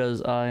games is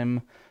because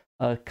I'm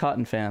a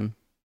Cotton fan.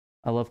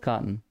 I love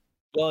Cotton.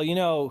 Well, you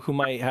know who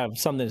might have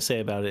something to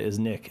say about it is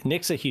Nick.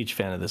 Nick's a huge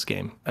fan of this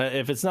game.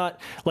 If it's not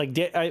like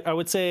I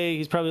would say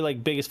he's probably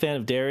like biggest fan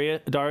of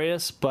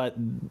Darius, but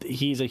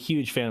he's a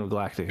huge fan of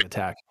Galactic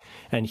Attack,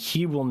 and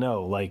he will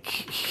know. Like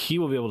he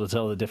will be able to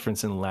tell the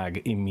difference in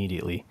lag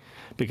immediately,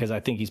 because I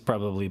think he's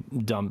probably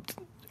dumped,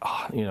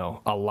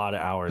 a lot of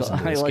hours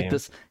into this game.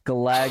 This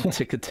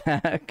Galactic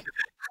Attack.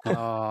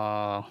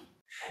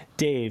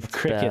 Dave, it's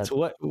crickets.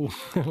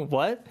 Bad.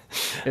 What?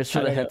 It's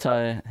for the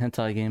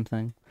hentai game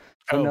thing.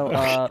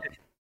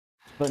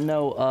 But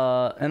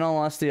no, in all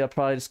honesty, I'm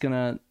probably just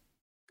gonna.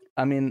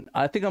 I mean,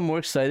 I think I'm more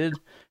excited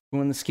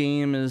when this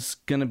game is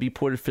gonna be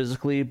ported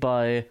physically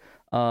by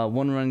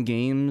One Run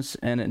Games,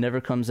 and it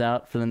never comes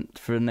out for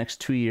the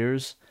next 2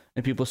 years,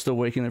 and people are still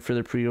waiting for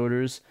their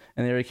pre-orders,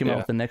 and they already came out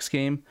with the next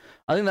game.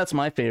 I think that's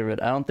my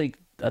favorite. I think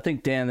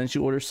Dan, didn't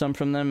you order some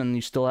from them, and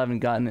you still haven't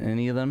gotten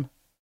any of them?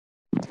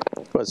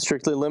 What,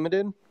 Strictly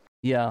Limited?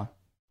 Yeah.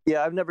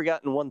 Yeah, I've never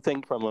gotten one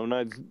thing from them.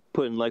 I've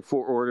put in like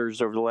 4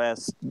 orders over the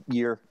last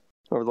year,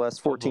 over the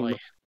last 14 months.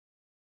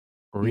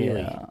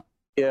 Really?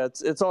 Yeah,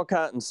 it's all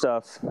Cotton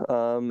stuff.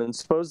 And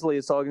supposedly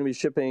it's all going to be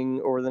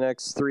shipping over the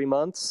next 3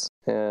 months,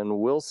 and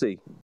we'll see.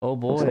 Oh,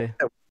 boy.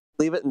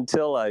 Leave it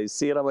until I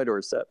see it on my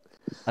doorstep.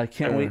 I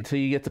can't wait till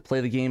you get to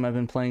play the game I've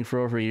been playing for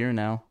over a year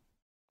now.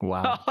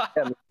 Wow.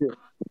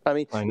 I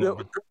mean,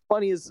 what's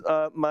funny is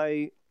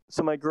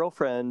my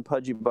girlfriend,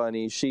 Pudgy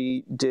Bunny,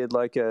 she did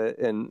like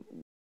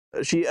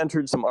she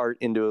entered some art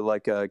into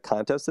like a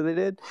contest that they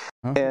did,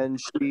 and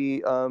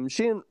she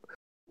didn't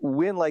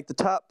win like the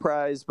top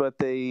prize, but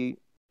they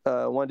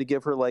wanted to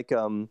give her like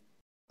an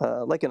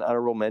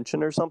honorable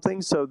mention or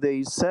something. So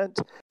they sent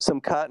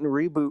some Cotton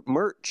Reboot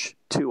merch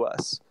to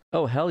us.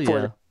 Oh, hell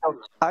yeah!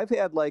 I've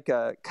had like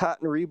a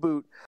Cotton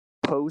Reboot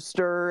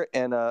poster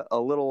and a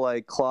little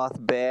like cloth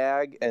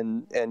bag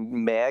and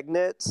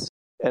magnets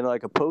and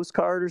like a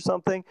postcard or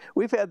something.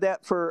 We've had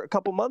that for a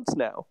couple months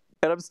now,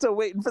 and I'm still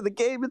waiting for the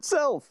game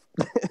itself.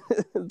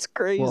 It's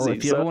crazy. Well,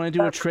 if you ever want to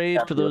do a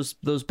trade for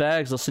those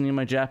bags, I'll send you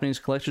my Japanese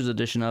collector's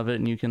edition of it,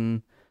 and you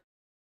can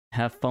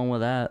have fun with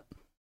that.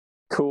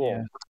 Cool.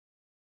 Yeah.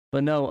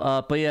 But no,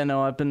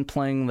 I've been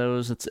playing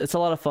those. It's a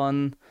lot of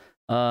fun.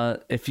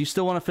 If you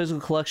still want a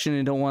physical collection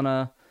and don't want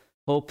to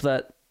hope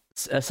that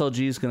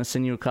SLG is going to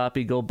send you a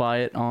copy, go buy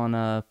it on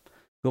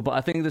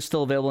I think they're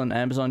still available in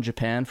Amazon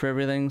Japan for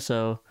everything.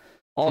 So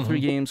all 3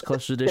 games,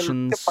 collector's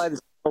editions. You can buy the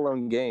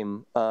standalone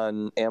game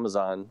on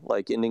Amazon,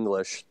 like in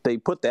English. They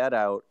put that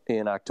out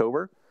in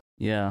October.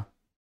 Yeah.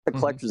 The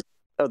collectors.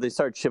 They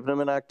started shipping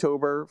them in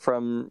October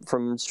from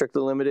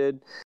Strictly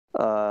Limited,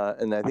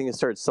 and I think they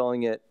started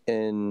selling it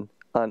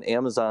on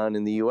Amazon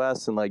in the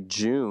U.S. in like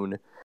June.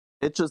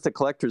 It's just the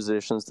collector's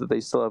editions that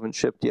they still haven't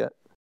shipped yet.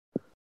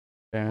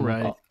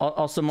 Right.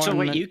 Also, Martin, so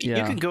wait, you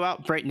can go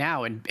out right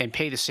now and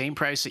pay the same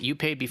price that you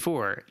paid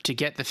before to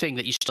get the thing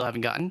that you still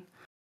haven't gotten?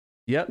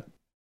 Yep.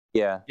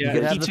 Yeah. You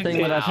can have the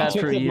thing that I've had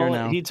for a year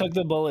now. He took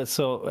the bullet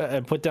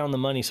and put down the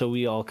money so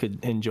we all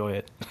could enjoy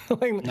it.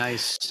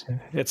 Nice.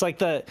 It's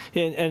like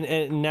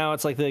and now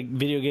it's like the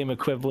video game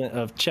equivalent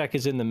of check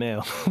is in the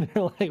mail.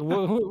 They're like,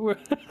 more.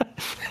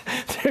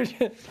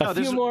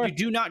 You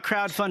do not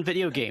crowdfund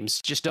video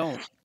games. Just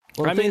don't.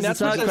 Well, I mean, that's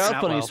not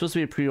crowdfunding. It's supposed to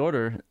be a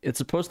pre-order. It's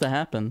supposed to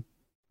happen.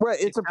 Right.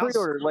 It's a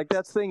pre-order. Like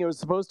that's the thing. It was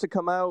supposed to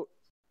come out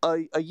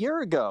a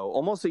year ago,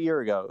 almost a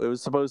year ago. It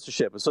was supposed to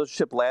ship. It was supposed to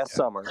ship last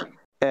summer.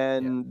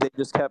 And they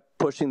just kept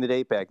pushing the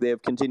date back. They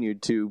have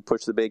continued to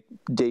push the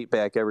date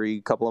back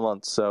every couple of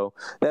months. So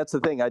that's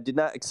the thing. I did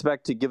not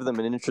expect to give them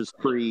an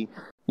interest-free,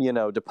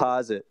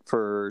 deposit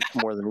for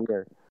more than a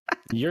year.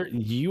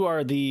 You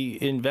are the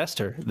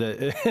investor.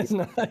 It's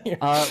not your...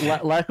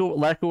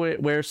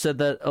 Lackaware said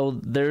that. Oh,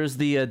 there's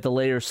the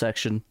delayer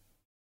section.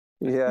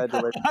 Yeah.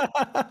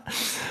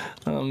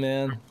 Oh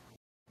man.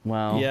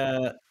 Wow.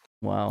 Yeah.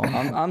 Wow,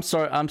 I'm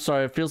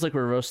sorry. It feels like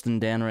we're roasting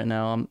Dan right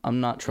now.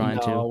 I'm not trying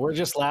to. No, we're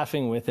just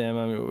laughing with him.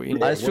 I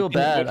mean, I feel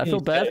bad. I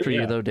feel bad for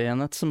you though, Dan.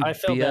 That's some I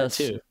feel BS. Bad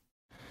too.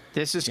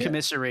 This is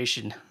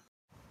commiseration.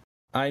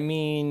 I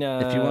mean,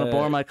 if you want to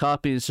borrow my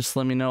copies, just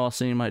let me know. I'll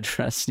send you my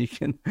address. You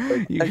can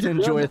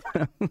enjoy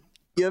them.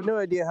 You have no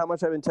idea how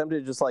much I've been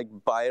tempted to just like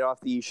buy it off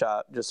the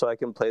eShop just so I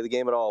can play the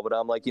game at all. But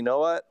I'm like, you know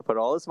what? Put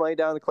all this money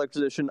down in the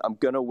collector's edition. I'm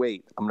gonna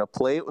wait. I'm gonna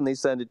play it when they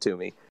send it to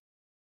me.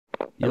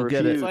 You'll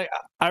get it. Like,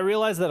 I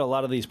realize that a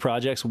lot of these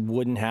projects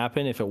wouldn't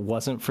happen if it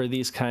wasn't for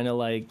these kind of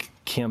like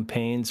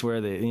campaigns where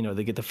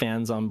they get the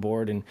fans on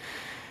board and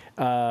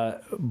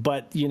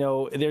but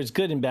there's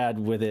good and bad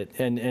with it,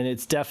 and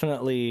it's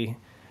definitely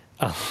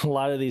a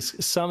lot of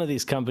some of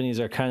these companies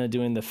are kind of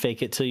doing the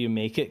fake it till you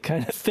make it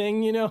kind of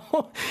thing,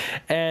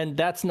 and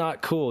that's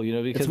not cool,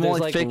 because it's more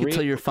like fake it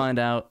till you find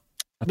out.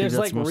 there's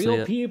like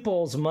real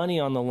people's money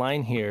on the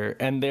line here,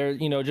 and they're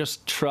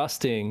just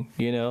trusting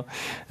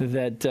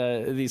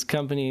that these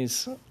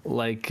companies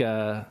like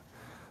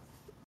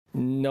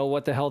know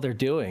what the hell they're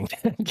doing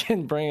and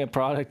can bring a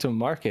product to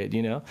market.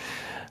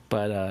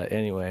 But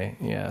anyway,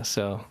 yeah.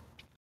 So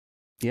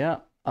yeah,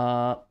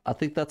 I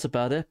think that's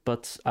about it.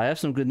 But I have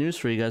some good news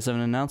for you guys. I have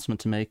an announcement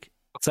to make.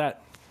 What's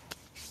that?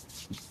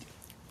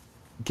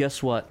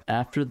 Guess what?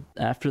 After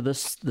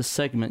this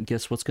segment,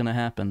 guess what's gonna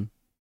happen?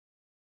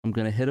 I'm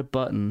gonna hit a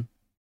button,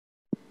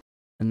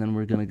 and then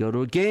we're gonna go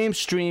to a game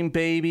stream,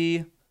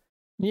 baby.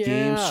 Yeah.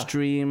 Game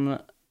stream,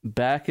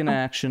 back in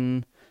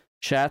action.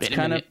 Chat's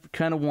kind of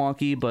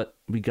wonky, but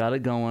we got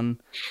it going.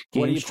 Game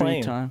what are you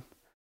stream playing? Time.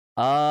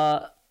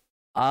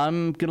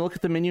 I'm gonna look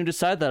at the menu and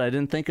decide that. I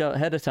didn't think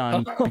ahead of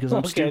time because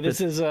I'm stupid.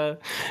 This is hey,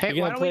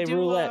 you're gonna play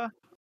roulette.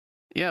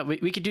 Yeah,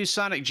 we could do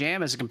Sonic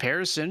Jam as a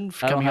comparison.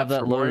 I don't have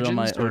that loaded on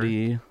my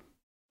ODE.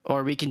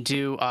 Or we can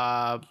do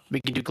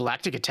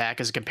Galactic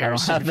Attack as a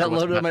comparison. I don't have that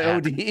loaded on my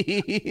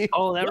ODE.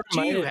 Oh, what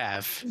do you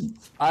have?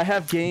 I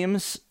have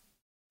games.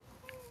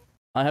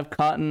 I have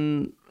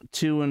Cotton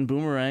 2 and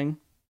Boomerang.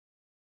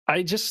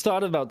 I just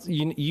thought about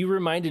you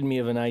reminded me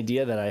of an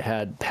idea that I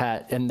had,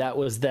 Pat, and that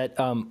was that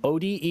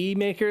ODE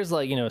makers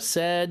like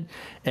SED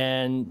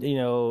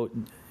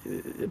and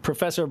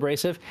Professor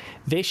Abrasive,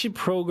 they should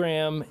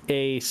program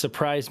a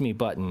surprise me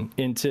button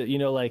into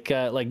like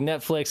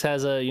Netflix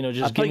has a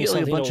just give me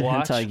something to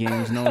watch. I bunch of hentai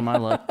games, knowing my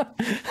luck.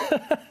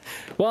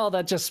 Well,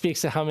 that just speaks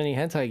to how many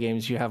hentai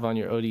games you have on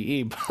your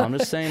ODE. I'm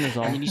just saying is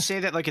all. I mean, you say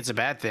that like it's a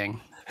bad thing.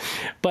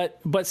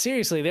 But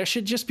seriously, there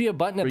should just be a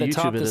button at the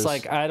top that's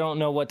like, I don't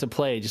know what to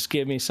play. Just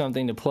give me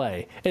something to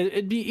play.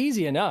 It'd be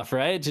easy enough,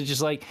 right? To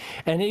just like,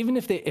 and even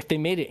if they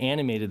made it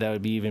animated, that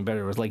would be even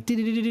better. It was like, and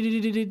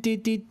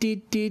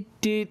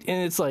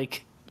it's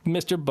like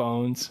Mr.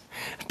 Bones.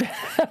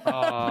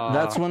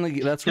 That's when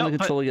the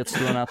controller gets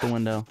thrown out the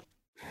window.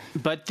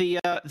 But the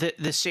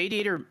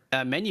Sadiator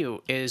menu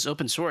is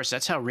open source.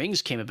 That's how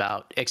Rings came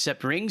about.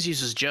 Except Rings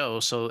uses Joe,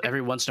 so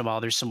every once in a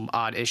while there's some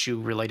odd issue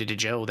related to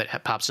Joe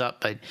that pops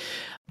up. But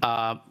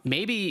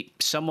maybe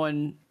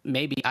someone,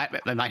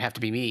 it might have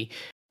to be me.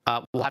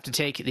 We'll have to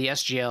take the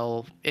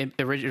SGL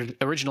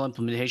original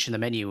implementation of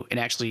the menu and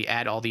actually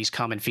add all these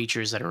common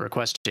features that are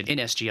requested in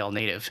SGL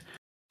native.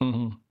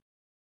 Mm-hmm.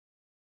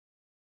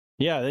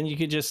 Yeah, then you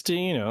could just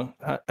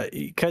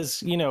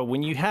because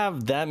when you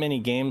have that many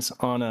games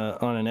on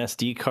an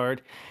SD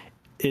card,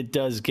 it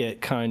does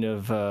get kind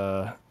of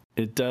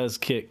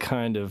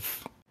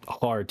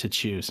hard to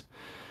choose.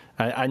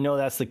 I know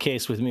that's the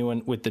case with me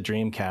with the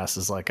Dreamcast.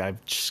 Is like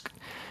I've just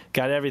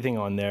got everything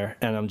on there,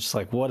 and I'm just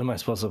like, what am I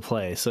supposed to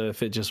play? So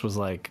if it just was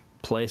like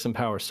play some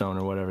Power Stone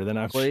or whatever, then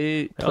I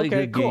play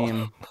okay, good cool.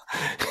 game.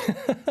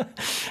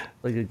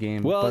 Play good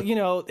game. Well,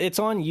 it's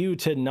on you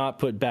to not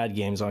put bad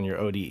games on your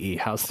ODE.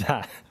 How's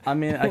that? I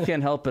mean, I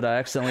can't help it. I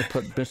accidentally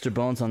put Mr.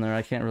 Bones on there.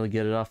 I can't really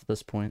get it off at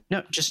this point.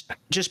 No, just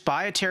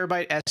buy a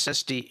terabyte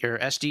SSD or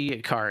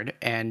SD card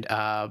and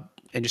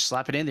just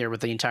slap it in there with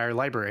the entire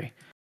library.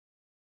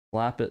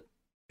 Slap it.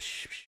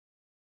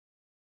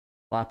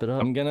 Slap it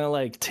up. I'm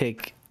gonna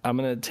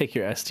take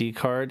your SD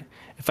card.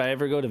 If I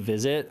ever go to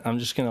visit, I'm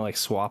just gonna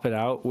swap it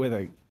out with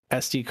a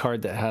SD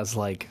card that has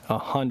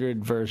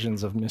 100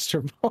 versions of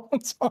Mr.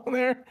 Bones on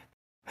there.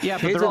 Yeah,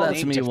 but they're all that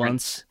to me different.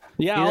 Once.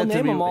 Yeah, I'll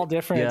name them all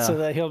different so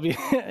that he'll be,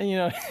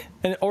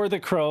 or the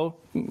Crow.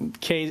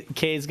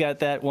 Kay's got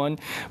that one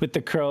with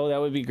the Crow. That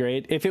would be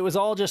great. If it was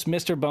all just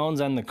Mr. Bones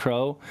and the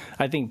Crow,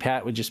 I think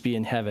Pat would just be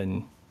in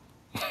heaven.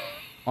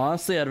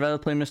 Honestly, I'd rather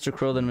play Mr.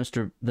 Crow than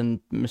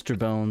Mr.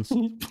 Bones.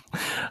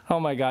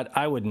 Oh my God,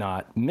 I would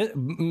not.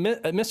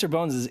 Mr.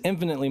 Bones is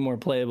infinitely more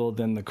playable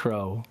than the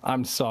Crow.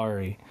 I'm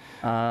sorry.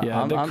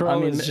 The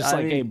Crow is just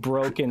a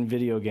broken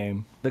video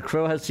game. The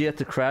Crow has yet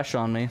to crash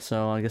on me,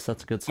 so I guess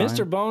that's a good sign.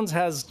 Mr. Bones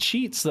has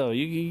cheats though.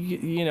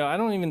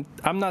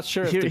 I'm not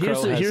sure if the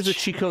Crow has... Here's a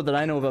cheat code that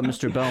I know about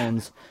Mr.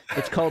 Bones.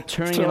 It's called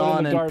turning it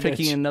on and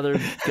picking another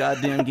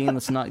goddamn game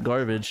that's not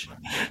garbage.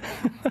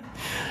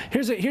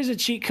 Here's a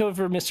cheat code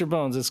for Mr.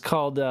 Bones. It's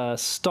called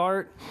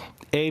Start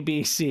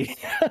ABC.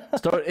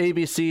 Start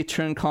ABC,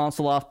 turn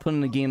console off, put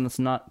in a game that's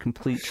not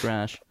complete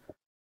trash.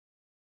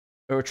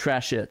 Or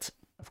trash it,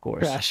 of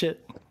course. Trash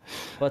it.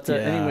 But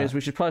anyways,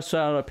 we should probably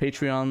shout out our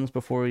Patreons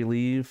before we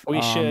leave.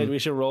 We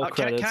should roll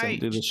credits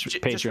and do the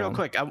Patreon. Just real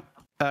quick.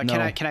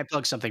 No. Can I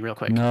plug something real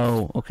quick?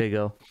 No. Okay,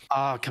 go.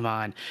 Oh, come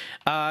on.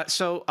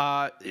 So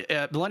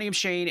Millennium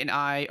Shane and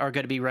I are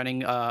going to be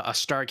running a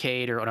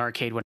Starcade or an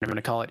arcade, whatever you want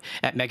to call it,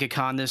 at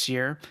MegaCon this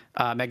year.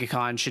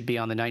 MegaCon should be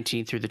on the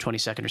 19th through the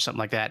 22nd or something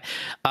like that.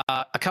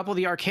 A couple of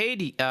the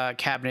arcade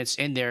cabinets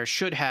in there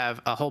should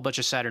have a whole bunch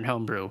of Saturn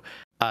homebrew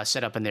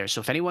set up in there.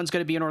 So if anyone's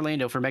going to be in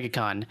Orlando for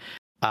MegaCon,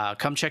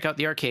 come check out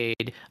the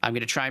arcade. I'm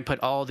going to try and put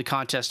all the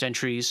contest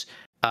entries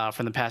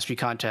from the past few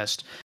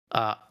contests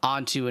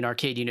onto an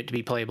arcade unit to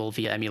be playable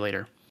via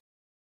emulator.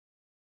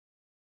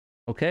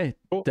 Okay,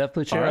 cool.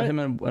 Definitely check out him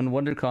and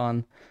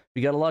WonderCon.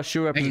 We got a lot of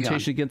show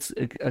representation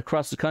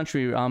across the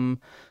country. I'm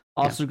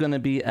also going to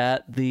be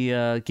at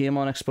the Game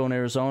On Expo in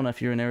Arizona.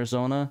 If you're in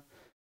Arizona,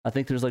 I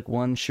think there's like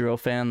one Shiro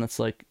fan that's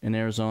like in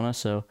Arizona.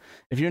 So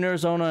if you're in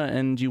Arizona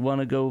and you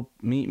want to go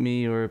meet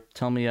me or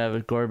tell me I have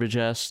a garbage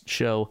ass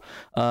show,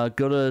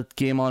 go to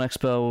Game On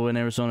Expo in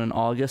Arizona in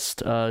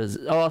August.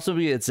 I'll also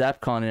be at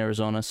ZapCon in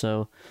Arizona.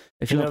 So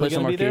if you want to play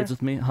some arcades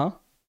with me, huh?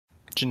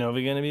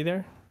 Genovi gonna be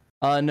there?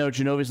 No,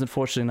 Genovi's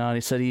unfortunately not.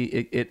 He said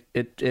it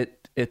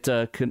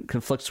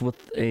conflicts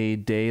with a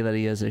day that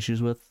he has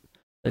issues with,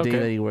 day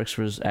that he works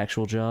for his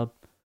actual job.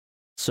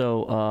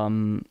 So,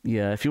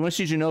 yeah, if you want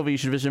to see Genovi, you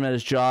should visit him at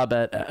his job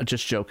at,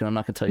 just joking, I'm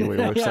not going to tell you where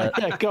he works at.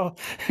 Yeah,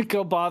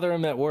 go bother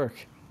him at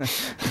work.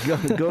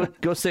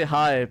 go say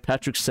hi,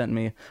 Patrick sent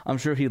me. I'm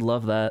sure he'd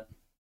love that.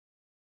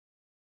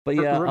 But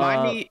yeah.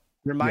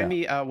 Remind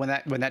me when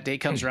that day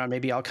comes around,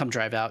 maybe I'll come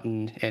drive out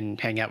and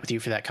hang out with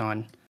you for that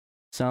con.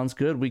 Sounds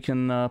good. We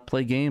can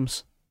play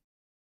games.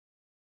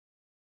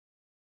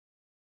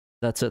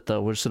 That's it,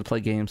 though. We're just going to play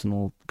games and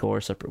we'll go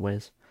our separate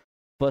ways.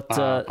 But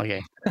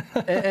okay.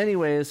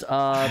 Anyways,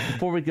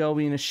 before we go,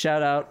 we need to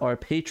shout out our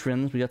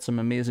patrons. We got some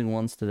amazing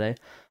ones today,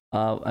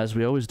 as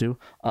we always do.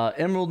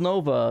 Emerald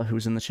Nova,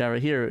 who's in the chat right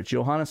here.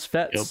 Johannes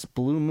Fetz,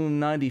 Blue Moon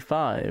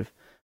 95,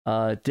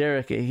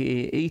 Derek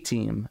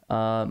A-Team,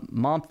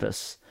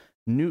 Momphis,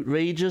 Newt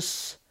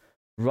Rageous,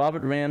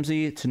 Robert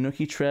Ramsey,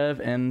 Tanuki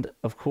Trev, and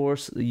of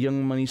course the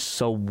Young Money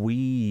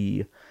Sawi.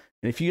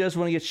 And if you guys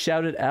want to get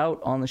shouted out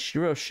on the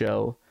Shiro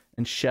Show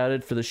and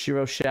shouted for the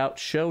Shiro Shout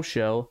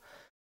Show,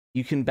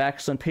 you can back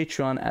us on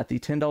Patreon at the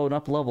 $10 and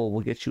up level.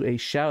 We'll get you a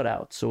shout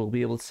out. So we'll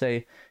be able to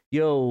say,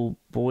 yo,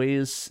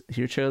 boys,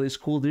 here check out these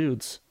cool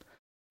dudes.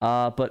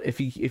 But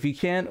if you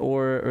can't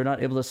or are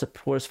not able to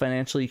support us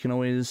financially, you can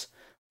always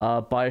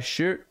buy a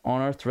shirt on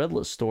our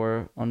Threadless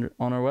store on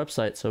our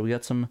website. So we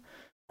got some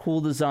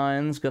cool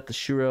designs. Got the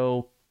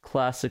Shiro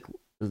classic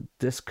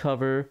disc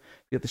cover.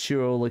 We got the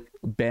Shiro like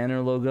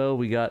banner logo.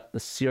 We got the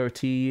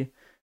CRT.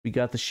 We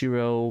got the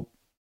Shiro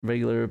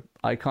regular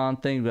icon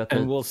thing.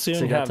 And we'll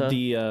soon have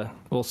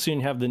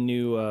the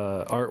new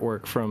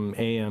artwork from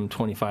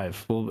AM25.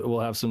 We'll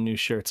have some new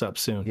shirts up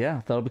soon.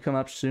 Yeah, that'll be coming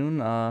up soon.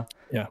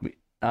 Yeah.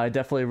 I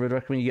definitely would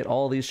recommend you get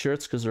all these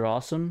shirts because they're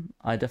awesome.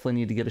 I definitely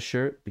need to get a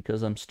shirt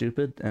because I'm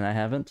stupid and I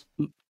haven't.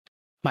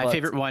 My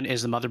favorite one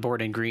is the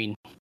motherboard in green.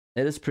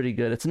 It is pretty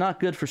good. It's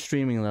not good for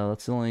streaming though.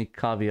 That's the only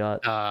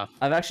caveat.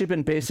 I've actually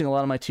been basing a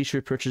lot of my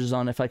t-shirt purchases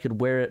on if I could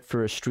wear it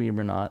for a stream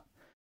or not.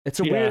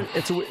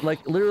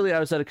 Like literally I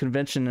was at a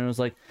convention and it was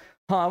like,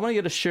 I want to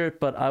get a shirt,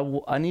 but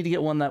I need to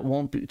get one that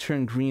won't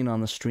turn green on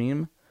the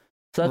stream.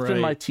 So that's been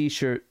my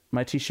t-shirt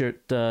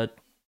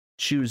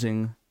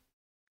choosing.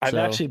 I've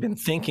actually been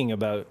thinking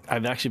about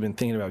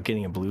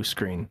getting a blue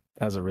screen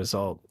as a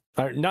result.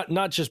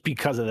 Not just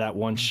because of that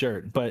one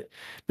shirt, but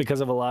because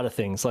of a lot of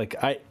things. Like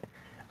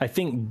I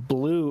think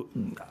blue,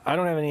 I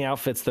don't have any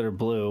outfits that are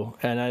blue,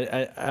 and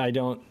I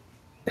don't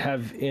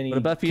have any. What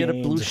about if you get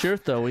a blue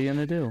shirt though? What are you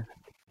gonna do?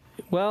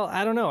 Well,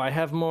 I don't know. I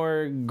have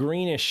more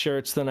greenish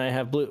shirts than I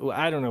have blue.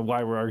 I don't know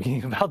why we're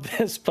arguing about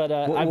this, but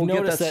I've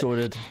noticed that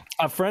sorted.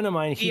 A friend of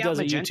mine, he does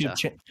a YouTube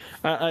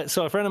channel.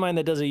 So a friend of mine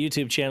that does a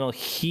YouTube channel,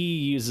 he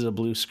uses a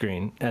blue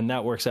screen, and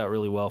that works out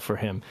really well for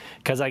him.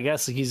 Because I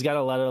guess he's got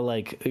a lot of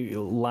like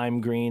lime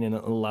green and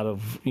a lot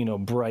of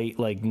bright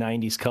like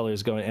 90s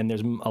colors going, and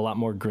there's a lot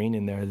more green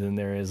in there than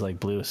there is like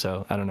blue.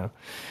 So I don't know.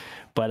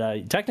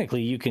 But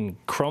technically, you can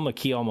chroma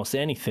key almost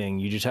anything.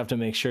 You just have to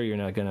make sure you're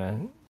not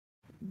gonna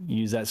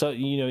use that. So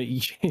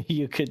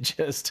you could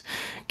just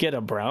get a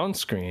brown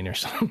screen or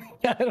something.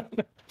 I don't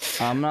know.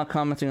 I'm not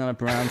commenting on a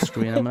brown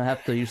screen. I'm gonna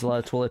have to use a lot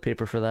of toilet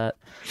paper for that.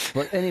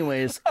 But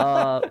anyways,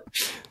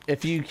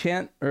 if you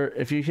can't, or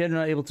if you're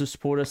not able to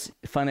support us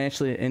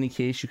financially in any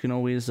case, you can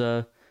always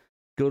go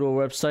to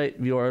our website,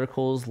 view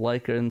articles,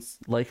 like and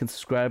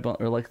subscribe,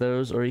 or like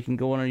those, or you can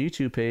go on our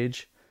YouTube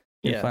page.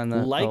 Find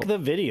that. The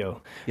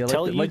video. Yeah,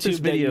 tell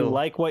YouTube that you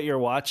like what you're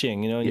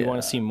watching, and you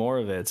want to see more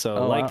of it.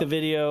 So like the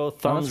video,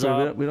 thumbs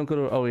up. We don't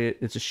go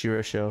to. It's a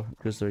Shiro Show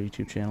because their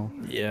YouTube channel.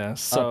 Yeah.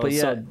 So,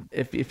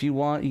 if you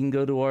want, you can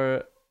go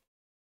to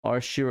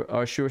our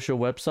Shiro Show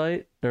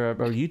website or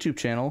our YouTube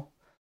channel.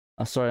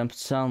 Sorry, I'm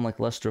sounding like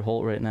Lester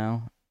Holt right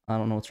now. I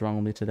don't know what's wrong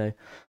with me today.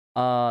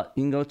 You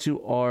can go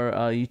to our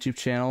YouTube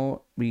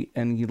channel.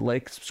 And you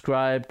like,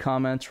 subscribe,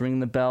 comment, ring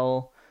the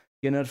bell.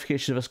 Get a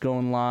notification of us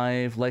going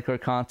live, like our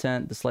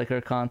content, dislike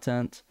our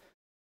content.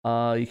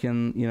 You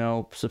can,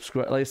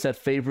 subscribe, like I said,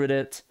 favorite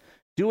it.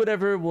 Do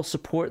whatever will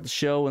support the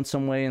show in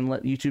some way and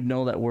let YouTube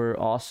know that we're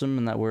awesome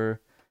and that we're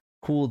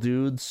cool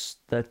dudes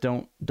that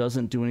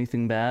doesn't do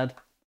anything bad.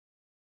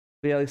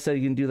 But yeah, like I said,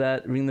 you can do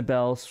that, ring the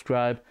bell,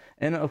 subscribe,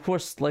 and of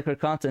course, like our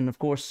content, of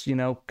course,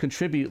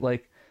 contribute,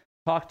 like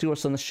talk to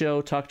us on the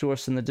show, talk to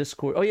us in the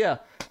Discord. Oh yeah,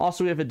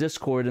 also we have a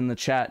Discord in the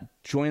chat.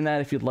 Join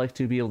that if you'd like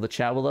to be able to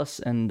chat with us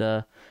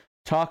and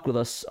talk with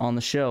us on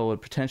the show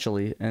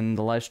potentially in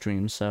the live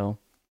stream. So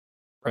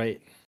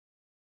right.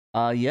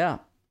 Yeah.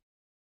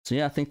 So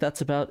yeah, I think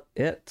that's about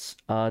it.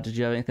 Did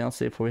you have anything else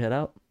to say before we head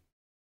out?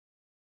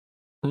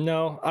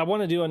 No, I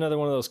want to do another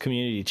one of those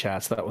community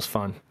chats. That was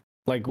fun.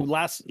 Like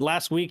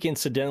last week,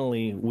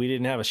 incidentally, we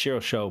didn't have a Shiro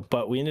show,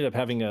 but we ended up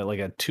having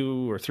a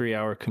 2 or 3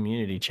 hour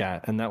community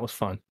chat, and that was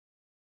fun.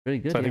 Very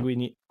good. So I think we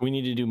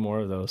need to do more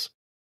of those.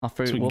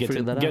 So we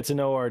can get to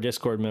know our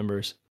Discord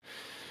members.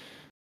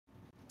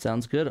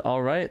 Sounds good.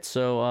 All right,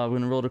 so we're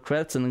gonna roll the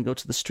credits and then go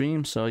to the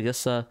stream. So I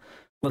guess all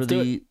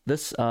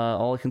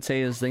I can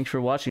say is thanks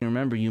for watching.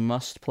 Remember, you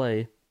must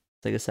play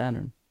Sega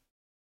Saturn.